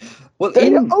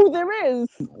is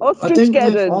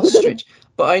ostrich,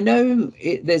 but I know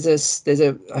there's a.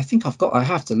 I think I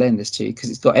have to lend this to you because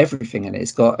it's got everything in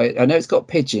it. I know it's got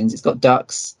pigeons, it's got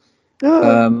ducks,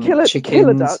 chickens,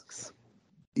 killer ducks.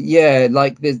 Yeah,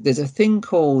 like there's a thing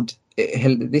called.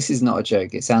 This is not a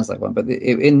joke. It sounds like one, but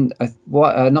I'm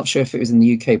not sure if it was in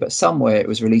the UK, but somewhere it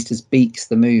was released as Beaks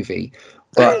the movie.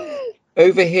 But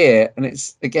over here, and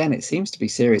it seems to be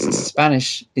serious. It's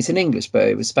Spanish. It's an English, but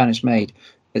it was Spanish made.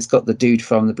 It's got the dude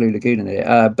from the Blue Lagoon in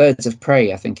it. Birds of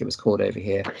Prey, I think it was called over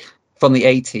here, from the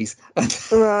 80s.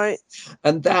 Right.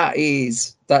 And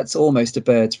that's almost a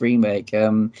Birds remake.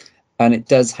 And it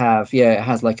does have, it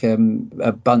has like a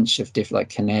bunch of different, like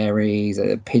canaries,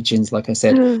 pigeons, like I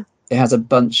said. It has a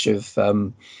bunch of,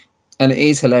 and it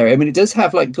is hilarious. I mean, it does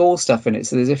have like gore stuff in it.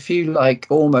 So there's a few like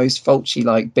almost Fulci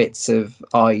like bits of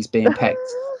eyes being pecked,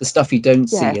 the stuff you don't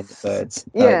see in the birds.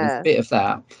 There's a bit of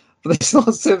that. But there's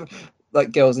lots of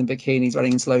like girls in bikinis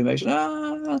running in slow motion.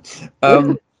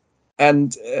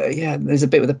 There's a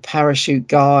bit with a parachute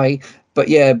guy. But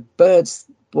Birds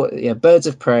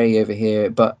of Prey over here.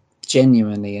 But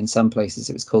genuinely, in some places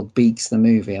it was called Beaks the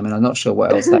movie. I mean, I'm not sure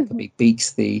what else that could be.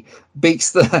 Beaks the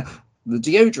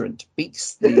deodorant,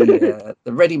 Beaks the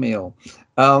ready meal.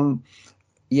 So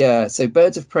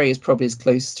Birds of Prey is probably as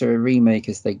close to a remake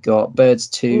as they got. Birds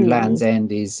 2 Land's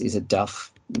End is a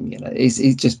duff.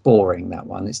 It's just boring, that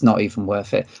one. It's not even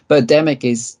worth it. Birdemic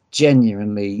is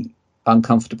genuinely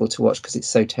uncomfortable to watch because it's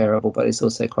so terrible, but it's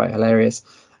also quite hilarious.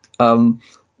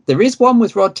 There is one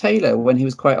with Rod Taylor when he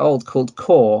was quite old called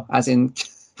Core, as in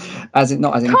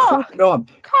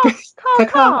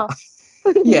car.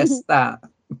 Yes, that.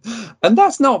 And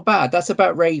that's not bad. That's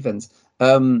about ravens.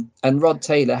 And Rod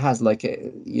Taylor has like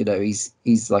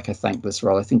he's like a thankless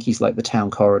role. I think he's like the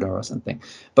town coroner or something.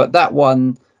 But that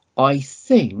one, I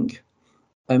think,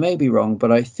 I may be wrong,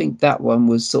 but I think that one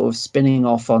was sort of spinning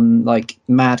off on like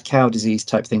mad cow disease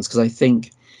type things, because I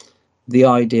think the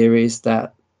idea is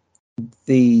that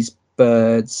these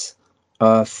birds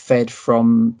are fed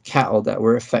from cattle that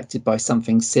were affected by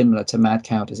something similar to mad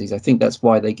cow disease. I think that's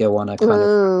why they go on a kind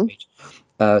of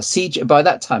CGI. By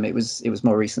that time, it was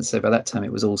more recent, so by that time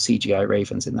it was all CGI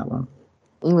ravens in that one.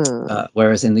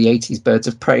 Whereas in the 80s, Birds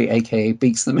of Prey, aka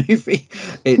Beaks the movie,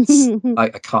 it's I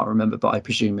can't remember, but I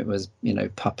presume it was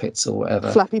puppets or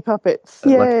whatever, flappy puppets,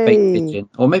 like a fake pigeon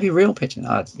or maybe real pigeon.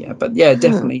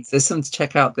 Definitely there's some to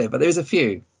check out there, but there's a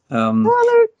few. Well,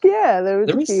 there was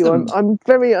There a is few. some. I'm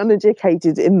very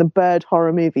uneducated in the bird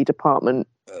horror movie department.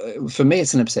 For me,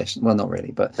 it's an obsession. Well, not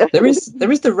really, but there is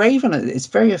the Raven. It's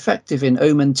very effective in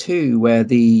Omen 2, where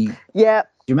the Yeah,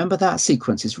 you remember that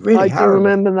sequence? It's really I do harrowing.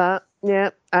 remember that. Yeah,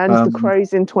 and the Um,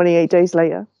 crows in 28 Days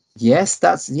Later. yes,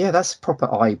 that's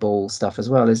proper eyeball stuff as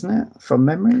well, isn't it? From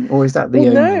memory, or is that Well, the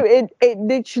no, Omen? it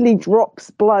literally drops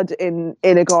blood in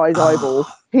a guy's eyeball.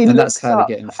 Ah, He and that's looks how they up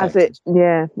get as it. infected.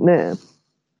 Yeah, no.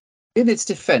 In its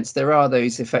defense, there are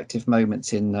those effective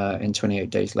moments in 28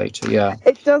 Days Later. Yeah,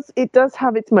 It does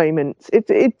have its moments.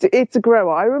 It's a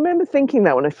grower. I remember thinking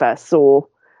that when I first saw,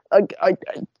 I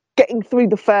getting through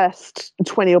the first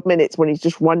 20 odd minutes when he's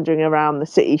just wandering around the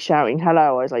city shouting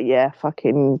hello. I was like, yeah,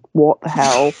 fucking what the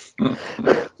hell.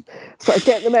 So I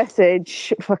get the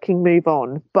message, fucking move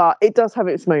on. But it does have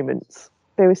its moments.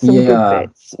 There is some good yeah,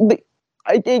 bits.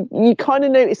 You kind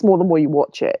of notice more the more you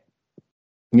watch it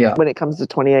yeah, when it comes to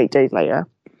 28 Days Later.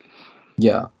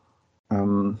 yeah.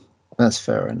 That's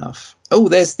fair enough. Oh,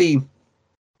 there's the.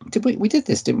 Did we did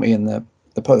this, didn't we? In the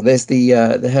pod. There's the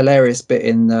hilarious bit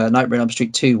in Nightmare on Elm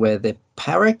Street 2 where the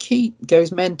parakeet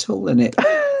goes mental and it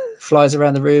flies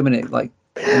around the room and it like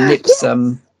nips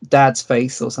Yes, Dad's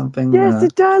face or something. yes,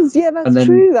 it does. Yeah, And that's then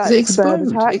true. does it That's a bird explode?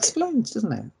 It attack. explodes,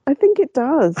 doesn't it? I think it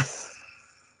does.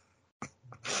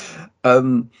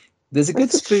 Um, there's a They're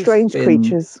good such spoof strange in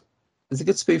creatures. there's a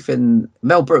good spoof in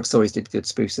Mel Brooks always did good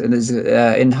spoofs, and there's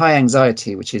in High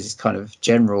Anxiety, which is kind of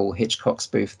general Hitchcock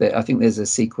spoof. That I think there's a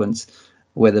sequence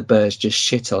where the birds just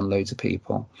shit on loads of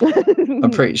people.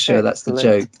 I'm pretty sure that's the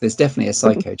Excellent. joke. There's definitely a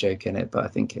psycho joke in it, but I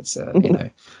think it's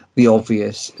the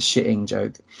obvious shitting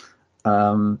joke.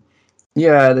 Um,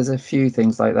 yeah, there's a few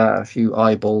things like that, a few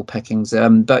eyeball peckings.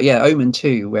 But yeah, Omen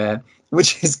 2, where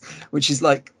which is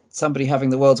like somebody having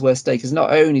the world's worst day, because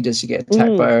not only does she get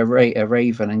attacked by a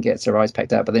raven and gets her eyes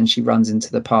pecked out, but then she runs into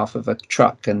the path of a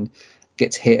truck and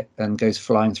gets hit and goes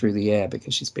flying through the air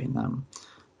because she's been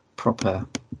proper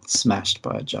smashed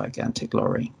by a gigantic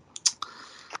lorry.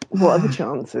 What are the I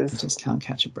chances? just can't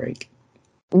catch a break.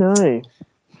 No.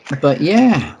 But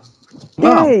yeah,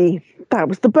 well, Yay! That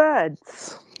was the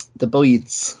birds. the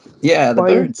birds. Yeah, the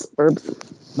birds. Birds.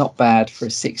 Not bad for a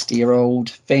 60-year-old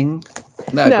thing.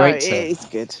 No, No, great it to is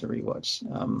good. rewatch.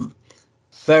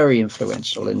 Very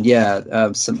influential, and yeah,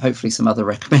 hopefully some other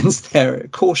recommends there.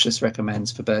 Cautious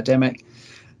recommends for Birdemic,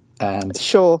 and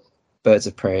Sure. Birds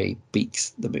of Prey beats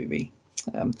the movie.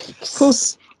 Of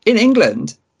course, in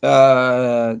England,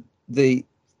 the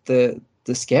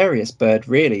scariest bird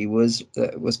really was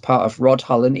part of Rod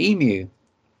Hull and Emu.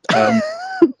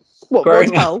 What,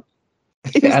 Growing Rod Hull? up,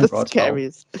 He was and the Rod Hull.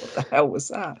 scariest. What the hell was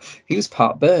that? He was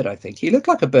part bird, I think. He looked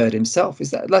like a bird himself.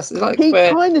 Is that like He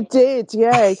where? kind of did,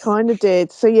 yeah, he kind of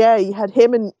did. So, yeah, you had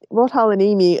him and Rod Hull and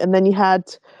Emu, and then you had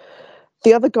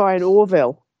the other guy in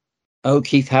Orville. Oh,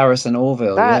 Keith Harrison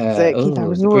Orville. That's Yeah. it, Keith Oh,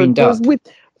 Harrison the Green Orville. Duck.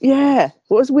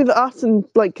 Was with us and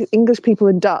like English people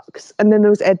and ducks, and then there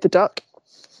was Ed the Duck.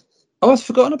 Oh, I've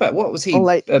forgotten about what was he? Or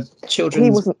like Children's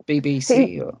he wasn't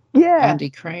BBC or yeah, Andy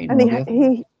Crane and or the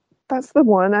other? that's the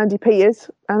one, Andy Peters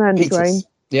and Andy Crane. Peters.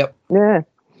 Yep. Yeah, Who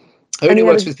and only he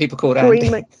had works a with people called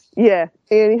green. Andy. Yeah,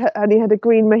 and he had a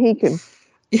green Mohican.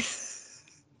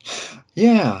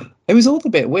 Yeah, it was all a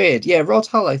bit weird. Yeah, Rod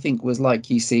Hull, I think, was like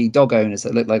you see dog owners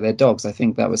that look like their dogs. I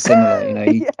think that was similar. You know,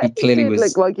 he Yeah, clearly did was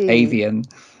look like Emu. avian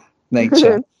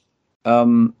nature.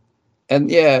 And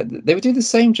yeah, they would do the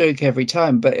same joke every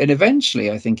time, and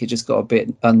eventually I think it just got a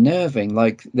bit unnerving.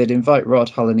 Like they'd invite Rod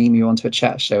Hull and Emu onto a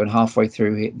chat show, and halfway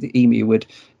through, the Emu would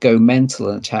go mental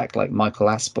and attack like Michael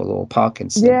Aspel or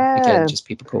Parkinson. Yeah. Again, just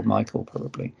people called Michael,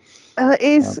 probably. It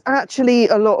is actually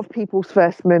a lot of people's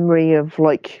first memory of,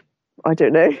 like, I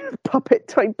don't know, puppet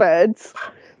type birds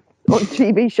on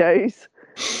TV shows.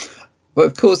 But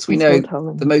of course, we know Rod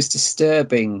Hull. the most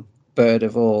disturbing bird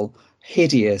of all,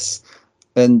 hideous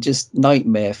and just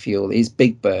nightmare fuel, is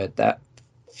Big Bird, that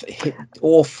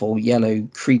awful yellow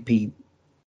creepy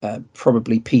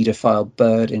probably paedophile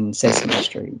bird in Sesame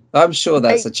Street. I'm sure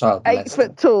that's a child molester 8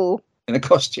 foot tall. in a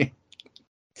costume.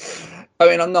 I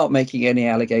mean, I'm not making any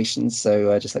allegations,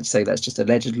 so I just like to say that's just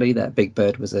allegedly that Big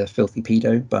Bird was a filthy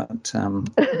pedo.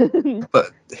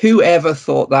 But whoever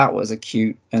thought that was a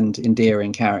cute and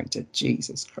endearing character?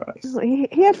 Jesus Christ!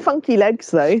 He had funky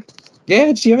legs though. Yeah,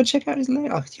 did you ever check out his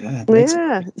legs? Oh,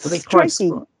 yeah, were they quite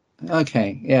small?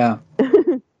 Okay, yeah.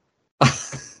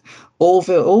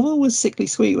 Orville was sickly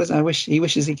sweet, wasn't he? He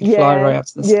wishes he could fly right up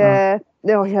to the sky. Yeah,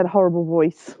 no, he had a horrible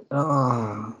voice.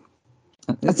 Oh.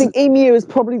 I think Emu is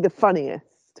probably the funniest.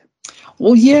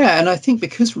 Well, yeah, and I think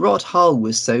because Rod Hull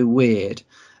was so weird,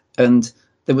 and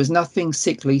there was nothing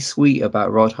sickly sweet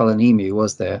about Rod Hull and Emu,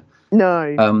 was there?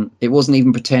 No. It wasn't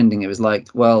even pretending. It was like,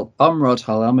 well, I'm Rod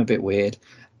Hull, I'm a bit weird,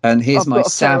 and here's I've my got a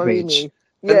feral savage. emu.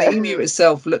 And the Yeah. emu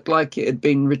itself looked like it had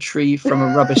been retrieved from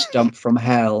a rubbish dump from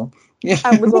hell. Yeah,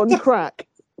 And was on crack.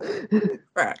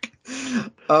 crack.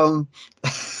 Um,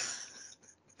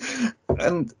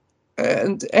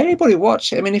 and anybody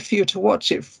watch it? I mean, if you were to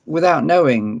watch it without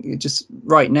knowing, just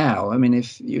right now, I mean,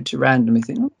 if you were to randomly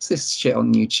think, what's this shit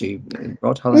on YouTube?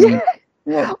 Rod Hull and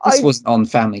Yeah. what? This wasn't on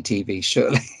family TV,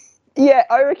 surely. Yeah,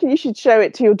 I reckon you should show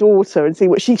it to your daughter and see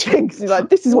what she thinks. You're like,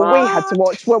 this is what we had to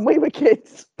watch when we were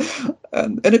kids.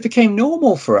 And it became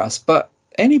normal for us, but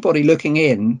anybody looking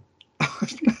in,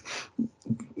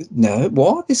 no,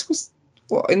 what? This was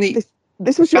what in the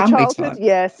This was your family childhood? time?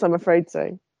 Yes, I'm afraid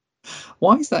so.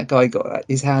 Why has that guy got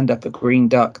his hand up a green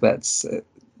duck that's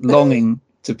longing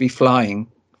to be flying,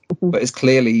 but is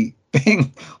clearly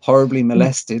being horribly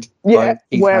molested Yeah, by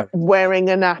Keith Harris? wearing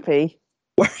a nappy.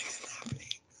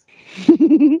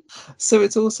 So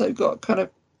it's also got kind of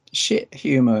shit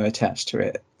humor attached to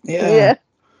it. Yeah.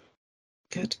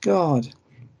 Good God.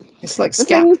 It's like The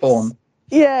scat things- porn.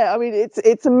 Yeah, I mean,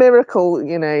 it's a miracle,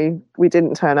 you know, we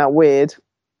didn't turn out weird.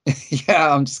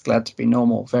 Yeah, I'm just glad to be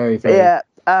normal. Very, very Yeah,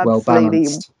 well absolutely,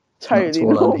 balanced. totally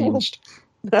Not at all normal. unhinged.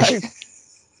 No.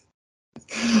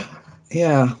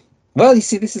 Yeah. Well, you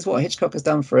see, this is what Hitchcock has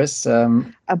done for us. He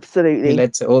Absolutely.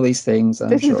 led to all these things.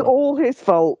 This is all his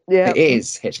fault. Yeah. It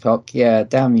is Hitchcock. Yeah,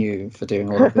 damn you for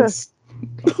doing all of this.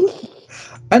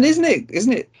 And isn't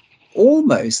it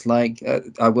almost like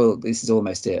I will? This is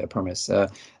almost it. I promise.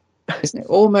 Isn't it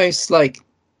almost like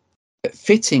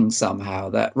fitting somehow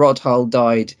that Rod Hull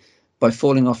died by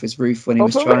falling off his roof when he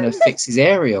was trying to fix his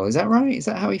aerial? Is that right? Is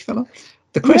that how he fell off?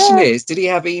 The question is, did he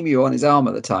have Emu on his arm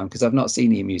at the time? Because I've not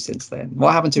seen Emu since then.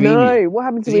 What happened to Emu? No, what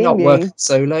happened to Did he Emu? not work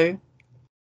solo?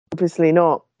 Obviously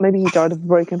not. Maybe he died of a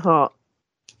broken heart.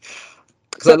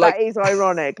 Because that is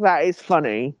ironic. That is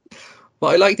funny.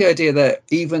 Well, I like the idea that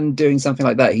even doing something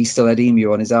like that, he still had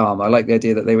Emu on his arm. I like the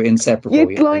idea that they were inseparable.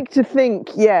 You'd like to think,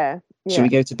 yeah. Should we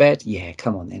go to bed? Yeah,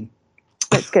 come on then.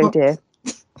 Let's go, dear.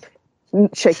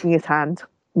 Shaking his hand,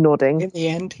 nodding. In the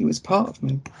end, he was part of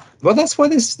me. Well, that's why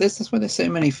there's so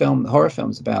many horror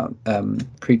films about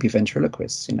creepy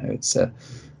ventriloquists. You know, it's a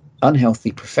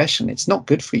unhealthy profession. It's not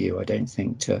good for you, I don't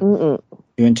think, to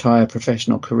your entire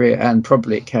professional career, and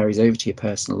probably it carries over to your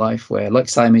personal life, where, like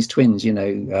Siamese twins, you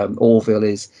know, Orville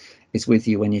is with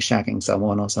you when you're shagging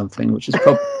someone or something, which is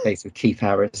probably the case with Keith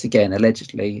Harris, again,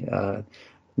 allegedly.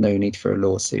 No need for a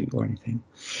lawsuit or anything.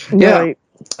 No.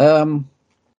 Yeah.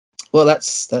 Well,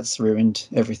 that's ruined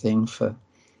everything for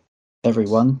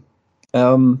everyone.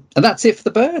 And that's it for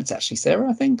the birds, actually, Sarah.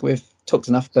 I think we've talked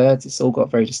enough birds. It's all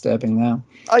got very disturbing now.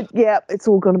 Yeah, it's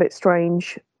all gone a bit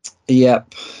strange.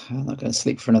 Yep. I'm not going to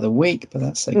sleep for another week, but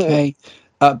that's okay.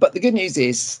 But the good news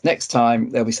is next time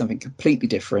there'll be something completely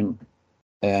different.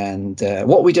 And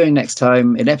what are we doing next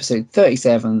time in episode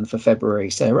 37 for February,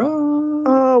 Sarah?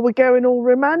 Oh, we're going all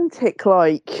romantic,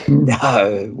 like.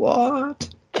 No, what?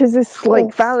 Because it's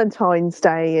like Valentine's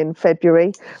Day in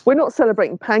February. We're not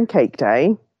celebrating Pancake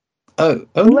Day. Although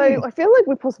no. I feel like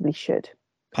we possibly should.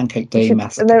 Pancake Day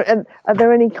Massacre. Are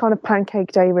there any kind of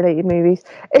Pancake Day related movies?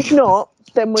 If not,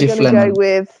 then we're going to go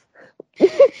with...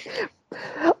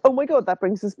 Oh my God, that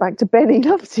brings us back to Benny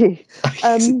Loves You.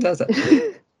 Yes, it does,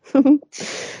 actually.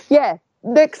 Yeah,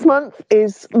 next month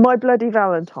is My Bloody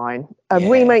Valentine. A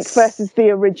remake versus the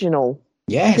original.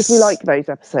 Yes. Because we like those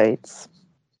episodes.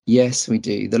 Yes, we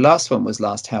do. The last one was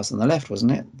Last House on the Left,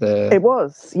 wasn't it? It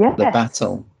was, yeah. The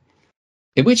battle.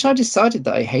 In which I decided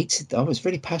that I hated. I was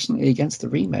really passionately against the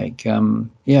remake.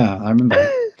 Yeah, I remember.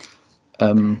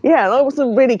 Yeah, and I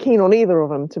wasn't really keen on either of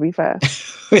them, to be fair.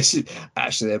 Which is,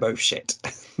 actually, they're both shit.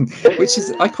 Which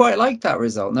is, I quite liked that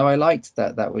result. No, I liked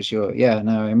that. That was your. Yeah,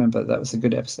 no, I remember that was a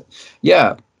good episode.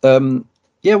 Yeah,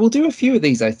 yeah, we'll do a few of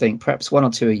these. I think perhaps one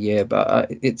or two a year, but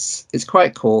it's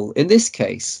quite cool. In this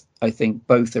case, I think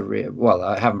both are well.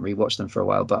 I haven't rewatched them for a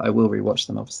while, but I will rewatch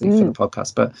them obviously for the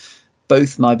podcast. But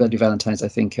both My Bloody Valentines, I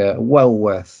think, are well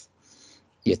worth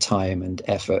your time and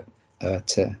effort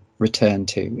to return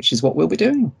to, which is what we'll be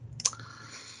doing.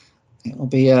 It'll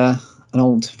be an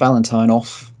old Valentine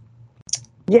off.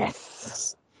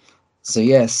 Yes. So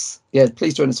yes, yeah,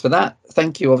 please join us for that.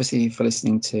 Thank you, obviously, for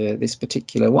listening to this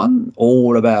particular one,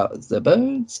 all about the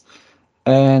birds.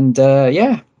 And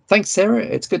yeah, thanks, Sarah.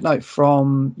 It's good night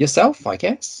from yourself, I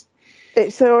guess.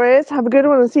 It sure is. Have a good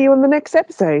one and see you on the next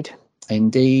episode.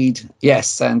 Indeed.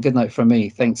 Yes, and good night from me.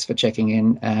 Thanks for checking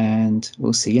in, and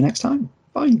we'll see you next time.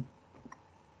 Bye.